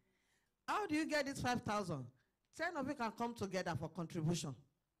first. How do you get this 5,000? 10 of you can come together for contribution,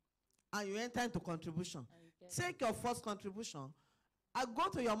 and you enter into contribution. Take your first contribution and go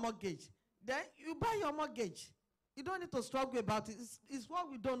to your mortgage. Then you buy your mortgage. You don't need to struggle about it. It's what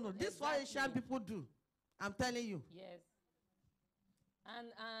we don't know. This is what Asian people do. I'm telling you. Yes.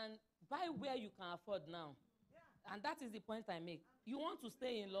 And buy where you can afford now. And that is the point I make. You want to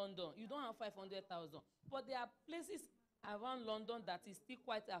stay in London, you don't have 500,000. But there are places around London that is still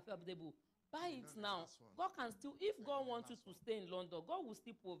quite affordable. Buy it now. God can still, if God wants you to stay in London, God will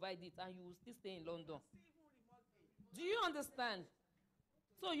still provide it and you will still stay in London. Do you understand?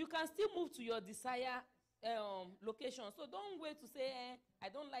 So you can still move to your desired location. So don't wait to say, I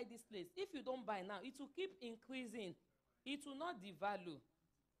don't like this place. If you don't buy now, it will keep increasing. It will not devalue.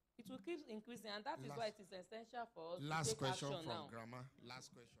 It will keep increasing, and that is why it is essential for us to take question action from now. Grandma. Last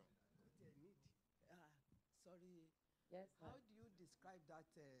question. Sorry. Yes, sir. How do you describe that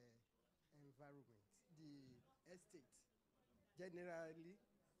environment, the estate, generally?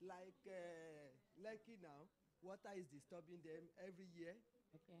 Like Lekki now, water is disturbing them every year.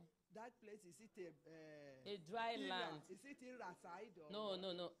 Okay. That place, is it a dry land? Is it Ira side? No.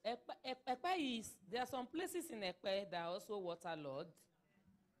 Ekpe is, there are some places in Ekpe that are also waterlogged.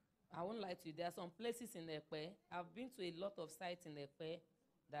 I won't lie to you. There are some places in Ekpe. I've been to a lot of sites in Ekpe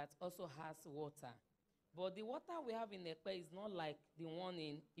that also has water. But the water we have in Ekpe is not like the one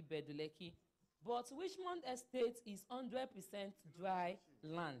in Ibeduleki. But Richmond Estate is 100% dry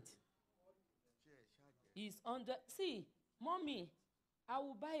land. It's 100. See, mommy, I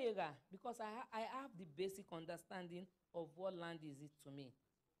will buy Era because I have the basic understanding of what land is it to me.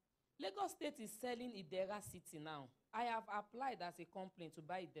 Lagos State is selling Idera City now. I have applied as a complaint to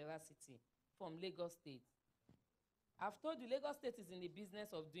buy Idera City from Lagos State. I've told you Lagos State is in the business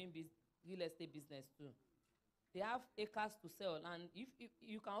of doing real estate business too. They have acres to sell, and if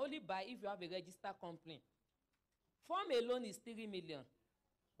you can only buy if you have a registered company. Form alone is 3 million.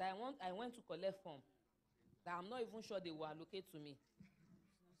 That I went to collect form. That I'm not even sure they will allocate to me.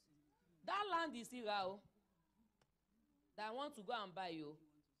 That land is Irao. That I want to go and buy you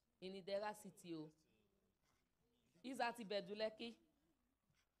in Idera City. Is at Ibeduleki.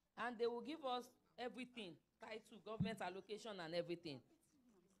 And they will give us everything, tied to government allocation and everything.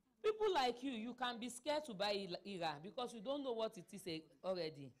 People like you can be scared to buy Ira because you don't know what it is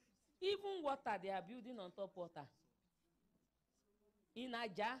already. Even water, they are building on top water. In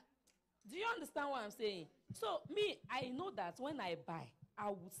Aja. Do you understand what I'm saying? So me, I know that when I buy, I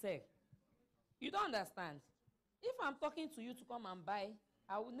will sell. You don't understand? If I'm talking to you to come and buy,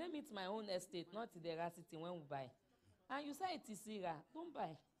 I will name it my own estate, not Idera City when we buy. And you say it is Ira, don't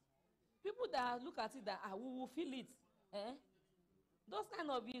buy. People that look at it that we will feel it. Those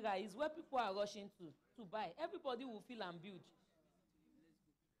kind of Ira is where people are rushing to buy. Everybody will feel and build.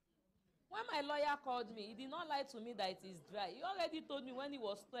 When my lawyer called me, he did not lie to me that it is dry. He already told me when he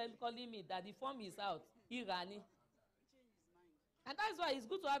was calling me that the form is out. Irani. And that's why it's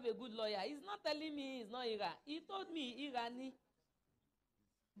good to have a good lawyer. He's not telling me he's not Iran. He told me Irani.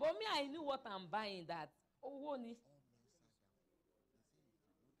 But me, I knew what I'm buying that. Oh, ni.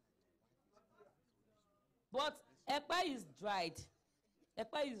 But Epa is dried.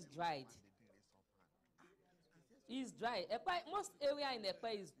 Epa is dried. It's dry. Epa, most area in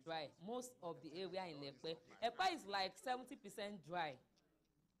Epa is dry. Most of the area in Epa. Epa is like 70% dry.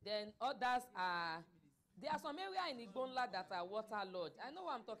 Then others are, there are some area in Igbonla that are waterlogged. I know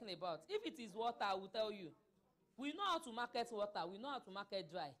what I'm talking about. If it is water, I will tell you. We know how to market water. We know how to market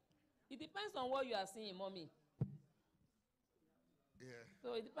dry. It depends on what you are seeing, mommy. Yeah.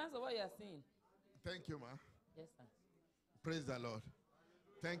 So it depends on what you are seeing. Thank you, ma. Yes, sir. Praise the Lord.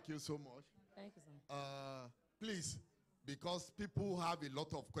 Thank you so much. Thank you, sir. Please, because people have a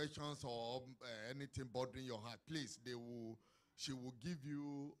lot of questions or anything bothering your heart, please, she will give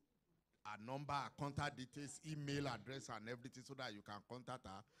you a number, a contact details, email address, and everything so that you can contact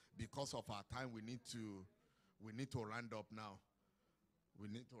her. Because of our time, we need to round up now. We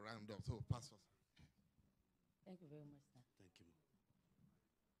need to round up. So, Pastor. Thank you very much, sir. Thank you.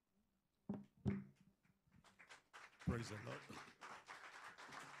 Praise the Lord.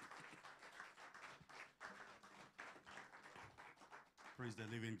 Praise the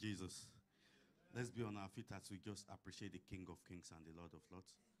living Jesus. Let's be on our feet as we just appreciate the King of Kings and the Lord of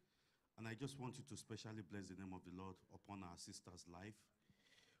Lords. And I just want you to specially bless the name of the Lord upon our sister's life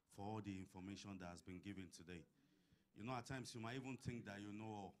for all the information that has been given today. You know, at times you might even think that you know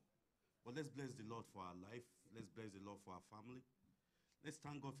all. But let's bless the Lord for our life. Let's bless the Lord for our family. Let's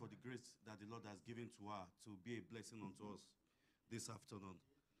thank God for the grace that the Lord has given to her to be a blessing unto us this afternoon.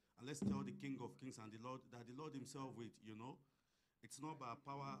 And let's tell the King of Kings and the Lord that the Lord himself will, you know, it's not by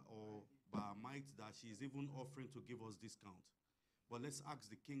power or by might that she is even offering to give us discount. But let's ask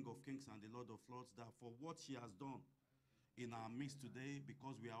the King of Kings and the Lord of Lords that for what she has done in our midst today,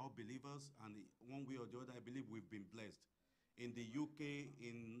 because we are all believers, and one way or the other, I believe we've been blessed. In the UK,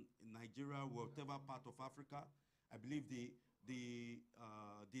 in Nigeria, whatever part of Africa, I believe the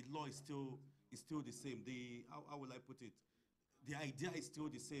law is still the same. How will I put it? The idea is still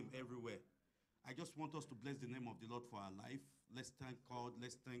the same everywhere. I just want us to bless the name of the Lord for our life. Let's thank God.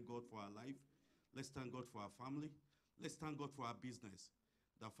 Let's thank God for our life. Let's thank God for our family. Let's thank God for our business.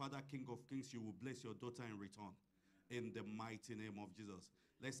 The Father, King of Kings, you will bless your daughter in return. In the mighty name of Jesus.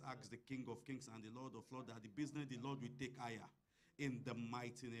 Let's ask the King of Kings and the Lord of Lords that the business the Lord will take higher. In the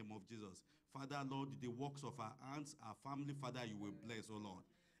mighty name of Jesus. Father, Lord, the works of our hands, our family, Father, you will bless, oh Lord.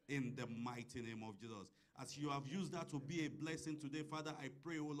 In the mighty name of Jesus. As you have used that to be a blessing today, Father, I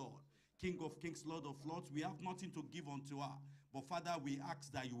pray, oh Lord. King of Kings, Lord of Lords, we have nothing to give unto her. But Father, we ask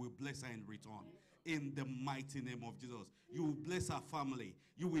that you will bless her in return. In the mighty name of Jesus. You will bless our family.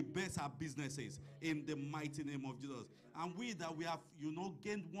 You will bless our businesses. In the mighty name of Jesus. And we that we have, you know,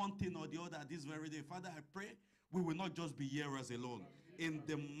 gained one thing or the other this very day. Father, I pray we will not just be hearers alone. In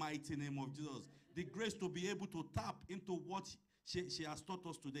the mighty name of Jesus. The grace to be able to tap into what she has taught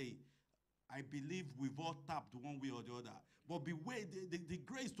us today. I believe we've all tapped one way or the other. But beware, the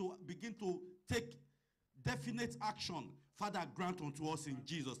grace to begin to take definite action. Father, grant unto us in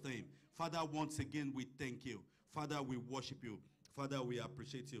Jesus' name. Father, once again, we thank you. Father, we worship you. Father, we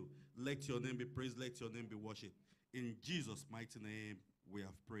appreciate you. Let your name be praised. Let your name be worshipped. In Jesus' mighty name, we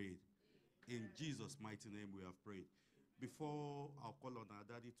have prayed. In Jesus' mighty name, we have prayed. Before I'll call on our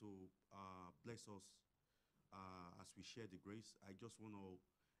daddy to bless us as we share the grace, I just want to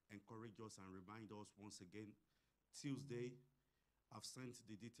encourage us and remind us once again, Tuesday, I've sent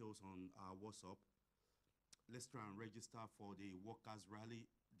the details on our WhatsApp. Let's try and register for the workers' rally.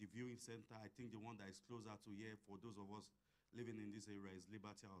 The viewing center, I think the one that is closer to here for those of us living in this area is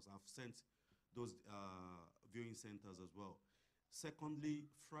Liberty House. I've sent those viewing centers as well. Secondly,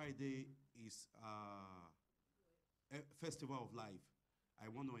 Friday is Festival of Life.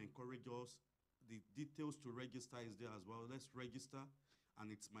 I want to encourage us. The details to register is there as well. Let's register.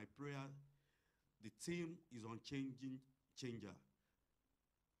 And it's my prayer. The theme is on changing changer.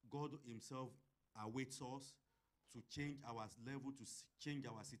 God himself awaits us to change our level, to change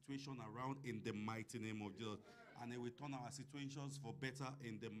our situation around in the mighty name of Jesus. And he will turn our situations for better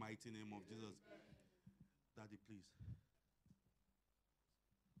in the mighty name of Jesus. Daddy, please.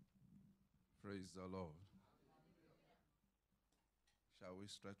 Praise the Lord. Shall we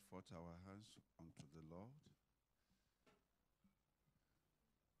stretch forth our hands unto the Lord?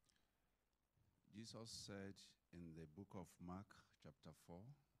 Jesus said in the book of Mark, chapter 4,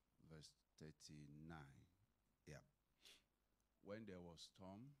 verse 39. Yeah. When there was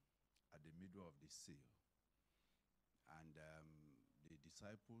storm at the middle of the sea. And the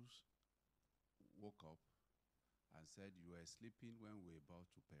disciples woke up and said, "You were sleeping when we were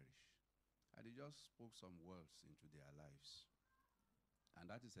about to perish." And he just spoke some words into their lives. And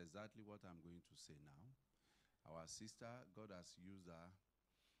that is exactly what I'm going to say now. Our sister, God has used her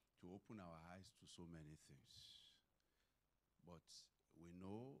to open our eyes to so many things. But we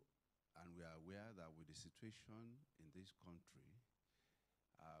know and we are aware that with the situation in this country,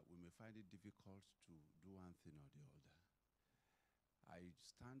 we may find it difficult to do one thing or the other. I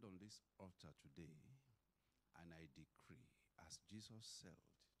stand on this altar today and I decree, as Jesus said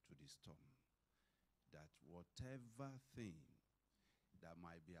to the storm, that whatever thing that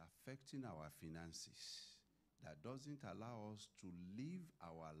might be affecting our finances, that doesn't allow us to live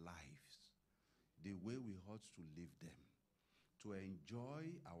our lives the way we ought to live them, to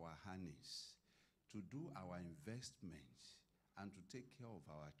enjoy our earnings, to do our investments, and to take care of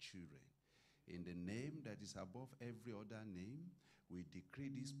our children. In the name that is above every other name, we decree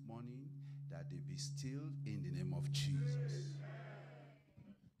this morning that they be still in the name of Jesus.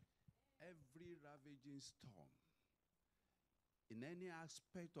 Every ravaging storm in any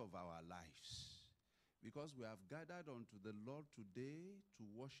aspect of our lives, because we have gathered unto the Lord today to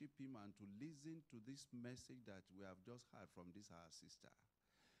worship him and to listen to this message that we have just heard from this our sister,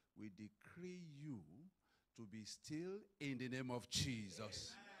 we decree you to be still in the name of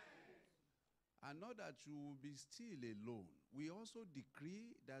Jesus. And not that you will be still alone. We also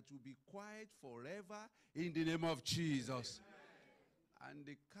decree that you will be quiet forever in the name of Jesus. And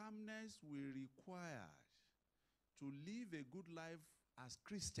the calmness we require to live a good life as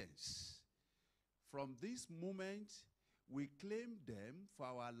Christians, from this moment, we claim them for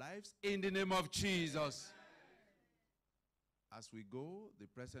our lives in the name of Jesus. As we go, the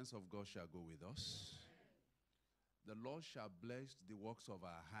presence of God shall go with us. The Lord shall bless the works of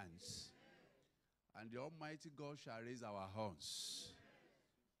our hands. And the Almighty God shall raise our horns.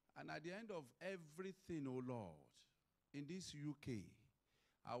 And at the end of everything, O Lord, in this UK,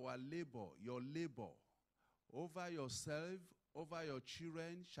 our labor, your labor, over yourself, over your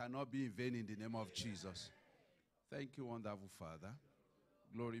children, shall not be in vain in the name of Jesus. Thank you, wonderful Father.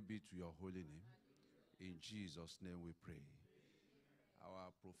 Glory be to your holy name. In Jesus' name we pray.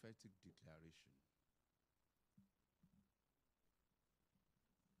 Our prophetic declaration.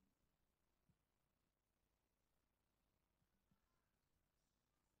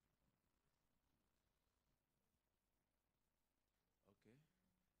 Okay.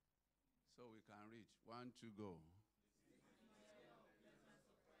 So we can read. 1, 2, go.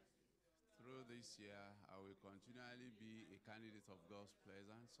 Through this year, I will continually be a candidate of God's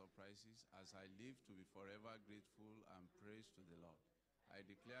pleasant surprises as I live to be forever grateful and praise to the Lord. I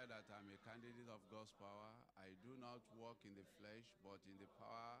declare that I'm a candidate of God's power. I do not walk in the flesh, but in the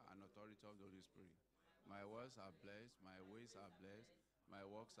power and authority of the Holy Spirit. My words are blessed, my ways are blessed, my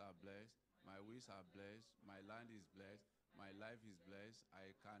works are blessed, my ways are blessed, my land is blessed, my life is blessed.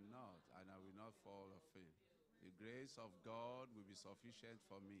 I cannot and I will not fall or fail. The grace of God will be sufficient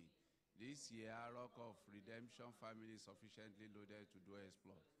for me. This year, Rock of Redemption family is sufficiently loaded to do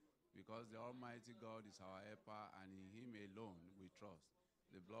exploit, because the Almighty God is our helper, and in him alone we trust.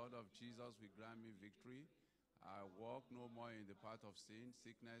 The blood of Jesus will grant me victory. I walk no more in the path of sin,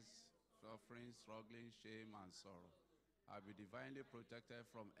 sickness, suffering, struggling, shame, and sorrow. I'll be divinely protected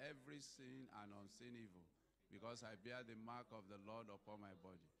from every sin and unseen evil, because I bear the mark of the Lord upon my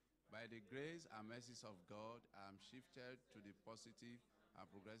body. By the grace and mercies of God, I am shifted to the positive and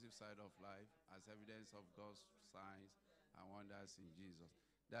progressive side of life as evidence of God's signs and wonders in Jesus.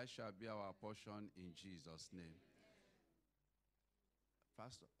 That shall be our portion in Jesus' name.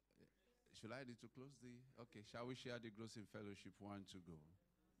 Pastor, should I need to close the... Okay, shall we share the grace in fellowship? 1, 2, go.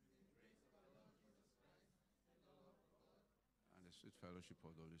 And the sweet fellowship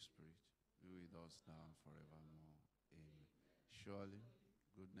of the Holy Spirit be with us now and forevermore. Amen. Surely,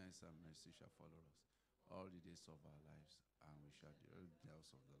 goodness and mercy shall follow us all the days of our lives, and we shall dwell in the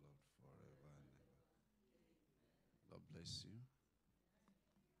house of the Lord forever and ever. God bless you.